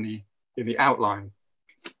that is in the outline.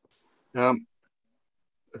 I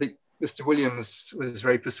think Mr. Williams was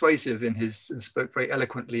very persuasive in spoke very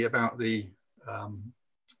eloquently about the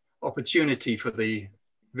opportunity for the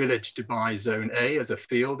village to buy Zone A as a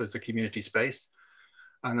field, as a community space.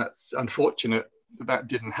 And that's unfortunate that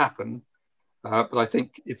didn't happen. But I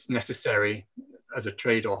think it's necessary as a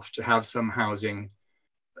trade-off to have some housing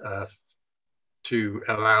to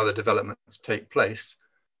allow the development to take place.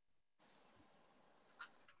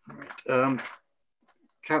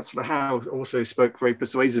 Councillor Howe also spoke very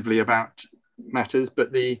persuasively about matters,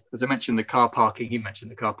 but as I mentioned, the car parking, he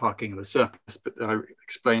mentioned the car parking of the surplus, but I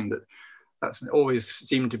explained that that's always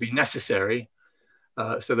seemed to be necessary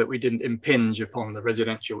so that we didn't impinge upon the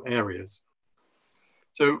residential areas.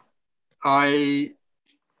 So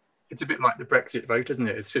it's a bit like the Brexit vote, isn't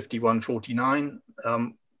it? It's 51-49.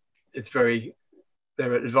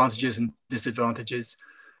 There are advantages and disadvantages,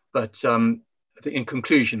 but I think in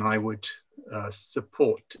conclusion, I would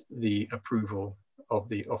support the approval of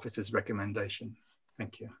the officer's recommendation.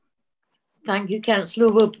 Thank you. Thank you,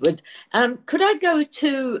 Councillor Woodward. Could I go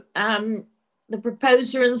to the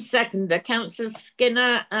proposer and seconder, Councillor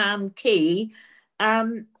Skinner and Key?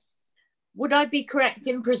 Would I be correct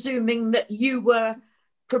in presuming that you were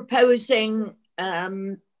proposing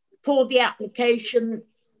for the application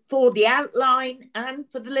for the outline and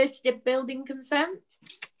for the listed building consent?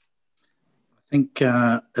 I think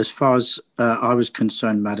as far as I was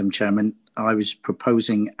concerned, Madam Chairman, I was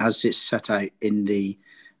proposing as it's set out in the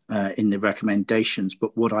recommendations,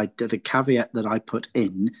 but the caveat that I put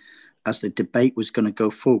in as the debate was going to go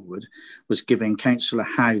forward was giving Councillor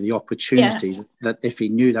Howe the opportunity that if he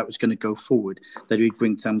knew that was going to go forward, that he'd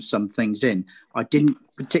bring some things in. I didn't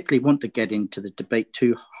particularly want to get into the debate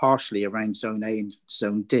too harshly around Zone A and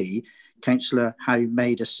Zone D. Councillor Howe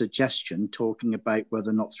made a suggestion talking about whether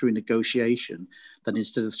or not through negotiation that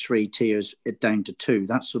instead of 3 tiers it down to 2,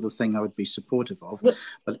 that sort of thing I would be supportive of.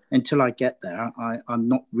 But until I get there, I'm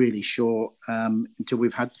not really sure until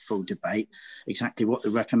we've had the full debate exactly what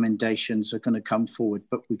the recommendations are going to come forward.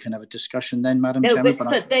 But we can have a discussion then, Madam Chairman.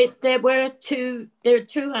 But there are two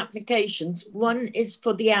applications. One is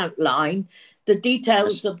for the outline. The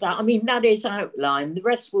details of that, I mean, that is outlined. The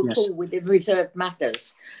rest will fall within reserved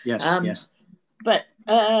matters. Yes. But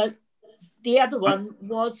the other one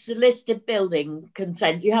was the listed building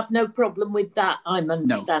consent. You have no problem with that, I'm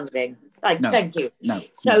understanding. No. Thank you. No.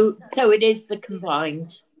 So it is the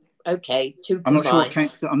combined. Okay, I'm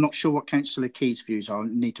not sure what Councillor Key's views are. I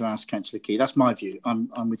need to ask Councillor Key. That's my view.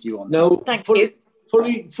 I'm with you on that. No, thank you.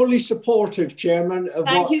 Fully supportive, Chairman, of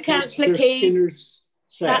thank what you, Councillor Key. Skinner's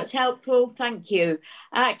said. That's helpful. Thank you.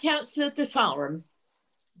 Councillor De Sarum.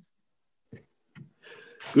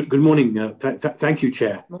 Good morning. Thank you,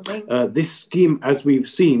 Chair. This scheme, as we've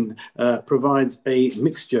seen, provides a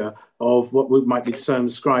mixture of what might be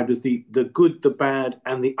described as the good, the bad,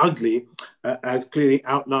 and the ugly, as clearly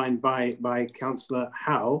outlined by Councillor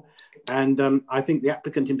Howe. And I think the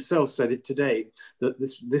applicant himself said it today, that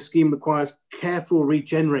this scheme requires careful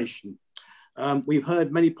regeneration. We've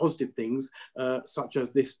heard many positive things, such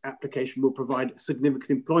as this application will provide significant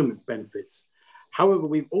employment benefits. However,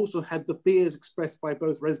 we've also had the fears expressed by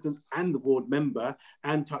both residents and the ward member,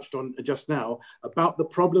 and touched on just now, about the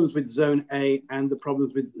problems with Zone A and the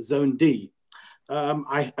problems with Zone D.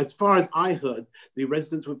 as far as I heard, the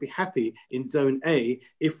residents would be happy in Zone A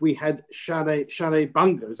if we had chalet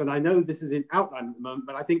bungalows. And I know this is in outline at the moment,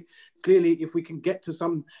 but I think clearly if we can get to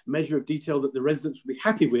some measure of detail that the residents would be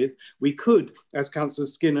happy with, we could, as Councillor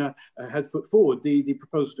Skinner has put forward, the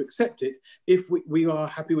proposal to accept it, if we are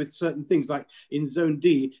happy with certain things. Like in Zone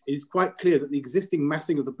D, it is quite clear that the existing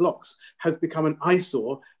massing of the blocks has become an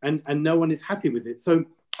eyesore and no one is happy with it. So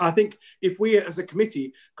I think if we as a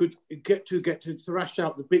committee could get to thrash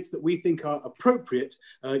out the bits that we think are appropriate,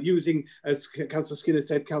 using, as Councillor Skinner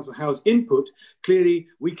said, Councillor Howe's input, clearly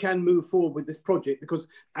we can move forward with this project, because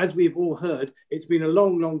as we've all heard, it's been a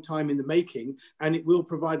long time in the making and it will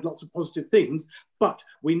provide lots of positive things. But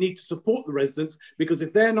we need to support the residents, because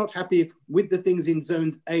if they're not happy with the things in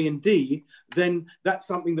zones A and D, then that's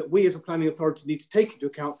something that we as a planning authority need to take into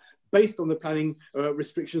account based on the planning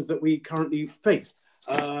restrictions that we currently face.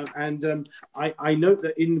 I note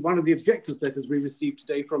that in one of the objectors letters we received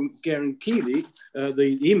today from Garen Keeley,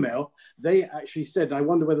 the email, they actually said, I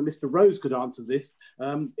wonder whether Mr. Rose could answer this.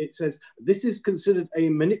 It says, this is considered a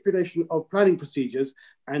manipulation of planning procedures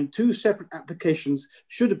and 2 separate applications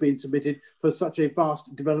should have been submitted for such a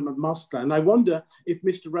vast development master plan. And I wonder if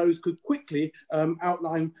Mr. Rose could quickly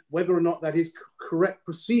outline whether or not that is correct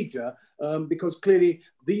procedure, because clearly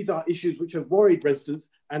these are issues which have worried residents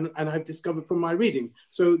and I've discovered from my reading.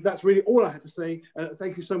 So that's really all I had to say.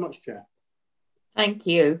 Thank you so much, Chair. Thank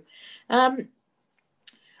you. I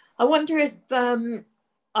wonder if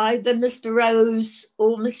either Mr. Rose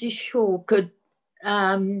or Mrs. Shaw could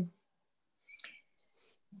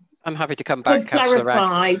I'm happy to come back, Councillor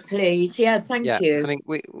clarify, please. Yeah, thank you. I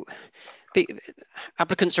mean,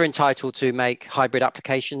 applicants are entitled to make hybrid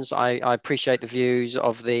applications. I appreciate the views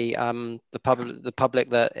of the public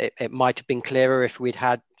that it might have been clearer if we'd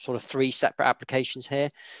had sort of 3 separate applications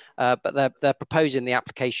here, but they're proposing the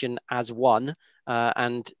application as one,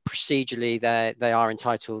 and procedurally they are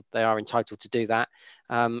entitled to do that,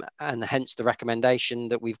 and hence the recommendation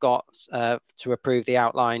that we've got to approve the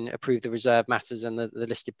outline, approve the reserve matters and the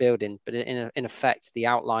listed building. But in effect, the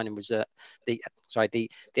outline and reserve, the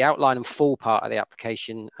outline and full part of the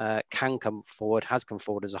application can come forward, has come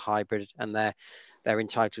forward as a hybrid, and they're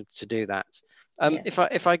entitled to do that.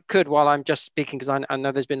 If I could, while I'm just speaking, because I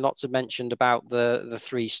know there's been lots of mentioned about the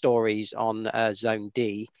 3 stories on Zone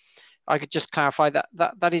D, I could just clarify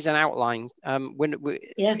that is an outline.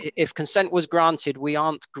 If consent was granted,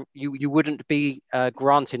 you wouldn't be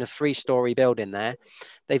granting a 3-story building there.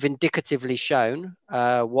 They've indicatively shown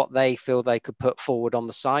what they feel they could put forward on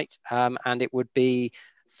the site, and it would be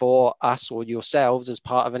for us or yourselves as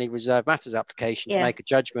part of any reserve matters application to make a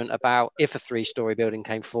judgment about if a 3-story building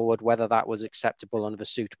came forward, whether that was acceptable under a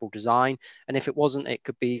suitable design, and if it wasn't, it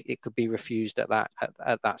could be refused at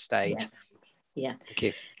that stage. Yeah. Thank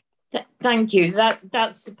you. Thank you.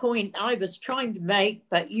 That's the point I was trying to make,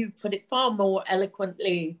 but you put it far more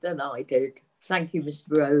eloquently than I did. Thank you,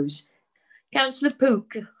 Mr. Rose. Councillor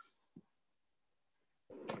Pook.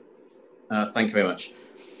 Thank you very much.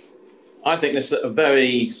 I think this is a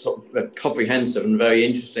very sort of comprehensive and very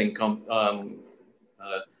interesting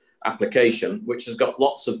application, which has got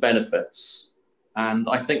lots of benefits. And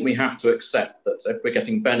I think we have to accept that if we're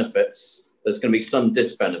getting benefits, there's going to be some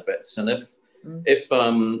disbenefits. And if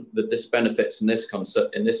the disbenefits in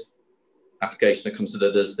this application are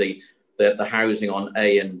considered as the housing on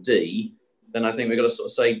A and D, then I think we've got to sort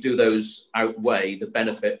of say, do those outweigh the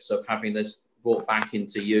benefits of having this brought back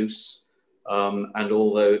into use, and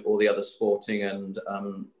all the other sporting and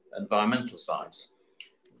environmental sides?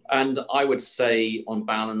 And I would say, on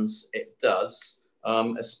balance, it does,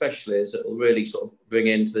 especially as it will really sort of bring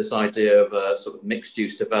into this idea of a sort of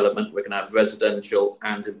mixed-use development. We're going to have residential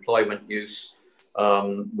and employment use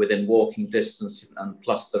within walking distance, and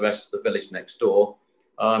plus the rest of the village next door.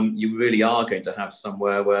 You really are going to have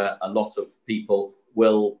somewhere where a lot of people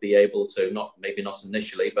will be able to, maybe not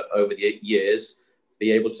initially, but over the 8 years,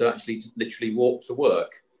 be able to actually literally walk to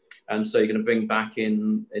work. And so you're going to bring back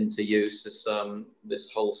into use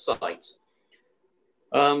this whole site.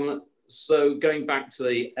 So going back to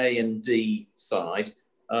the A and D side,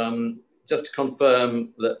 just to confirm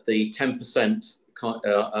that the 10%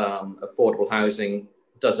 affordable housing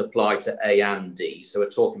does apply to A and D. So we're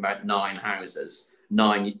talking about 9 houses,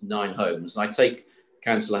 nine homes. And I take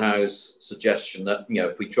Councillor Howe's suggestion that,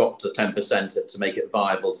 if we drop to 10% to make it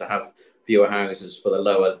viable to have fewer houses for the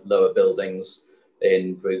lower buildings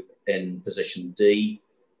in position D,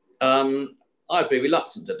 I'd be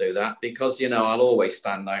reluctant to do that, because I'll always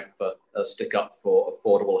stand out for stick up for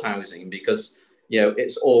affordable housing, because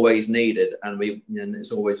it's always needed, and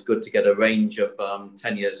it's always good to get a range of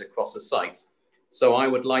tenures across the site. So I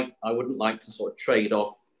wouldn't like to sort of trade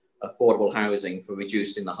off affordable housing for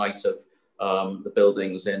reducing the height of the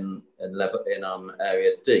buildings in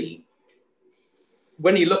area D.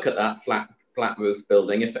 When you look at that flat roof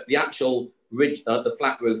building, if the actual ridge, the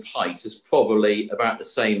flat roof height is probably about the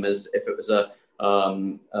same as if it was a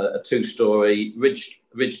 2-story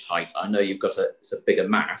ridged height. I know you've got it's a bigger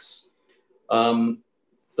mass.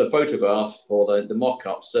 The photographs for the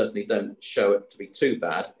mock-up certainly don't show it to be too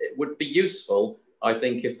bad. It would be useful, I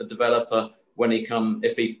think, if the developer, when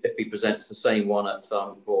if he presents the same one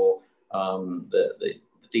for the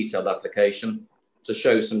detailed application, to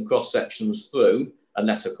show some cross sections through,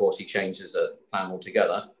 unless of course he changes a plan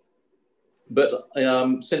altogether. But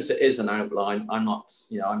since it is an outline, I'm not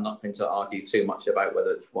going to argue too much about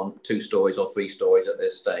whether it's 1, 2 stories or 3 stories at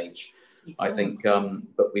this stage. I think,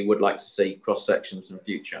 but we would like to see cross sections in the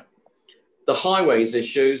future. The highways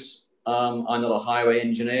issues, I'm not a highway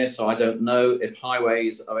engineer, so I don't know if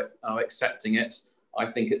highways are accepting it. I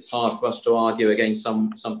think it's hard for us to argue against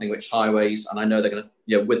something which highways, and I know they're going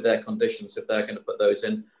to, with their conditions, if they're going to put those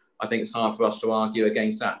in, I think it's hard for us to argue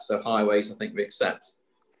against that. So highways, I think we accept.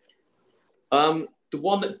 The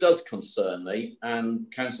one that does concern me,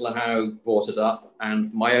 and Councillor Howe brought it up, and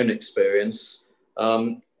from my own experience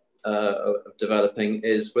of developing,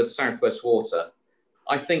 is with South West Water.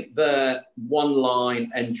 I think their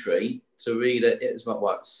one-line entry to read it is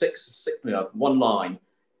one line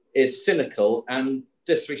is cynical and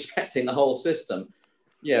disrespecting the whole system.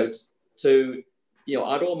 I'd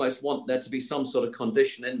almost want there to be some sort of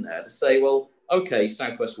condition in there to say, well, okay,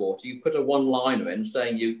 South West Water, you put a one-liner in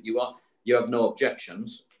saying you have no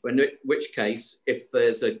objections, in which case, if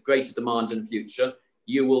there's a greater demand in the future,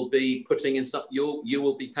 you will be putting in some, you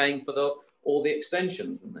will be paying for all the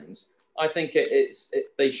extensions and things. I think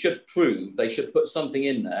they should put something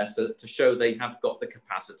in there to show they have got the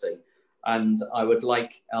capacity. And I would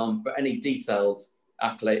like for any detailed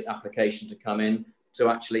application to come in to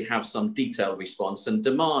actually have some detailed response and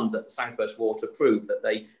demand that South West Water prove that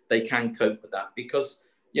they can cope with that, because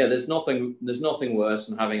there's nothing worse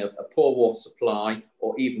than having a poor water supply,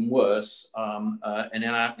 or even worse,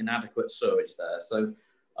 inadequate sewage there. So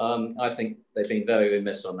I think they've been very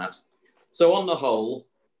remiss on that. So on the whole,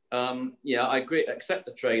 I agree, accept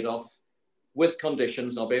the trade-off with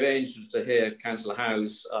conditions. I'll be very interested to hear Councillor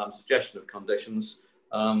Howe's suggestion of conditions.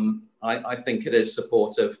 I think it is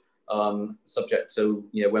supportive, subject to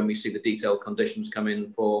when we see the detailed conditions come in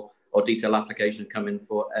or detailed application come in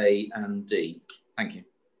for A and D. Thank you.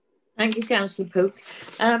 Thank you, Councillor Pook.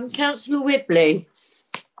 Councillor Whibley.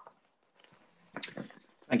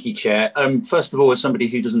 Thank you, Chair. First of all, as somebody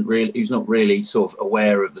who's not really sort of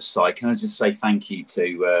aware of the site, can I just say thank you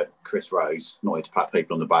to Chris Rose, not here to pat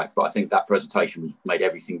people on the back, but I think that presentation made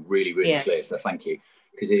everything really, really clear. So thank you,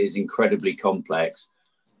 because it is incredibly complex.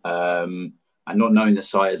 And not knowing the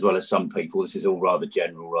site as well as some people, this is all rather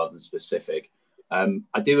general rather than specific.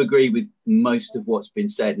 I do agree with most of what's been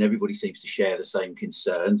said, and everybody seems to share the same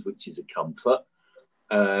concerns, which is a comfort.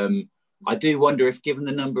 I do wonder if, given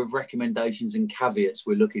the number of recommendations and caveats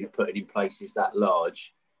we're looking at putting in place is that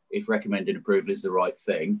large, if recommending approval is the right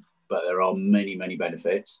thing, but there are many, many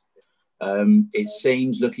benefits. It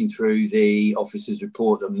seems, looking through the officer's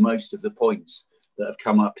report, that most of the points that have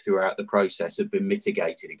come up throughout the process have been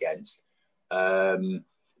mitigated against. And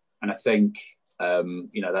I think,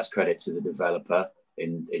 that's credit to the developer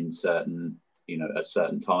in certain, at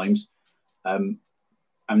certain times.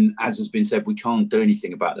 And as has been said, we can't do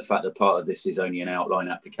anything about the fact that part of this is only an outline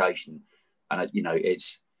application. And,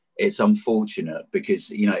 it's unfortunate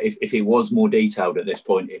because, if it was more detailed at this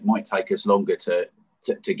point, it might take us longer to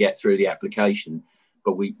get through the application,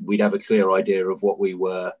 but we'd have a clear idea of what we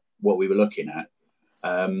were looking at.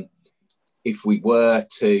 If we were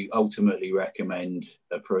to ultimately recommend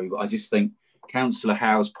approval, I just think Councillor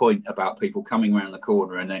Howe's point about people coming around the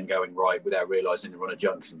corner and then going right without realising they're on a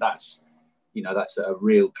junction, that's a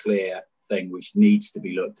real clear thing which needs to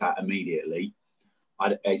be looked at immediately.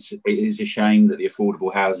 It is a shame that the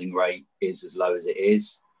affordable housing rate is as low as it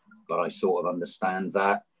is, but I sort of understand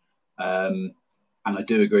that. And I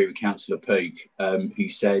do agree with Councillor Pook, who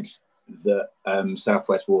said that South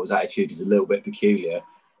West Water's attitude is a little bit peculiar.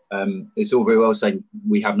 It's all very well saying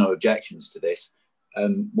we have no objections to this.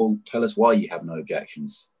 Well, tell us why you have no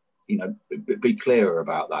objections. Be clearer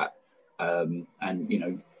about that. And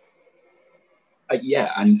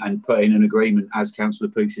put in an agreement, as Councillor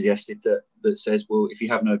Pook suggested, that says, well, if you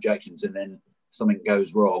have no objections and then something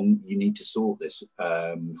goes wrong, you need to sort this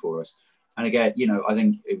for us. And again, I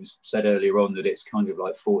think it was said earlier on that it's kind of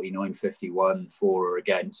like 49-51 for or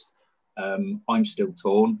against. I'm still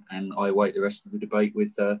torn, and I await the rest of the debate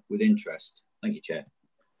with interest. Thank you, Chair.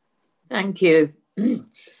 Thank you.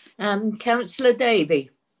 Councillor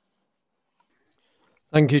Davey.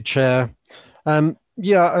 Thank you, Chair.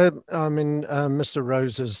 Yeah, I mean, Mr.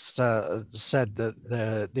 Rose has said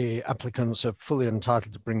that the applicants are fully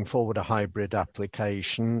entitled to bring forward a hybrid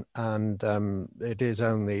application, and it is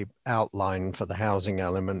only outlined for the housing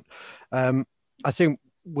element. I think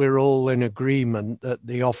we're all in agreement that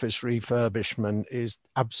the office refurbishment is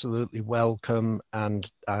absolutely welcome,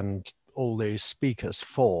 and all the speakers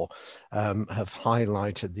have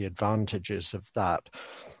highlighted the advantages of that.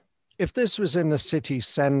 If this was in a city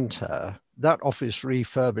centre, that office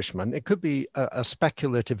refurbishment, it could be a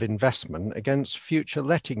speculative investment against future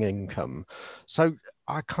letting income. So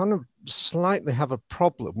I kind of slightly have a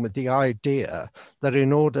problem with the idea that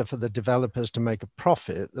in order for the developers to make a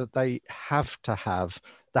profit, that they have to have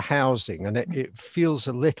the housing. And it feels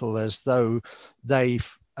a little as though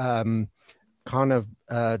they've kind of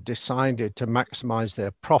decided to maximize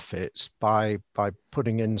their profits by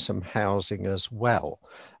putting in some housing as well.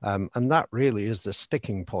 And that really is the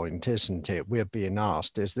sticking point, isn't it? We're being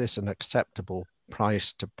asked, is this an acceptable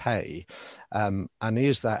price to pay? And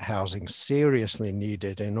is that housing seriously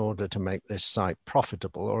needed in order to make this site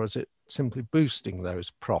profitable, or is it simply boosting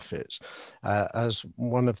those profits? As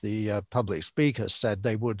one of the public speakers said,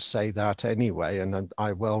 they would say that anyway. And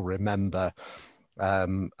I well remember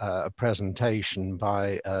a presentation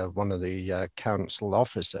by one of the council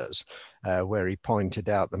officers where he pointed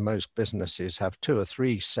out that most businesses have 2 or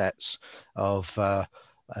 3 sets of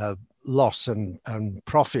loss and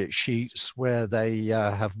profit sheets, where they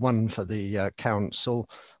have one for the council,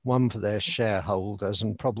 one for their shareholders,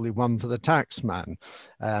 and probably one for the taxman.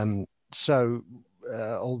 So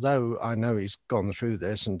although I know he's gone through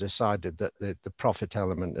this and decided that the profit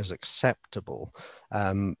element is acceptable,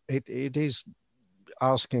 it is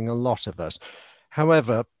asking a lot of us.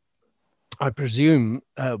 However, I presume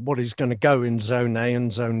what is going to go in Zone A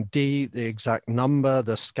and Zone D, the exact number,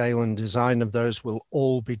 the scale and design of those will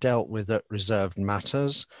all be dealt with at reserved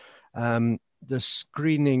matters. The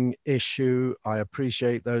screening issue, I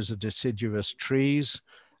appreciate those are deciduous trees.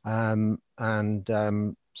 So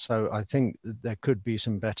I think there could be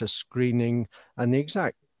some better screening, and the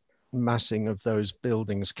exact massing of those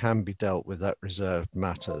buildings can be dealt with at reserved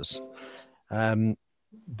matters.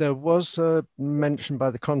 There was a mention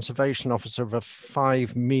by the conservation officer of a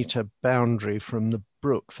 5-metre boundary from the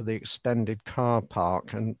brook for the extended car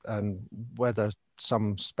park, and whether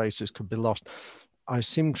some spaces could be lost. I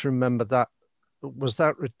seem to remember that. Was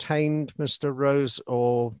that retained, Mr. Rose,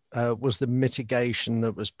 or was the mitigation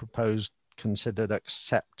that was proposed considered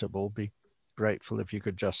acceptable? Be grateful if you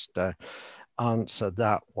could just answer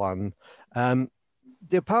that one. The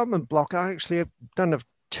apartment block, I actually don't have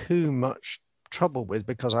too much trouble with,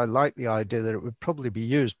 because I like the idea that it would probably be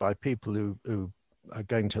used by people who are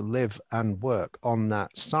going to live and work on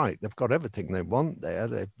that site. They've got everything they want there.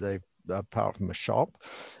 They've apart from a shop,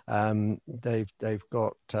 they've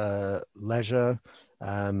got leisure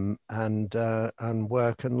and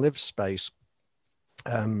work and live space.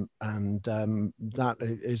 That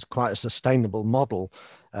is quite a sustainable model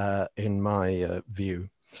in my view.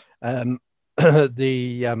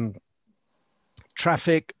 The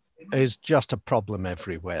traffic is just a problem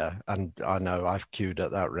everywhere, and I know I've queued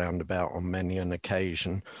at that roundabout on many an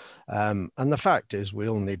occasion. And the fact is, we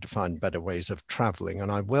all need to find better ways of travelling,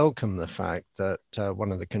 and I welcome the fact that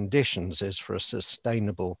one of the conditions is for a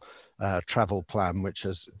sustainable travel plan, which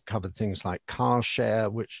has covered things like car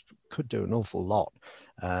share, which could do an awful lot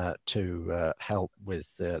to help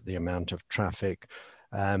with the amount of traffic.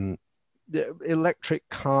 The electric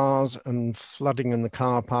cars and flooding in the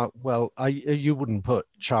car park, well, you wouldn't put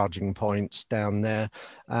charging points down there.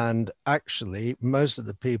 And actually, most of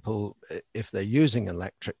the people, if they're using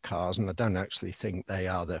electric cars, and I don't actually think they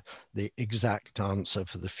are the exact answer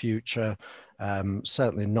for the future,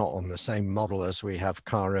 certainly not on the same model as we have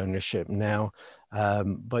car ownership now,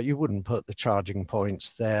 but you wouldn't put the charging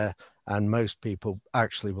points there. And most people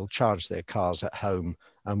actually will charge their cars at home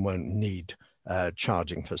and won't need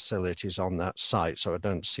charging facilities on that site. So I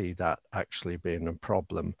don't see that actually being a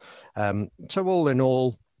problem. So all in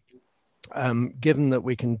all, given that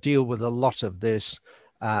we can deal with a lot of this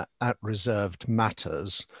at reserved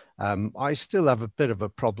matters, I still have a bit of a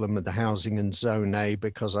problem with the housing in Zone A,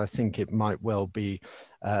 because I think it might well be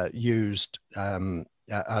used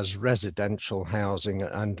as residential housing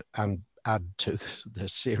and add to the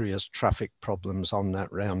serious traffic problems on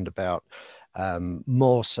that roundabout,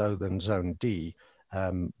 more so than Zone D.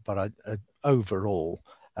 But overall,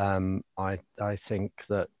 I think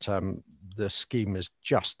that the scheme is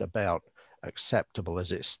just about acceptable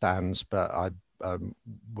as it stands, but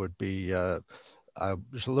would be. I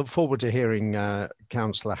shall look forward to hearing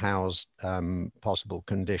Councillor Howe's possible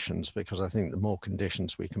conditions, because I think the more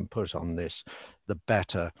conditions we can put on this, the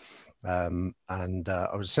better. And I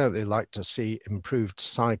would certainly like to see improved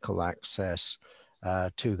cycle access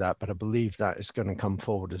to that, but I believe that is going to come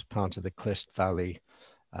forward as part of the Clyst Valley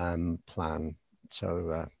plan.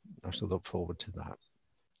 So I shall look forward to that.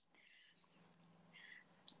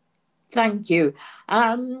 Thank you.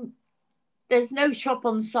 There's no shop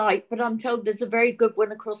on site, but I'm told there's a very good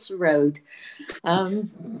one across the road.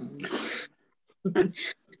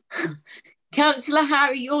 Councillor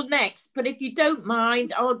Harry, you're next, but if you don't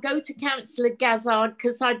mind, I'll go to Councillor Gazzard,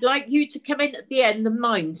 because I'd like you to come in at the end and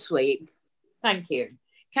mind sweep. Thank you.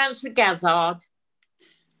 Councillor Gazzard.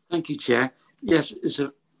 Thank you, Chair. Yes, it's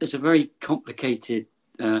a very complicated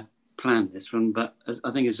plan, this one, but as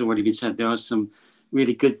I think it's already been said, there are some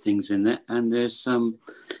really good things in it, and there's some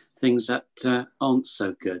things that aren't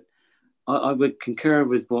so good. I would concur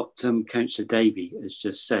with what Councillor Davey has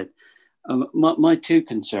just said. My two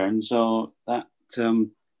concerns are that,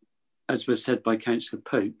 as was said by Councillor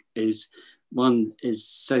Pope, is one is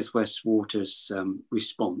South West Water's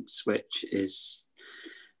response, which is,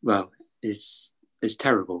 well, is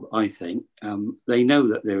terrible, I think. They know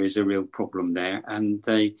that there is a real problem there, and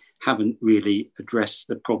they haven't really addressed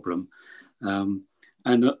the problem.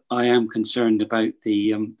 And I am concerned about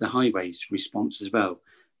the highways response as well,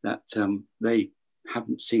 that they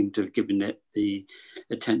haven't seemed to have given it the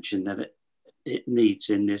attention that it needs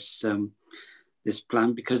in this this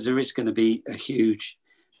plan, because there is going to be a huge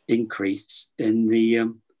increase in the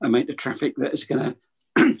amount of traffic that is going to,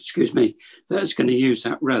 excuse me, that is going to use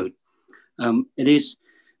that road. It is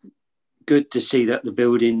good to see that the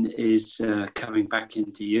building is coming back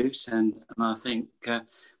into use, and I think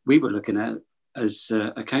we were looking at it as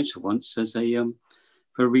a council once as a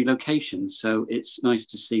for relocation. So it's nice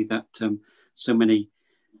to see that so many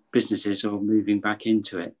businesses are moving back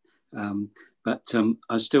into it. But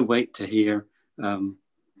I still wait to hear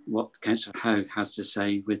what Councillor Howe has to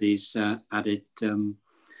say with these added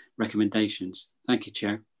recommendations. Thank you,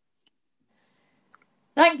 Chair.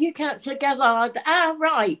 Thank you, Councillor Gazzard.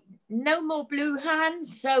 Right, no more blue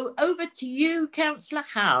hands. So over to you, Councillor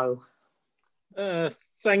Howe.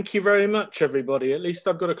 Thank you very much, everybody. At least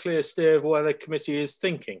I've got a clear steer of where the committee is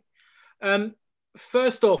thinking.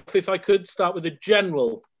 First off, if I could start with a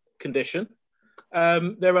general condition.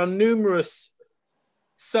 There are numerous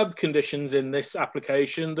sub-conditions in this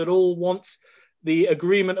application that all want the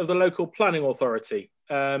agreement of the local planning authority.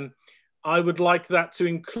 I would like that to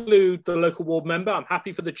include the local ward member. I'm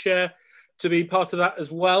happy for the chair to be part of that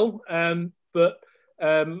as well, but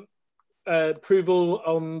approval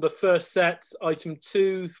on the first set, item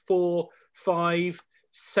 2, 4, 5,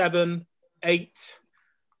 7, 8,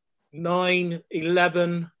 9,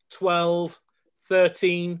 11, 12,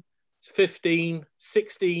 13, 15,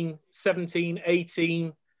 16, 17,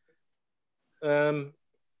 18, and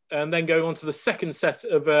then going on to the second set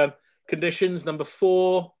of conditions, number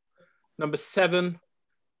 4, number 7,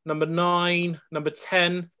 number 9, number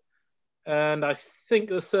 10, and I think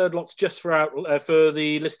the third lot's just for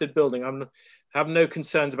the listed building. I have no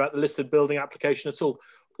concerns about the listed building application at all.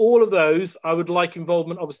 All of those, I would like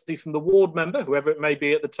involvement, obviously, from the ward member, whoever it may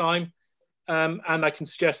be at the time, and I can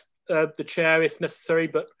suggest the chair if necessary,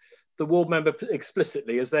 but the ward member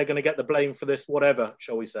explicitly, as they're going to get the blame for this, whatever,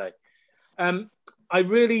 shall we say. I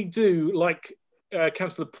really do like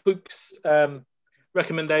Councillor Pook's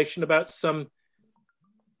recommendation about some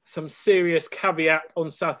serious caveat on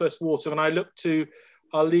South West Water, and I look to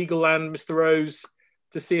our legal and Mr. Rose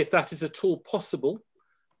to see if that is at all possible,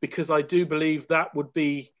 because I do believe that would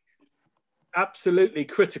be absolutely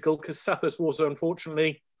critical, because South West Water,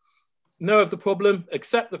 unfortunately, know of the problem,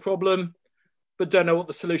 accept the problem, but don't know what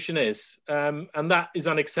the solution is. And that is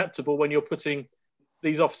unacceptable when you're putting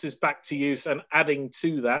these offices back to use and adding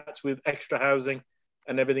to that with extra housing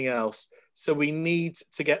and everything else. So we need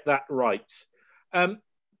to get that right.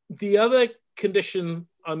 The other condition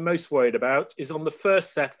I'm most worried about is on the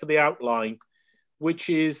first set for the outline, which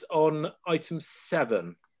is on item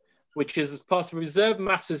 7, which is as part of a reserved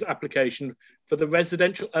matters application for the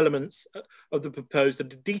residential elements of the proposed, the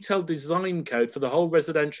detailed design code for the whole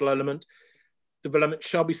residential element development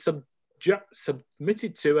shall be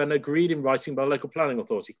submitted to and agreed in writing by the local planning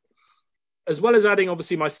authority. As well as adding,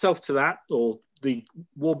 obviously, myself to that, or the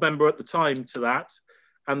ward member at the time to that,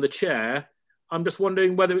 and the chair, I'm just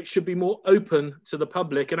wondering whether it should be more open to the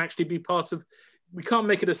public and actually be part of, we can't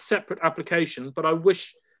make it a separate application, but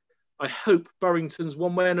I hope Burrington's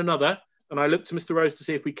one way and another, and I look to Mr. Rose to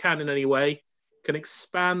see if we can in any way, can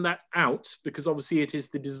expand that out, because obviously it is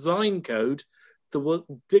the design code that will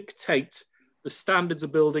dictate the standards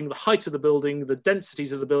of building, the height of the building, the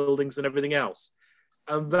densities of the buildings and everything else.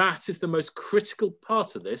 And that is the most critical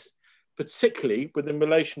part of this, particularly within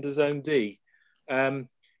relation to Zone D,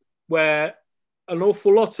 where an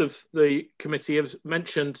awful lot of the committee have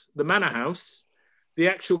mentioned the Manor House. The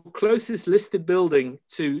actual closest listed building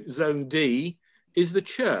to Zone D is the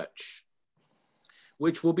church,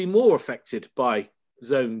 which will be more affected by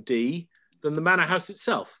Zone D than the Manor House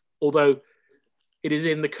itself, although it is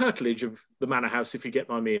in the curtilage of the Manor House, if you get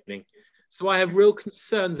my meaning. So I have real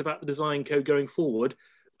concerns about the design code going forward,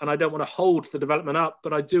 and I don't want to hold the development up,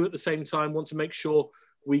 but I do at the same time want to make sure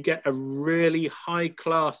we get a really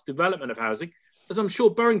high-class development of housing, as I'm sure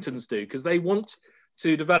Burringtons do, because they want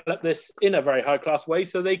to develop this in a very high-class way,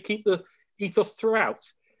 so they keep the ethos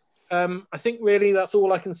throughout. I think really that's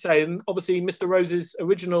all I can say. And obviously Mr. Rose's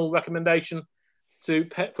original recommendation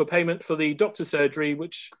for payment for the doctor's surgery,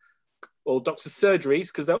 or doctor's surgeries,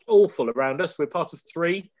 because they're all full around us. We're part of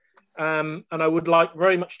 3. And I would like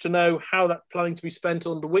very much to know how that's planning to be spent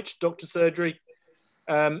on which doctor's surgery,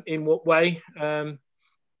 in what way, and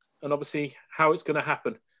obviously how it's going to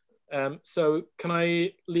happen. So can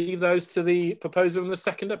I leave those to the proposer and the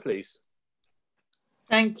seconder, please?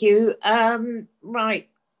 Thank you. Right,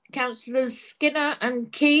 Councillors Skinner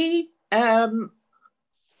and Key,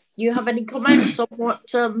 you have any comments on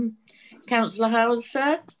what Councillor Howard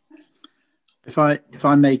said? If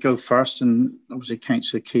I may go first, and obviously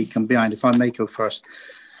Councillor Key come behind. If I may go first,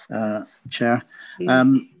 Chair.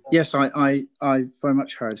 Yes, I very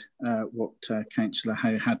much heard what Councillor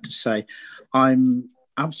Howe had to say. I'm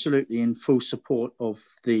absolutely in full support of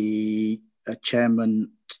the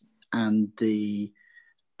chairman and the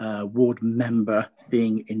ward member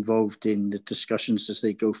being involved in the discussions as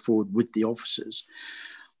they go forward with the officers.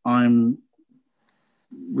 I'm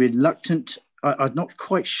reluctant. I'm not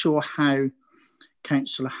quite sure how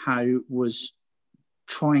Councillor Howe was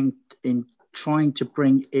trying to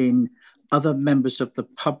bring in other members of the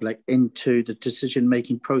public into the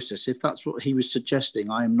decision-making process. If that's what he was suggesting,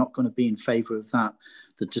 I am not going to be in favour of that.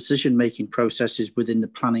 The decision-making process is within the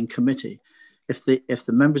planning committee. If the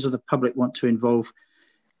members of the public want to involve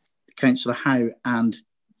Councillor Howe and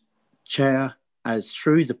Chair as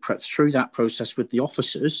through that process with the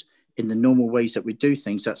officers in the normal ways that we do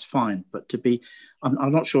things, that's fine. But to be,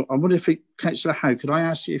 I'm not sure. I wonder if Councillor Howe, could I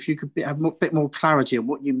ask you if you could have a bit more clarity on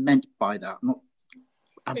what you meant by that? I'm not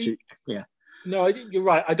absolutely clear. No, you're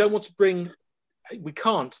right. I don't want to we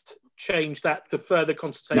can't change that to further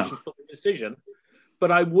consultation for the decision,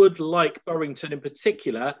 but I would like Burrington in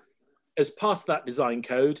particular, as part of that design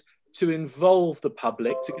code, to involve the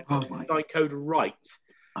public to get the design code right.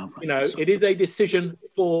 You know, it is a decision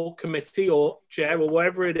for committee or chair or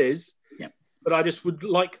whatever it is, but I just would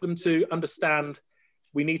like them to understand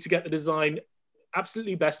we need to get the design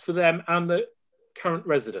absolutely best for them and the current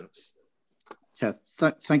residents. Yeah,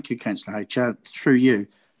 thank you, Councillor Howe. Chair, through you.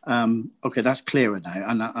 Okay, that's clearer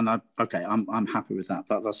now, I'm happy with that.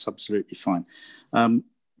 That's absolutely fine. On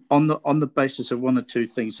the basis of one or two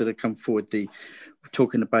things that have come forward, we're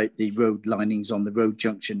talking about the road linings on the road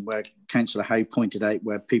junction, where Councillor Howe pointed out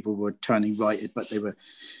where people were turning right, but they were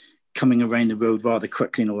coming around the road rather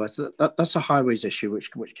quickly and all that. That's a highways issue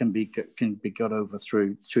which can be got over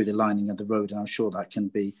through the lining of the road, and I'm sure that can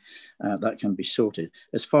be sorted.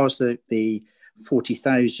 As far as the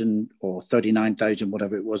 40,000 or 39,000,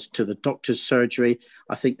 whatever it was, to the doctor's surgery,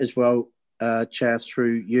 I think as well, Chair,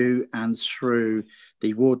 through you and through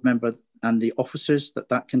the ward member and the officers,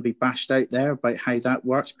 that can be bashed out there about how that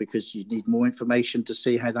works, because you need more information to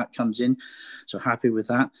see how that comes in. So happy with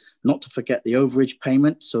that. Not to forget the overage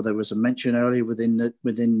payment. So there was a mention earlier within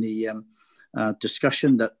the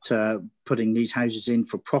discussion that putting these houses in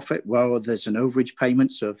for profit, well, there's an overage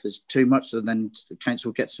payment. So if there's too much, then the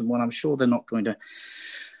council gets some one. I'm sure they're not going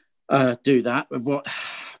to do that. But what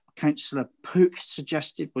Councillor Pook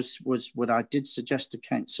suggested was what I did suggest to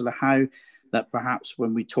Councillor Howe, that perhaps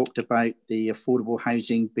when we talked about the affordable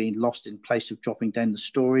housing being lost in place of dropping down the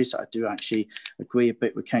stories, I do actually agree a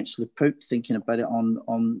bit with Councillor Pook, thinking about it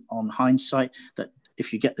on hindsight, that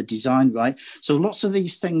if you get the design right. So lots of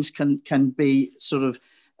these things can be sort of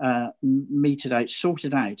meted out,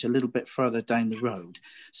 sorted out a little bit further down the road.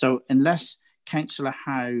 So unless Councillor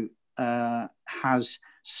Howe has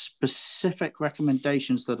specific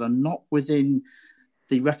recommendations that are not within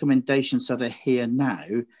the recommendations that are here now,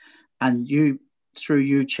 and you, through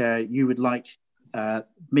you, Chair, you would like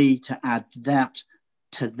me to add that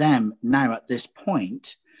to them now at this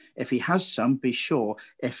point. If he has some, be sure.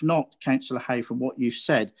 If not, Councillor Howe, from what you've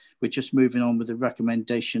said, we're just moving on with the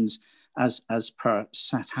recommendations as per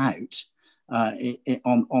set out.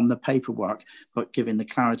 on the paperwork, but giving the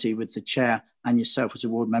clarity with the chair and yourself as a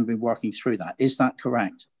ward member working through that. Is that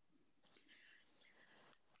correct?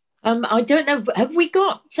 I don't know. Have we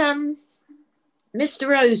got Mr.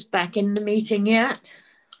 Rose back in the meeting yet?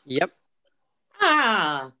 Yep.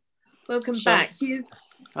 Ah, welcome back.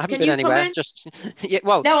 I haven't been anywhere. Comment? Just yeah.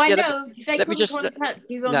 Well, no, I yeah, know they couldn't contact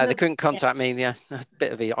you. No, they couldn't contact me. Yeah, a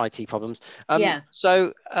bit of the IT problems. Yeah.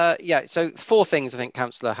 So so 4 things I think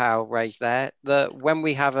Councillor Howe raised there. When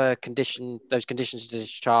we have a condition, those conditions to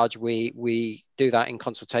discharge, we do that in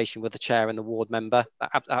consultation with the chair and the ward member.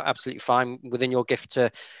 Absolutely fine, within your gift to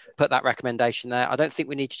put that recommendation there. I don't think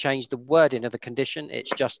we need to change the wording of the condition.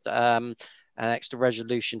 It's just an extra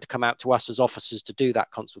resolution to come out to us as officers to do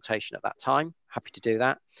that consultation at that time. Happy to do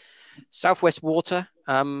that. South West Water,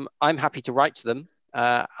 I'm happy to write to them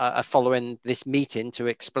following this meeting to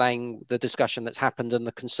explain the discussion that's happened and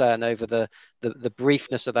the concern over the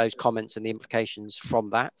briefness of those comments and the implications from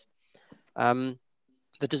that.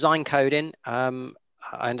 The design coding, I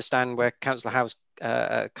understand where Councillor Howe's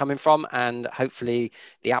coming from, and hopefully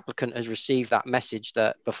the applicant has received that message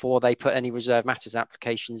that before they put any reserve matters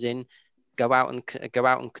applications in, go out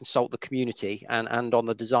and consult the community and on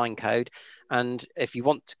the design code. And if you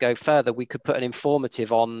want to go further, we could put an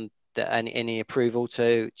informative on any approval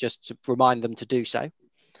to remind them to do so.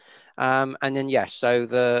 And then yes, so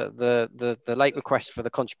the late request for the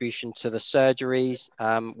contribution to the surgeries,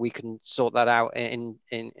 we can sort that out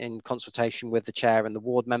in consultation with the chair and the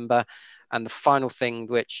ward member. And the final thing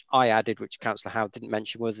which I added, which Councillor Howe didn't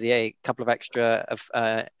mention, was a couple of extra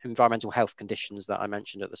environmental health conditions that I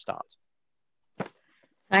mentioned at the start.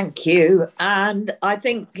 Thank you. And I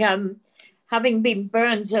think having been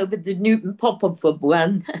burned over the Newton Popperfoot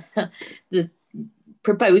one, the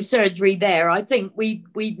proposed surgery there, I think we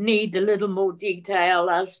need a little more detail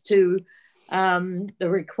as to the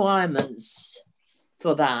requirements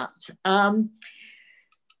for that.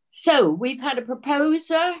 So we've had a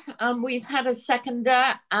proposer and we've had a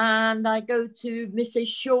seconder, and I go to Mrs.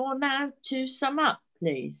 Shaw now to sum up,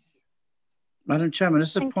 please. Madam Chairman,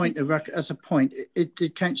 as a point,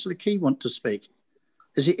 did Councillor Key want to speak?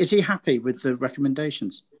 Is he happy with the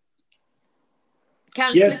recommendations?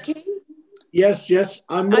 Councillor Key? Yes.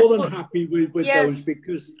 I'm more than happy with those,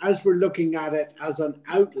 because as we're looking at it as an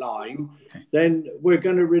outline, then we're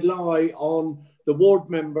going to rely on the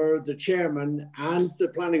ward member, the chairman and the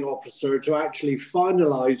planning officer to actually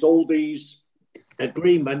finalise all these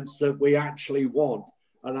agreements that we actually want.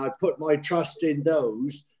 And I put my trust in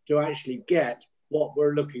those to actually get what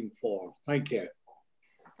we're looking for. Thank you.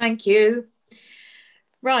 Thank you.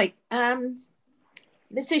 Right.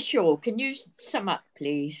 Mrs. Shaw, can you sum up,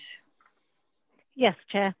 please? Yes,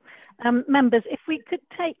 Chair. Members, if we could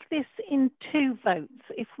take this in 2 votes,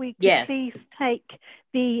 if we could please take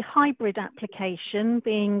the hybrid application,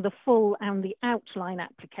 being the full and the outline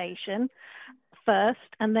application, first,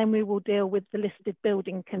 and then we will deal with the listed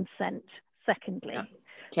building consent secondly.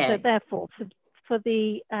 Okay. So therefore, for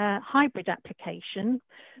the hybrid application,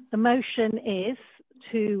 the motion is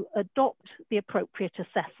to adopt the appropriate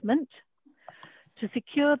assessment, to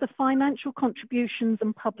secure the financial contributions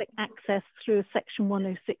and public access through a Section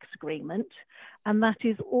 106 agreement, and that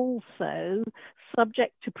is also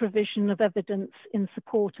subject to provision of evidence in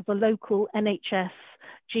support of a local NHS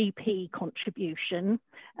GP contribution,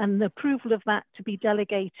 and the approval of that to be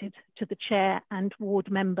delegated to the chair and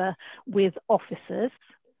ward member with officers,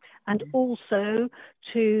 and also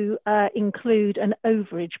to include an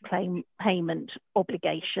overage payment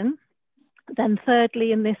obligation. Then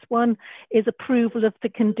thirdly, in this one, is approval of the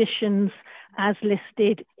conditions as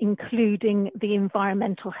listed, including the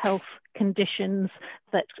environmental health conditions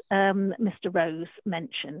that Mr. Rose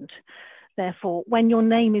mentioned. Therefore, when your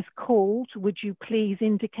name is called, would you please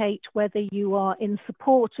indicate whether you are in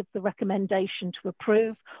support of the recommendation to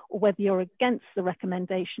approve, or whether you're against the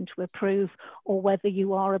recommendation to approve, or whether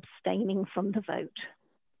you are abstaining from the vote.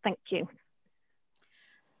 Thank you.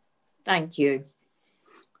 Thank you.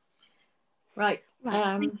 Right.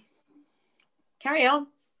 Carry on.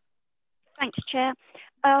 Thanks, Chair.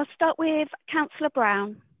 I'll start with Councillor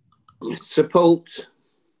Brown. Support.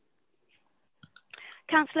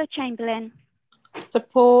 Councillor Chamberlain.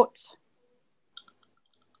 Support.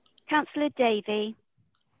 Councillor Davey.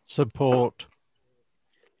 Support.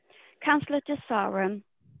 Councillor De Sarum.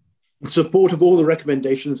 Support of all the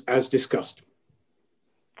recommendations as discussed.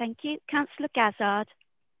 Thank you. Councillor Gazzard.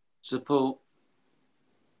 Support.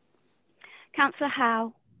 Councillor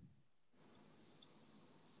Howe.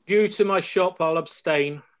 Due to my shop, I'll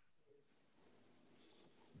abstain.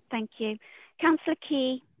 Thank you. Councillor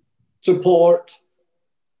Key. Support.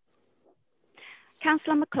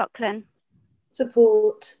 Councillor McLaughlin.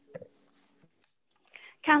 Support.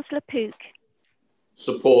 Councillor Pook.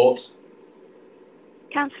 Support.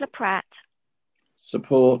 Councillor Pratt.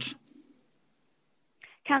 Support.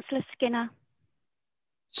 Councillor Skinner.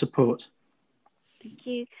 Support. Thank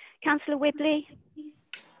you. Councillor Whibley.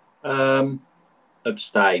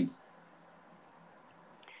 Abstain.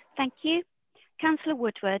 Thank you. Councillor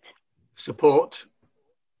Woodward. Support.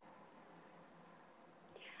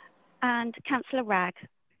 And Councillor Ragg.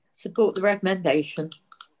 Support the recommendation.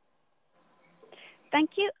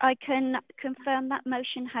 Thank you. I can confirm that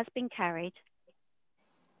motion has been carried.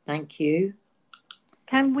 Thank you.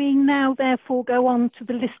 Can we now therefore go on to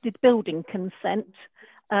the listed building consent?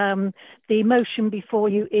 The motion before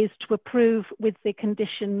you is to approve with the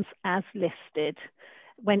conditions as listed.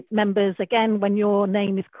 When members, again, when your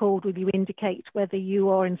name is called, will you indicate whether you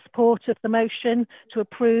are in support of the motion to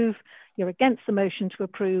approve, you're against the motion to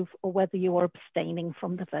approve, or whether you are abstaining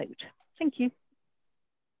from the vote? Thank you.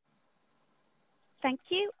 Thank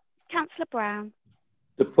you. Councillor Brown.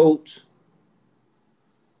 Support.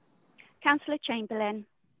 Councillor Chamberlain.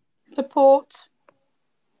 Support.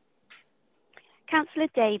 Councillor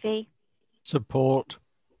Davey. Support.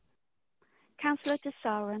 Councillor de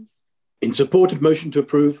Saran. In support of motion to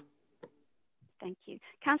approve. Thank you.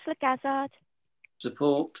 Councillor Gazzard.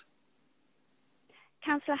 Support.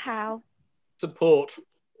 Councillor Howe. Support.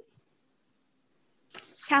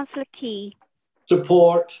 Councillor Key.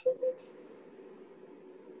 Support.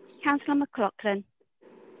 Councillor McLaughlin.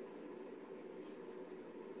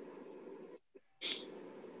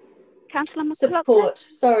 Councillor McLaughlin. Support.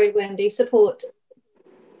 Sorry, Wendy. Support.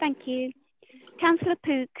 Thank you. Councillor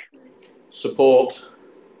Pook. Support.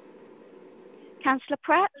 Councillor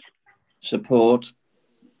Pratt. Support.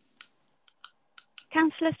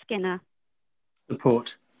 Councillor Skinner.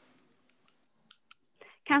 Support.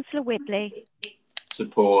 Councillor Whibley.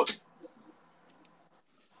 Support.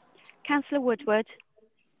 Councillor Woodward.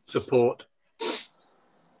 Support.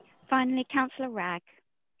 Finally, Councillor Ragg.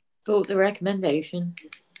 Support the recommendation.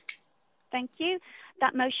 Thank you.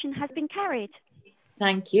 That motion has been carried.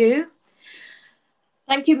 Thank you.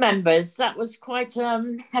 Thank you, members. That was quite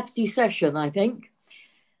a hefty session, I think.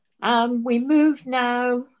 We move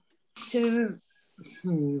now to,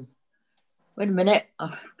 wait a minute,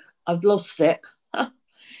 I've lost it.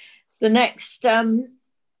 The next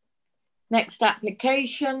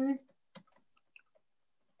application,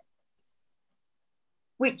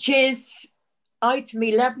 which is item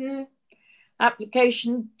 11,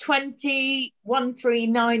 application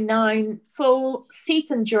 201399, full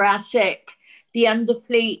Seaton Jurassic, the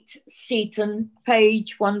Underfleet Seaton,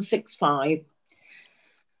 page 165.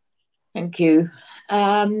 Thank you.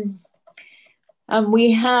 And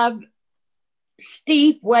we have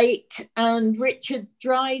Steve Waite and Richard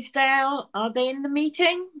Drysdale. Are they in the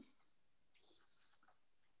meeting?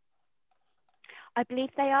 I believe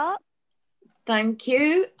they are. Thank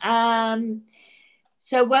you.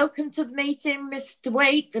 So welcome to the meeting, Mr.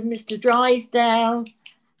 Waite and Mr. Drysdale.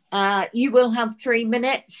 You will have 3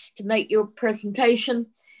 minutes to make your presentation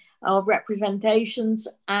or representations,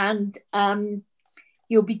 and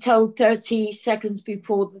you'll be told 30 seconds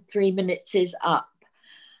before the 3 minutes is up.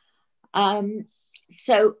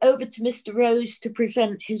 So over to Mr. Rose to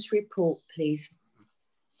present his report, please.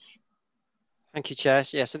 Thank you, Chair.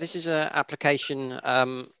 Yeah, so this is an application.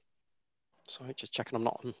 Sorry, just checking I'm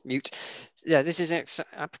not on mute. Yeah, this is an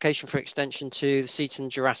application for extension to the Seaton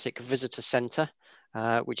Jurassic Visitor Centre,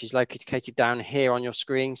 which is located down here on your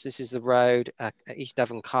screen. So this is the road, East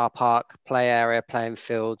Devon car park, play area, playing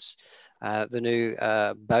fields, the new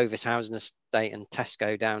Bovis Housing Estate and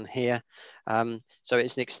Tesco down here. So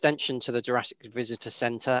it's an extension to the Jurassic Visitor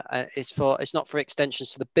Centre. It's not for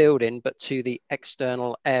extensions to the building, but to the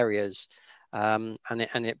external areas. And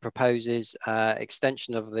it proposes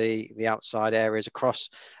extension of the outside areas across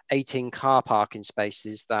 18 car parking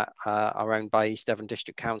spaces that are owned by East Devon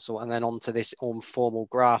District Council, and then onto this informal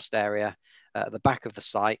grassed area at the back of the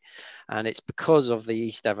site. And it's because of the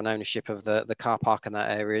East Devon ownership of the car park in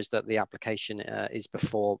that areas that the application is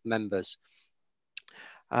before members.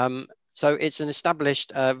 So it's an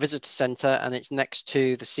established visitor centre, and it's next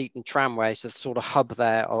to the Seaton tramway, so the sort of hub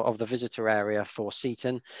there of the visitor area for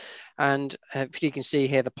Seaton. And if you can see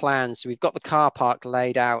here the plans, so we've got the car park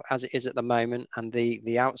laid out as it is at the moment, and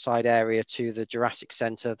the outside area to the Jurassic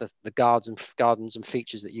Centre, the gardens and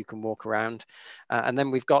features that you can walk around. And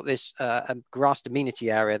then we've got this grassed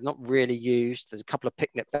amenity area, not really used. There's a couple of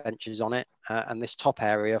picnic benches on it, and this top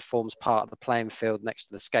area forms part of the playing field next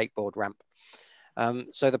to the skateboard ramp.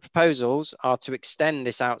 So the proposals are to extend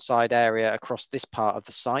this outside area across this part of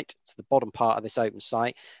the site to the bottom part of this open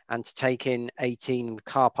site, and to take in 18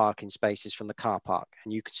 car parking spaces from the car park.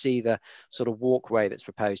 And you can see the sort of walkway that's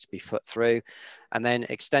proposed to be put through, and then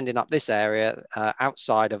extending up this area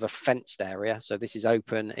outside of a fenced area. So this is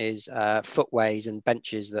open, is footways and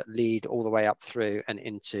benches that lead all the way up through and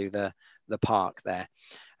into the park there.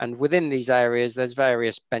 And within these areas, there's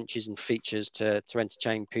various benches and features to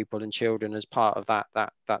entertain people and children as part of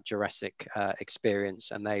that Jurassic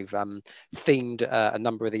experience. And they've themed a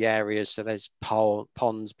number of the areas. So there's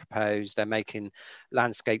ponds proposed. They're making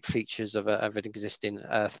landscape features of an existing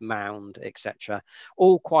earth mound, etc.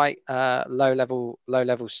 All quite low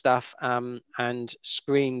level stuff, and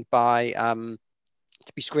screened by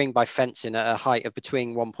to be screened by fencing at a height of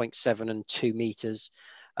between 1.7 and 2 meters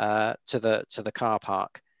to the car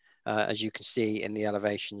park, as you can see in the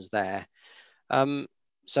elevations there.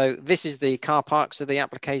 So this is the car park. So the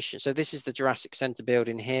application, so this is the Jurassic Centre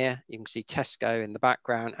building here. You can see Tesco in the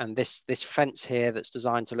background, and this fence here that's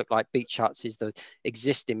designed to look like beach huts is the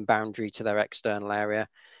existing boundary to their external area.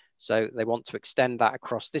 So they want to extend that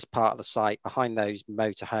across this part of the site behind those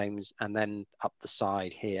motorhomes, and then up the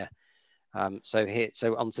side here.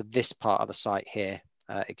 So onto this part of the site here,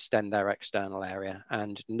 extend their external area.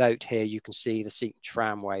 And note here, you can see the Seaton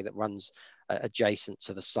tramway that runs adjacent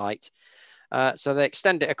to the site. So they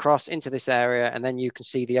extend it across into this area, and then you can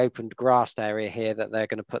see the opened grassed area here that they're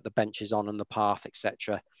going to put the benches on and the path,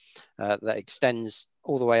 etc. That extends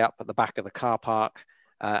all the way up at the back of the car park,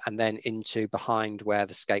 and then into behind where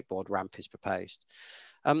the skateboard ramp is proposed.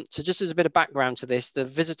 So just as a bit of background to this, the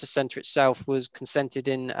visitor centre itself was consented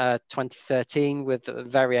in 2013 with a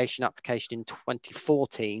variation application in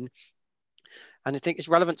 2014. And I think it's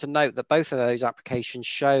relevant to note that both of those applications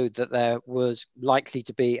showed that there was likely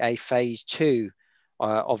to be a phase 2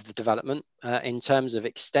 of the development in terms of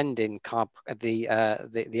extending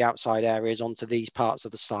the outside areas onto these parts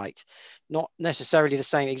of the site. Not necessarily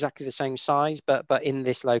exactly the same size, but in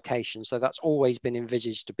this location. So that's always been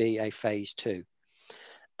envisaged to be a phase 2.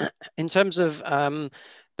 In terms of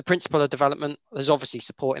the principle of development, there's obviously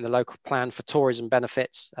support in the local plan for tourism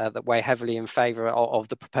benefits that weigh heavily in favour of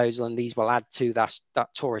the proposal, and these will add to that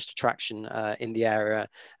tourist attraction in the area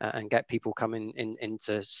and get people coming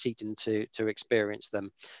into Seaton to experience them.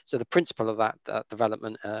 So the principle of that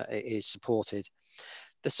development is supported.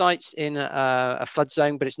 The site's in a flood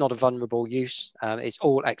zone, but it's not a vulnerable use. It's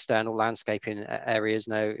all external landscaping areas,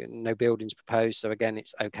 no buildings proposed. So again,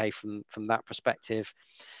 it's okay from that perspective.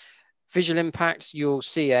 Visual impacts, you'll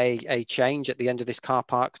see a change at the end of this car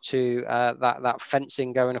park to that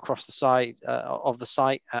fencing going across the side of the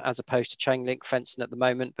site, as opposed to chain link fencing at the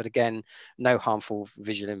moment. But again, no harmful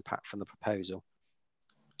visual impact from the proposal.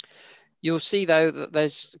 You'll see, though, that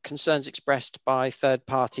there's concerns expressed by third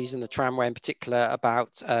parties and the tramway in particular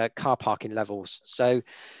about car parking levels. So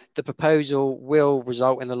the proposal will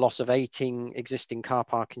result in the loss of 18 existing car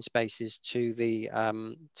parking spaces to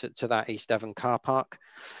that East Devon car park.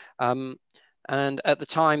 And at the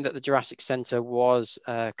time that the Jurassic Centre was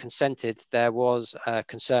consented, there was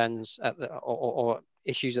concerns or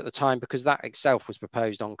issues at the time, because that itself was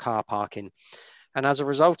proposed on car parking. And as a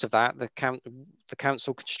result of that, the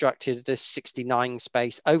council constructed this 69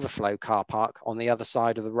 space overflow car park on the other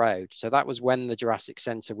side of the road. So that was when the Jurassic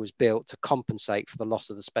Centre was built to compensate for the loss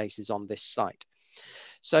of the spaces on this site.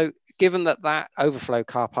 So given that overflow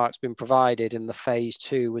car park's been provided and the phase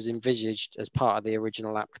 2 was envisaged as part of the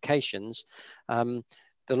original applications,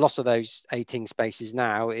 the loss of those 18 spaces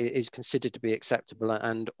now is considered to be acceptable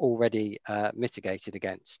and already mitigated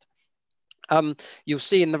against. You'll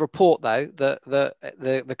see in the report, though, that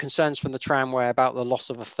the concerns from the tramway about the loss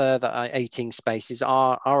of a further 18 spaces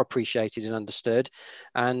are appreciated and understood,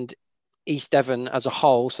 and East Devon as a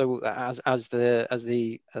whole, so as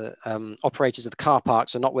the operators of the car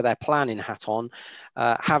parks are not with their planning hat on,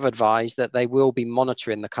 have advised that they will be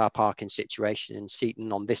monitoring the car parking situation in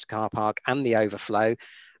Seaton on this car park and the overflow,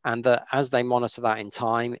 and that as they monitor that in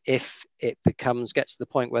time, if it gets to the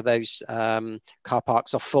point where those car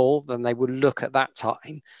parks are full, then they will look at that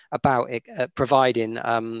time about providing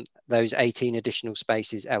those 18 additional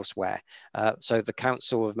spaces elsewhere. So the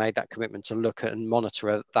council have made that commitment to look at and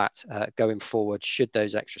monitor that going forward, should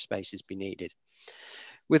those extra spaces be needed.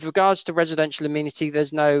 With regards to residential amenity,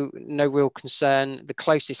 there's no real concern. The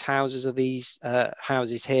closest houses are these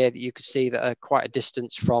houses here that you can see that are quite a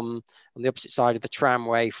distance from, on the opposite side of the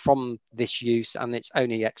tramway, from this use, and it's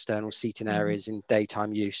only external seating areas in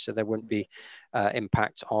daytime use, so there wouldn't be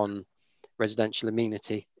impact on residential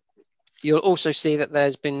amenity. You'll also see that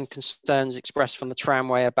there's been concerns expressed from the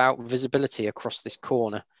tramway about visibility across this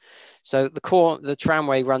corner. So the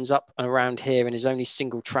tramway runs up and around here and is only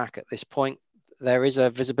single track at this point. There is a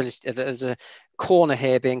visibility, there's a corner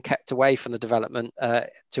here being kept away from the development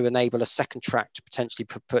to enable a second track to potentially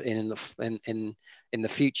put in the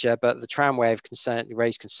future. But the tramway have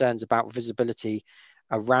raised concerns about visibility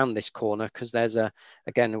around this corner because there's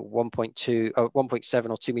again 1.7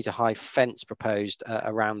 or 2 meter high fence proposed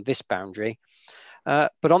around this boundary.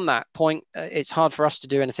 But on that point, it's hard for us to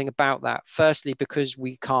do anything about that. Firstly, because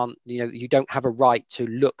we can't, you don't have a right to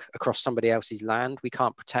look across somebody else's land. We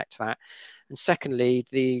can't protect that. And secondly,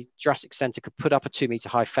 the Jurassic Centre could put up a 2 meter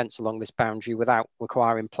high fence along this boundary without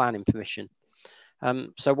requiring planning permission.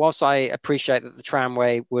 So whilst I appreciate that the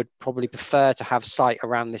tramway would probably prefer to have sight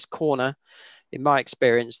around this corner, in my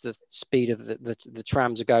experience, the speed of the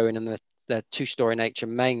trams are going and the two-story nature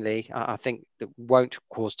mainly, I think that won't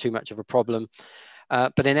cause too much of a problem.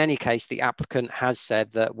 But in any case, the applicant has said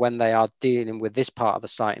that when they are dealing with this part of the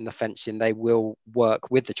site and the fencing, they will work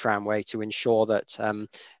with the tramway to ensure that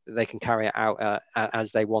they can carry it out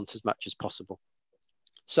as they want as much as possible.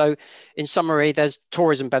 So in summary, there's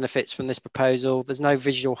tourism benefits from this proposal. There's no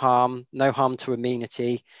visual harm, no harm to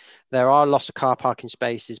amenity. There are loss of car parking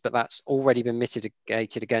spaces, but that's already been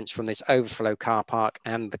mitigated against from this overflow car park,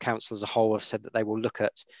 and the council as a whole have said that they will look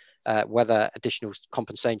at whether additional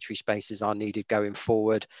compensatory spaces are needed going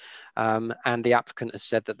forward. And the applicant has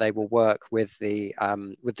said that they will work with the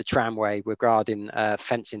tramway regarding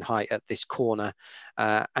fencing height at this corner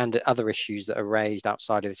and other issues that are raised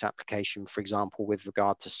outside of this application, for example, with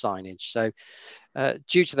regard to signage. So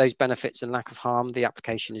due to those benefits and lack of harm, the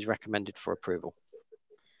application is recommended for approval.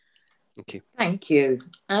 Thank you. Thank you.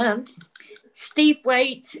 Steve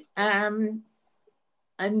Waite, welcome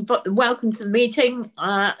to the meeting.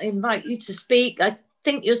 I invite you to speak. I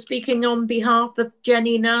think you're speaking on behalf of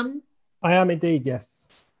Jenny Nunn. I am indeed, yes.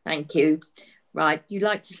 Thank you. Right, you'd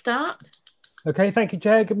like to start? Okay, thank you,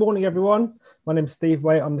 Chair. Good morning, everyone. My name is Steve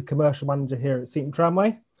Waite. I'm the commercial manager here at Seaton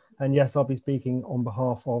Tramway. And yes, I'll be speaking on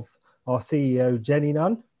behalf of our CEO, Jenny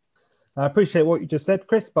Nunn. I appreciate what you just said,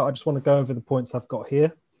 Chris, but I just want to go over the points I've got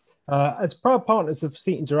here. As proud partners of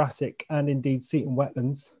Seaton Jurassic and indeed Seaton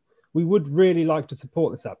Wetlands, we would really like to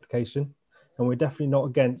support this application, and we're definitely not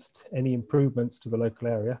against any improvements to the local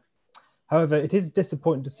area. However, it is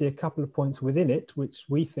disappointing to see a couple of points within it which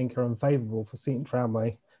we think are unfavourable for Seaton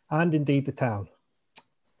Tramway and indeed the town.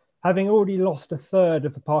 Having already lost a third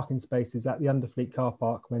of the parking spaces at the Underfleet car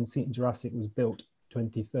park when Seaton Jurassic was built in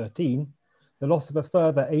 2013, the loss of a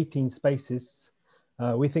further 18 spaces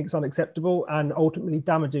we think is unacceptable and ultimately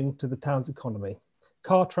damaging to the town's economy.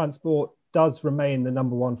 Car transport does remain the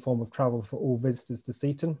 #1 form of travel for all visitors to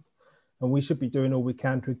Seaton, and we should be doing all we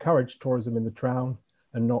can to encourage tourism in the town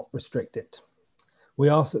and not restrict it. We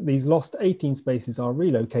ask that these lost 18 spaces are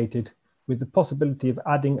relocated with the possibility of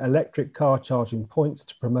adding electric car charging points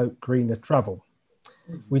to promote greener travel.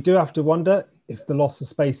 We do have to wonder if the loss of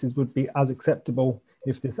spaces would be as acceptable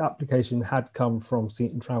if this application had come from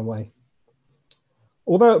Seaton Tramway.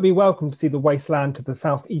 Although it would be welcome to see the wasteland to the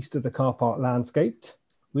southeast of the car park landscaped,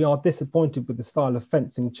 we are disappointed with the style of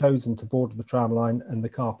fencing chosen to border the tram line and the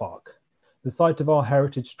car park. The sight of our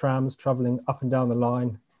heritage trams travelling up and down the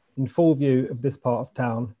line in full view of this part of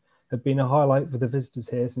town have been a highlight for the visitors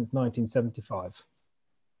here since 1975.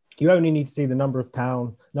 You only need to see the number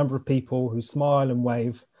of people who smile and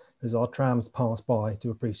wave as our trams pass by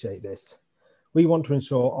to appreciate this. We want to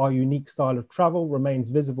ensure our unique style of travel remains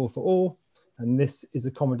visible for all, and this is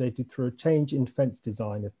accommodated through a change in fence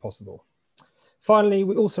design if possible. Finally,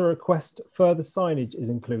 we also request further signage is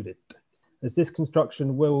included, as this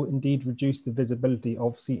construction will indeed reduce the visibility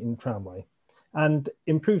of Seaton Tramway. And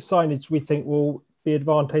improved signage we think will be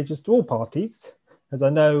advantageous to all parties, as I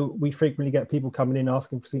know we frequently get people coming in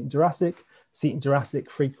asking for Seaton Jurassic. Seaton Jurassic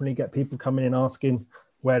frequently get people coming in asking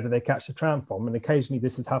where do they catch the tram from, and occasionally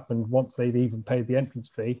this has happened once they've even paid the entrance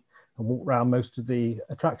fee and walked around most of the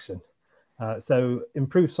attraction. So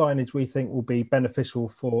improved signage we think will be beneficial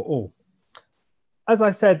for all. As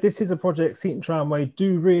I said, this is a project Seaton Tramway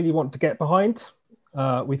do really want to get behind.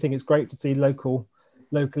 We think it's great to see local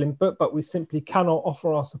input, but we simply cannot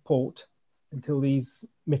offer our support until these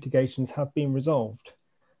mitigations have been resolved.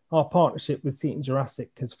 Our partnership with Seaton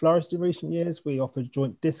Jurassic has flourished in recent years. We offer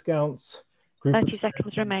joint discounts. 30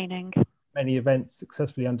 seconds remaining. Many events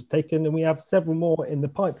successfully undertaken, and we have several more in the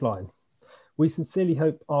pipeline. We sincerely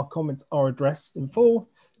hope our comments are addressed in full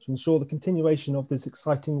to ensure the continuation of this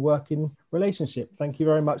exciting working relationship. Thank you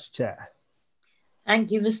very much, Chair.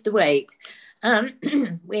 Thank you, Mr. Waite.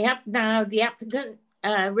 We have now the applicant,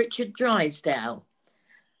 Richard Drysdale.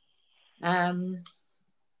 Is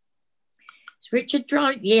Richard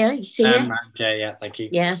Dry? Yeah, he's here. Yeah, thank you.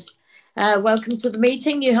 Yes. Welcome to the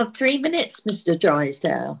meeting. You have 3 minutes, Mr.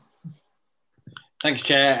 Drysdale. Thank you,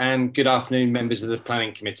 Chair, and good afternoon, members of the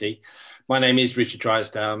Planning Committee. My name is Richard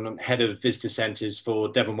Drysdale. I'm Head of Visitor Centres for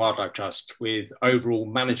Devon Wildlife Trust, with overall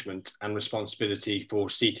management and responsibility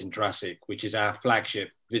for Seaton Jurassic, which is our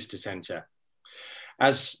flagship visitor centre.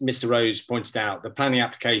 As Mr. Rose pointed out, the planning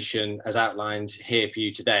application, as outlined here for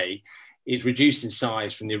you today, is reduced in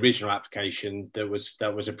size from the original application that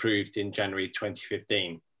was approved in January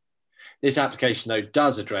 2015. This application, though,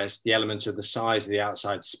 does address the element of the size of the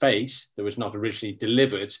outside space that was not originally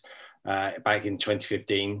delivered back in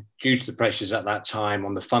 2015 due to the pressures at that time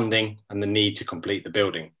on the funding and the need to complete the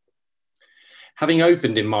building. Having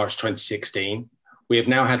opened in March 2016, we have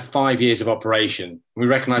now had 5 years of operation. We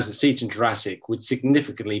recognise that Seaton Jurassic would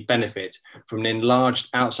significantly benefit from an enlarged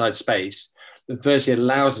outside space that firstly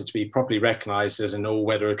allows it to be properly recognised as an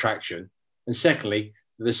all-weather attraction, and secondly,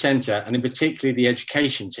 the centre, and in particular the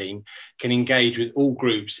education team, can engage with all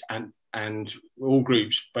groups and all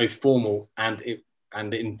groups, both formal and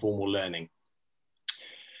informal learning.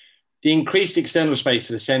 The increased external space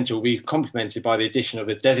of the centre will be complemented by the addition of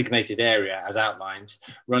a designated area, as outlined,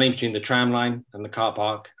 running between the tram line and the car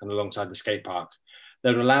park and alongside the skate park,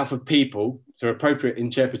 that will allow for people, through appropriate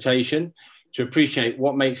interpretation, to appreciate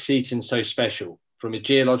what makes Seaton so special from a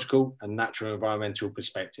geological and natural environmental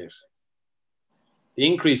perspective. The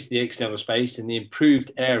increase of the external space and the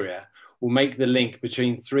improved area will make the link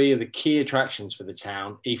between 3 of the key attractions for the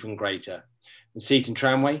town even greater. The Seaton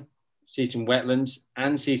Tramway, Seaton Wetlands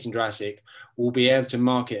and Seaton Jurassic will be able to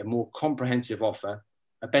market a more comprehensive offer,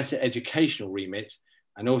 a better educational remit,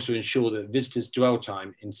 and also ensure that visitors' dwell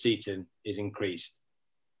time in Seaton is increased.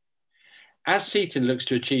 As Seaton looks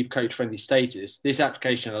to achieve coach-friendly status, this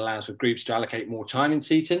application allows for groups to allocate more time in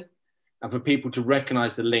Seaton and for people to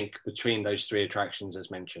recognise the link between those 3 attractions as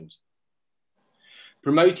mentioned.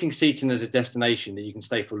 Promoting Seaton as a destination that you can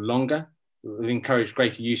stay for longer, will encourage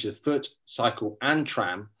greater use of foot, cycle and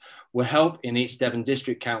tram, will help in East Devon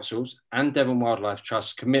District Council's and Devon Wildlife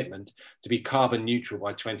Trust's commitment to be carbon neutral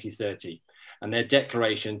by 2030 and their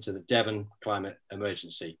declaration to the Devon climate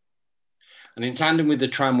emergency. And in tandem with the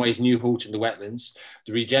tramway's new halt in the wetlands,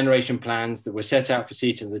 the regeneration plans that were set out for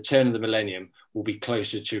Seaton at the turn of the millennium will be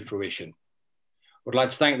closer to fruition. I would like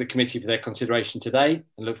to thank the committee for their consideration today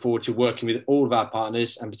and look forward to working with all of our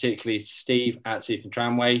partners and particularly Steve at Seaton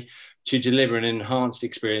Tramway to deliver an enhanced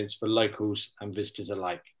experience for locals and visitors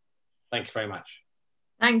alike. Thank you very much.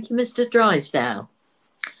 Thank you, Mr. Drysdale.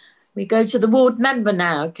 We go to the ward member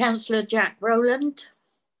now, Councillor Jack Rowland.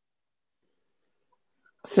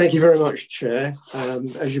 Thank you very much, Chair.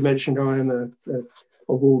 As you mentioned, I am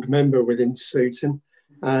a ward member within Seaton,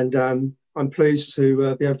 and I'm pleased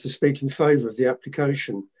to be able to speak in favour of the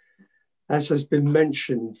application. As has been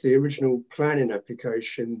mentioned, the original planning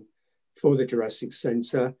application for the Jurassic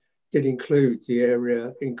Centre did include the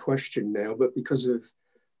area in question now, but because of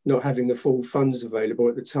not having the full funds available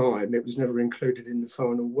at the time, it was never included in the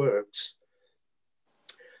final works.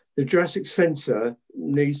 The Jurassic Centre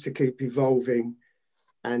needs to keep evolving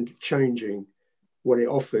and changing what it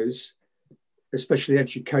offers, especially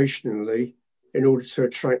educationally, in order to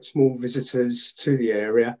attract more visitors to the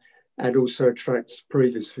area and also attract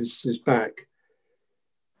previous visitors back.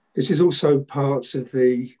 This is also part of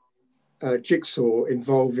the jigsaw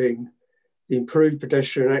involving the improved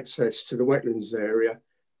pedestrian access to the wetlands area,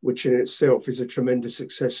 which in itself is a tremendous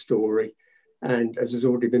success story. And as has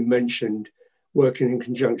already been mentioned, working in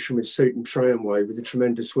conjunction with Seaton Tramway, with the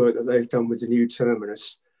tremendous work that they've done with the new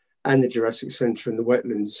terminus and the Jurassic Centre and the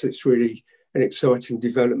wetlands, it's really an exciting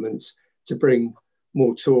development to bring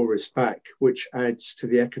more tourists back, which adds to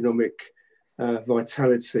the economic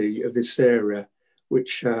vitality of this area,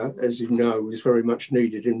 which, as you know, is very much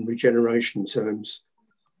needed in regeneration terms.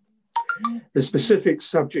 The specific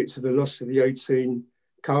subject of the loss of the 18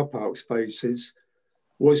 car park spaces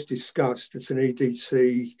was discussed at an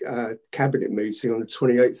EDC cabinet meeting on the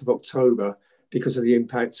 28th of October because of the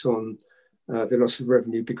impact on the loss of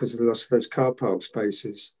revenue because of the loss of those car park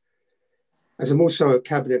spaces. As I'm also a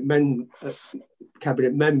cabinet member,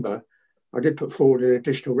 I did put forward an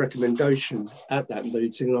additional recommendation at that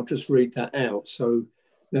meeting, and I'll just read that out so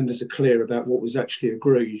members are clear about what was actually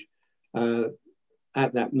agreed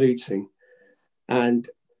at that meeting. And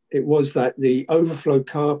it was that the overflow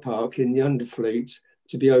car park in the Underfleet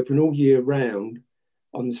to be open all year round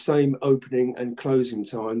on the same opening and closing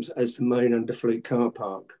times as the main Underfleet car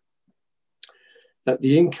park. That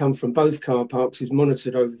the income from both car parks is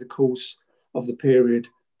monitored over the course of the period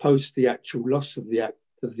post the actual loss of the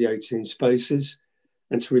 18 spaces,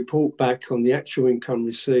 and to report back on the actual income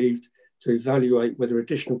received to evaluate whether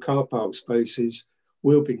additional car park spaces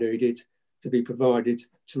will be needed to be provided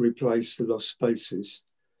to replace the lost spaces.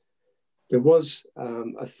 There was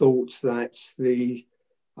a thought that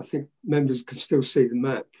I think members can still see the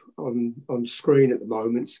map on screen at the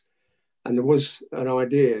moment, and there was an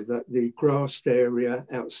idea that the grassed area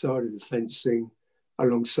outside of the fencing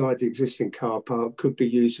alongside the existing car park could be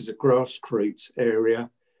used as a grasscrete area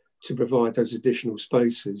to provide those additional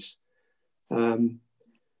spaces. I'm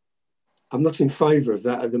not in favour of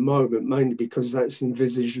that at the moment, mainly because that's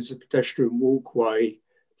envisaged as a pedestrian walkway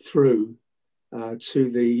through to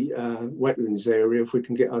the wetlands area if we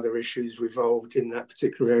can get other issues resolved in that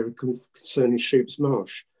particular area concerning Sheep's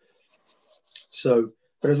Marsh. So,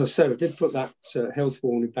 but as I said, I did put that health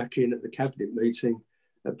warning back in at the Cabinet meeting,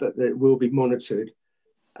 but it will be monitored.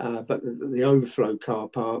 But the overflow car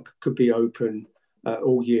park could be open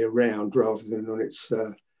all year round rather than on its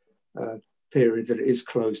period that it is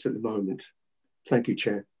closed at the moment. Thank you,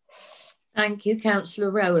 Chair. Thank you,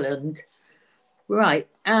 Councillor Rowland. Right.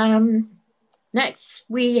 Next,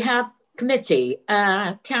 we have committee.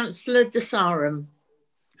 Councillor De Sarum.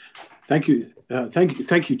 Thank you.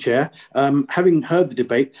 Thank you, Chair. Having heard the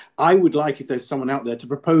debate, I would like, if there's someone out there, to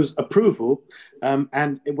propose approval.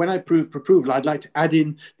 And when I approve approval, I'd like to add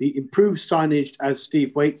in the improved signage, as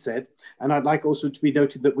Steve Waite said. And I'd like also to be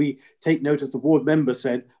noted that we take note, as the ward member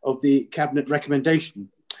said, of the Cabinet recommendation.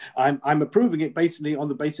 I'm approving it basically on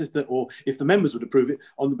the basis that, or if the members would approve it,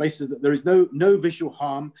 on the basis that there is no visual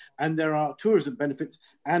harm and there are tourism benefits.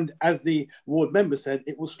 And as the ward member said,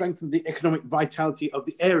 it will strengthen the economic vitality of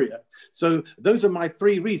the area. So those are my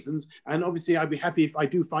three reasons. And obviously I'd be happy if I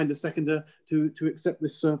do find a seconder to accept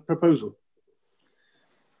this proposal.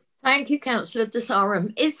 Thank you, Councillor De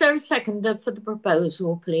Sarum. Is there a seconder for the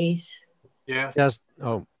proposal, please? Yes. Yes.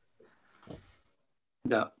 Oh.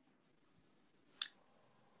 No.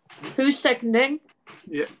 Who's seconding?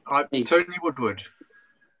 Yeah, Tony Woodward.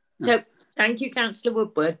 So, thank you, Councillor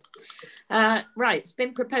Woodward. Right, it's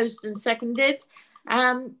been proposed and seconded.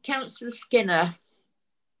 Councillor Skinner.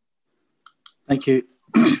 Thank you.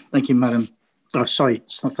 Thank you, Madam. Oh, sorry.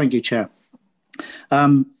 Thank you, Chair.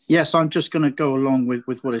 Yes, I'm just going to go along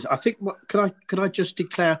with what is. I think. Could I just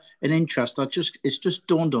declare an interest? It's just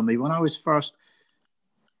dawned on me when I was first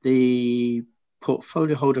the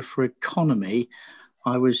portfolio holder for economy.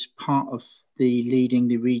 I was part of leading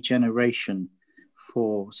the regeneration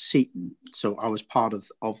for Seaton, so I was part of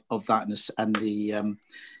that, and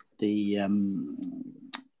the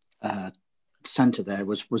centre there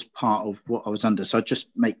was part of what I was under. So I just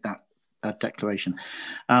make that declaration.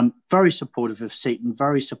 Very supportive of Seaton,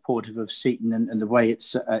 and the way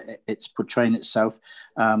it's portraying itself.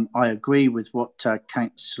 I agree with what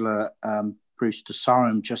Councillor Bruce De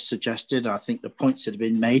Sarum just suggested. I think the points that have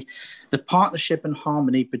been made, the partnership and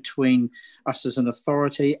harmony between us as an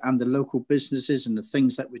authority and the local businesses and the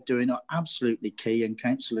things that we're doing are absolutely key. And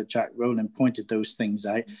Councillor Jack Rowland pointed those things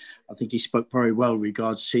out. I think he spoke very well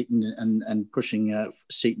regarding Seaton and pushing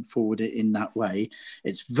Seaton forward in that way.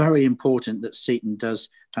 It's very important that Seaton does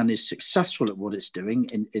and is successful at what it's doing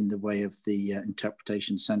in the way of the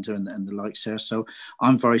interpretation centre and the likes there. So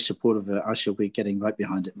I'm very supportive of it. I shall be getting right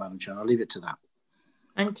behind it, Madam Chair. I'll leave it to that.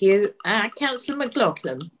 Thank you. Councillor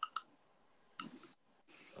McLaughlin.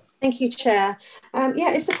 Thank you, Chair.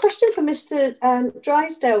 Yeah, it's a question for Mr.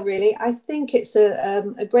 Drysdale, really. I think it's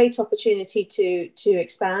a great opportunity to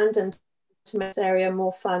expand and to make this area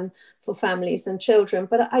more fun for families and children.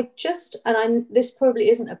 But this probably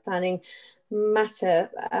isn't a planning matter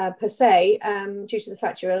per se, due to the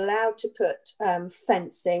fact you're allowed to put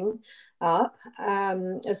fencing up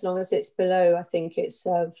as long as it's below, I think it's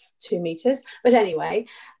 2 meters. But anyway,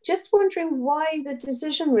 just wondering why the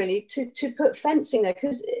decision really to put fencing there,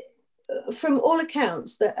 because from all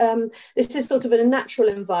accounts that this is sort of in a natural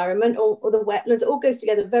environment, or the wetlands, it all goes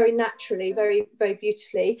together very naturally, very, very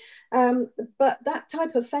beautifully. But that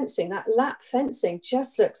type of fencing, that lap fencing,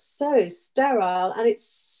 just looks so sterile, and it's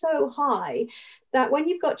so high that when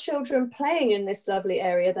you've got children playing in this lovely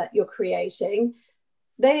area that you're creating,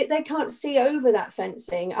 they can't see over that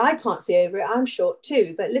fencing. I can't see over it, I'm short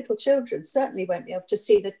too, but little children certainly won't be able to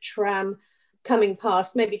see the tram coming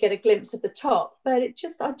past, maybe get a glimpse of the top. But I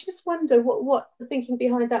just wonder what the thinking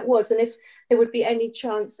behind that was, and if there would be any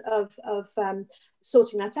chance of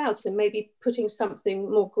sorting that out and maybe putting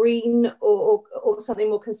something more green or something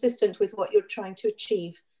more consistent with what you're trying to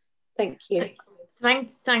achieve. Thank you.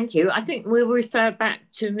 Thank you. I think we'll refer back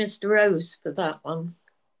to Mr. Rose for that one.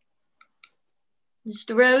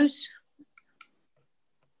 Mr. Rose,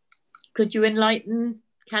 could you enlighten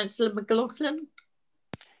Councillor McLaughlin?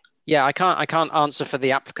 Yeah, I can't answer for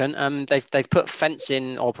the applicant. They've put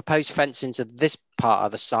fencing or proposed fencing to this part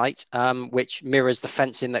of the site, which mirrors the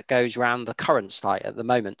fencing that goes around the current site at the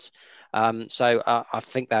moment. So I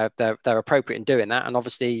think they're appropriate in doing that. And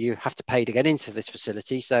obviously you have to pay to get into this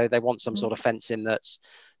facility, so they want some sort of fencing that's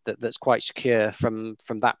quite secure from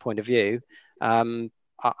that point of view. I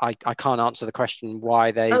can't answer the question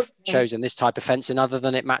why they've chosen this type of fencing other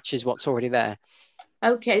than it matches what's already there.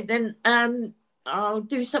 Okay, then I'll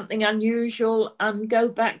do something unusual and go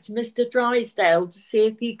back to Mr. Drysdale to see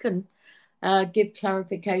if he can give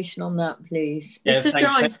clarification on that, please. Yeah, Mr.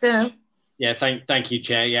 Drysdale. Yeah, thank you,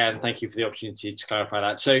 Chair. Yeah, and thank you for the opportunity to clarify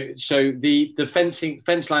that. So the fence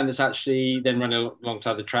line that's actually then running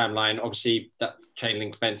alongside the tram line, obviously that chain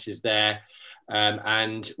link fence is there.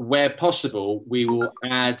 And where possible, we will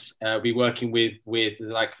be working with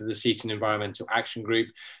like the Seaton Environmental Action Group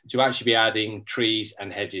to actually be adding trees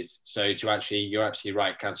and hedges. So to actually, you're absolutely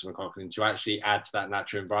right, Councillor McLaughlin, to actually add to that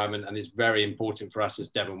natural environment. And it's very important for us as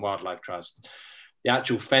Devon Wildlife Trust. The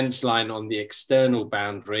actual fence line on the external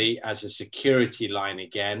boundary as a security line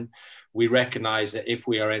again, we recognise that if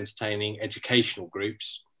we are entertaining educational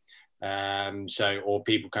groups, or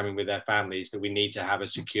people coming with their families, that we need to have a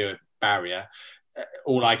secure barrier.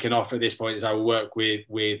 All I can offer at this point is I will work with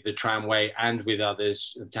the tramway and with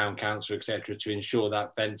others, the town council, etc., to ensure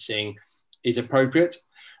that fencing is appropriate,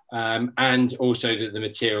 and also that the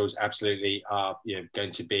materials absolutely are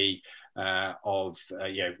going to be recycled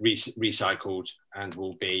and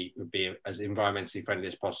will be as environmentally friendly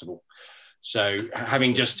as possible. So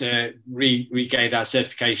having just regained our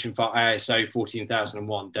certification for ISO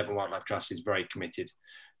 14001, Devon Wildlife Trust is very committed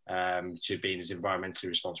to being as environmentally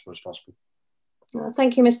responsible as possible. Well,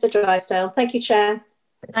 thank you, Mr. Drysdale. Thank you, Chair.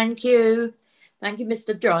 Thank you. Thank you,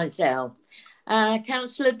 Mr. Drysdale.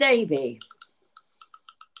 Councillor Davey.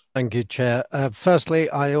 Thank you, Chair. Firstly,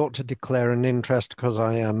 I ought to declare an interest because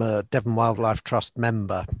I am a Devon Wildlife Trust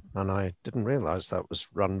member, and I didn't realise that was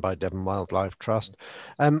run by Devon Wildlife Trust.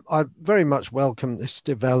 I very much welcome this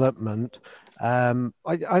development.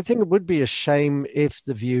 I think it would be a shame if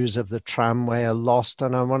the views of the tramway are lost,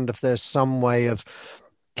 and I wonder if there's some way of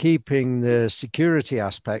keeping the security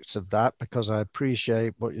aspects of that, because I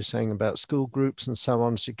appreciate what you're saying about school groups and so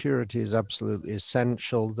on. Security is absolutely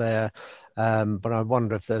essential there. But I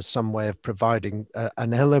wonder if there's some way of providing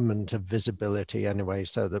an element of visibility anyway,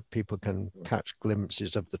 so that people can catch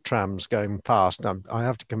glimpses of the trams going past. I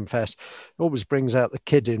have to confess, it always brings out the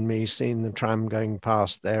kid in me seeing the tram going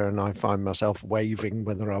past there, and I find myself waving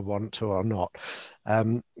whether I want to or not.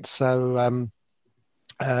 I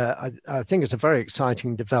think it's a very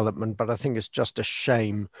exciting development, but I think it's just a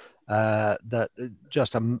shame that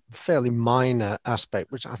just a fairly minor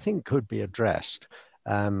aspect, which I think could be addressed,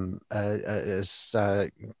 has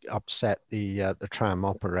upset the tram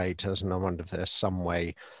operators, and I wonder if there's some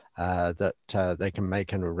way that they can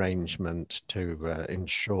make an arrangement to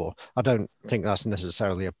ensure. I don't think that's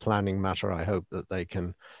necessarily a planning matter. I hope that they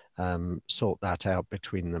can sort that out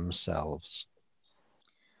between themselves.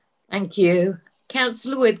 Thank you.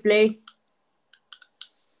 Councillor Whibley.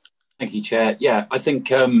 Thank you, Chair. Yeah, I think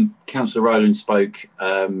Councillor Rowland spoke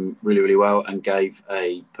really, really well and gave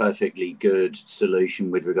a perfectly good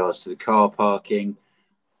solution with regards to the car parking.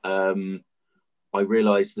 I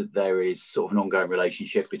realise that there is sort of an ongoing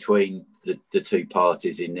relationship between the two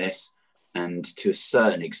parties in this, and to a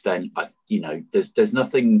certain extent, there's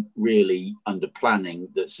nothing really under planning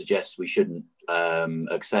that suggests we shouldn't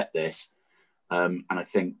accept this. And I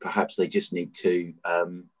think perhaps they just need to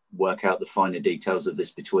work out the finer details of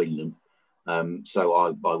this between them. So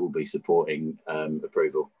I will be supporting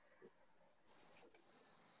approval.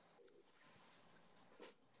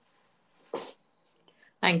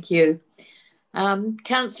 Thank you.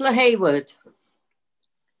 Councillor Hayward.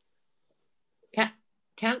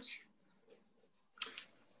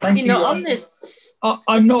 Thank you. You're not on this.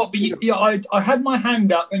 I'm not, but I had my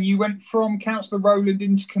hand up and you went from Councillor Rowland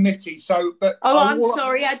into committee. But I'm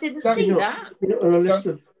sorry, I didn't see that. You're not on a list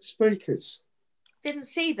of speakers. Didn't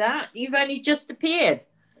see that. You've only just appeared.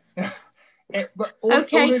 Carry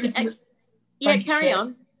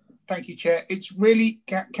on. Thank you, Chair. It's really,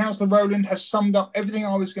 Councillor Rowland has summed up everything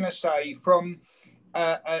I was going to say from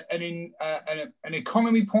an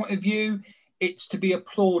economy point of view. It's to be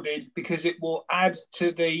applauded because it will add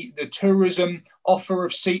to the tourism offer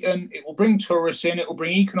of Seaton. It will bring tourists in. It will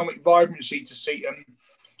bring economic vibrancy to Seaton.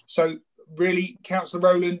 So really, Councillor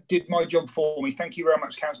Rowland did my job for me. Thank you very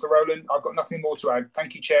much, Councillor Rowland. I've got nothing more to add.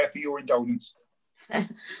 Thank you, Chair, for your indulgence.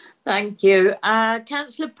 Thank you.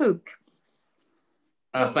 Councillor Pook.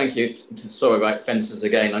 Thank you. Sorry about fences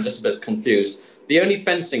again. I'm just a bit confused. The only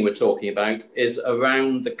fencing we're talking about is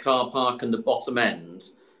around the car park and the bottom end.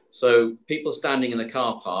 So people standing in the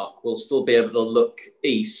car park will still be able to look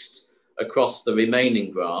east across the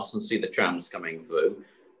remaining grass and see the trams coming through.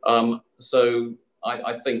 So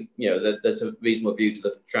I think, you know, that there's a reasonable view to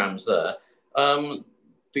the trams there.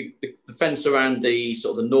 The fence around the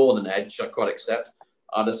sort of the northern edge, I quite accept.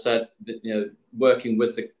 I'd have said that, you know, working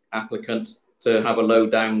with the applicant to have a low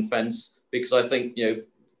down fence, because I think, you know,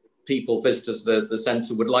 people, visitors to the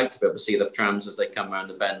centre would like to be able to see the trams as they come around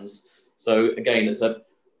the bends. So again,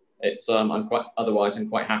 I'm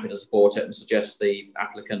quite happy to support it and suggest the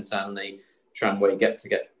applicant and the tramway get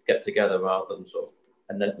together rather than sort of,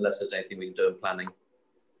 unless there's anything we can do in planning.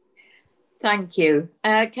 Thank you.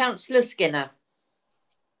 Councillor Skinner.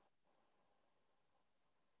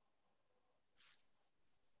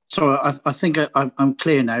 So I think I'm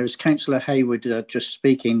clear now. Is Councillor Hayward just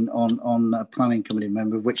speaking on a planning committee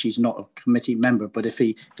member, which he's not a committee member, but if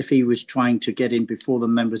he was trying to get in before the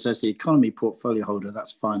members as the economy portfolio holder,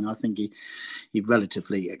 that's fine. I think he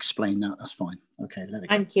relatively explained that. That's fine. Okay, let it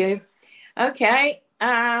go. Thank you. Okay.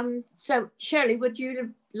 So Shirley, would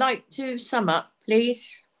you like to sum up,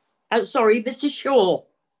 please? Sorry, Mr. Shaw.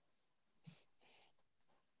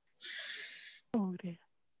 Oh dear.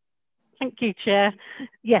 Thank you, Chair.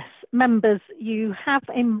 Yes, members, you have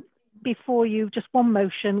before you just one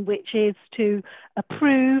motion, which is to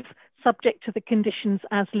approve subject to the conditions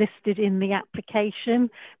as listed in the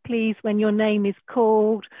application. Please, when your name is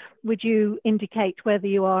called, would you indicate whether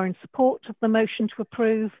you are in support of the motion to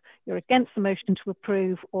approve, you're against the motion to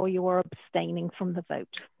approve, or you are abstaining from the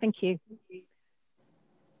vote. Thank you.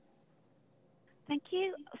 Thank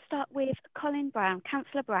you. I'll start with Colin Brown.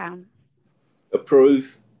 Councillor Brown.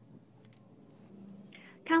 Approve.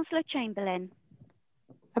 Councillor Chamberlain.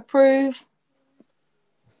 Approve.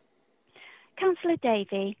 Councillor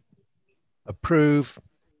Davey. Approve.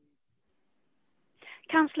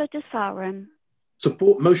 Councillor De Sarum.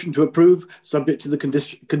 Support motion to approve, subject to the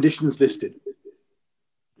conditions listed.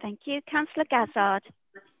 Thank you. Councillor Gazzard.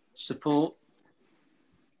 Support.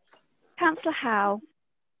 Councillor Howe.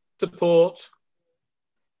 Support.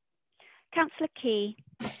 Councillor Key.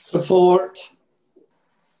 Support.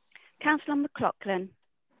 Councillor McLaughlin.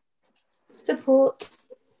 Support.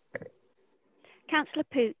 Councillor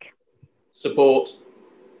Pook. Support.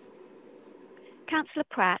 Councillor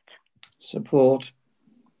Pratt. Support.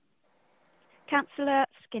 Councillor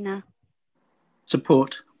Skinner.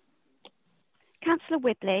 Support. Councillor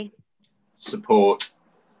Whibley. Support.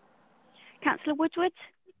 Councillor Woodward.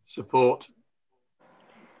 Support.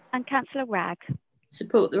 And Councillor Ragg.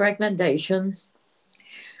 Support the recommendations.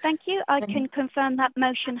 Thank you. I can confirm that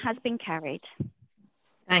motion has been carried.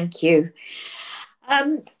 Thank you.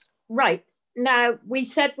 Right. Now, we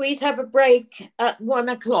said we'd have a break at 1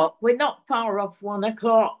 o'clock. We're not far off 1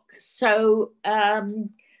 o'clock. So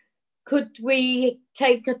could we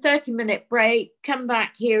take a 30-minute break, come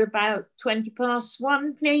back here about 20 past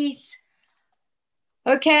 1, please?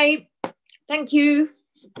 Okay. Thank you.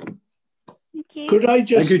 Thank you. Could I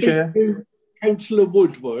just Thank you, Chair. to Councillor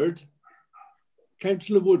Woodward?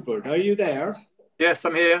 Councillor Woodward, are you there? Yes,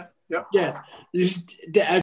 I'm here. Yeah. Yes.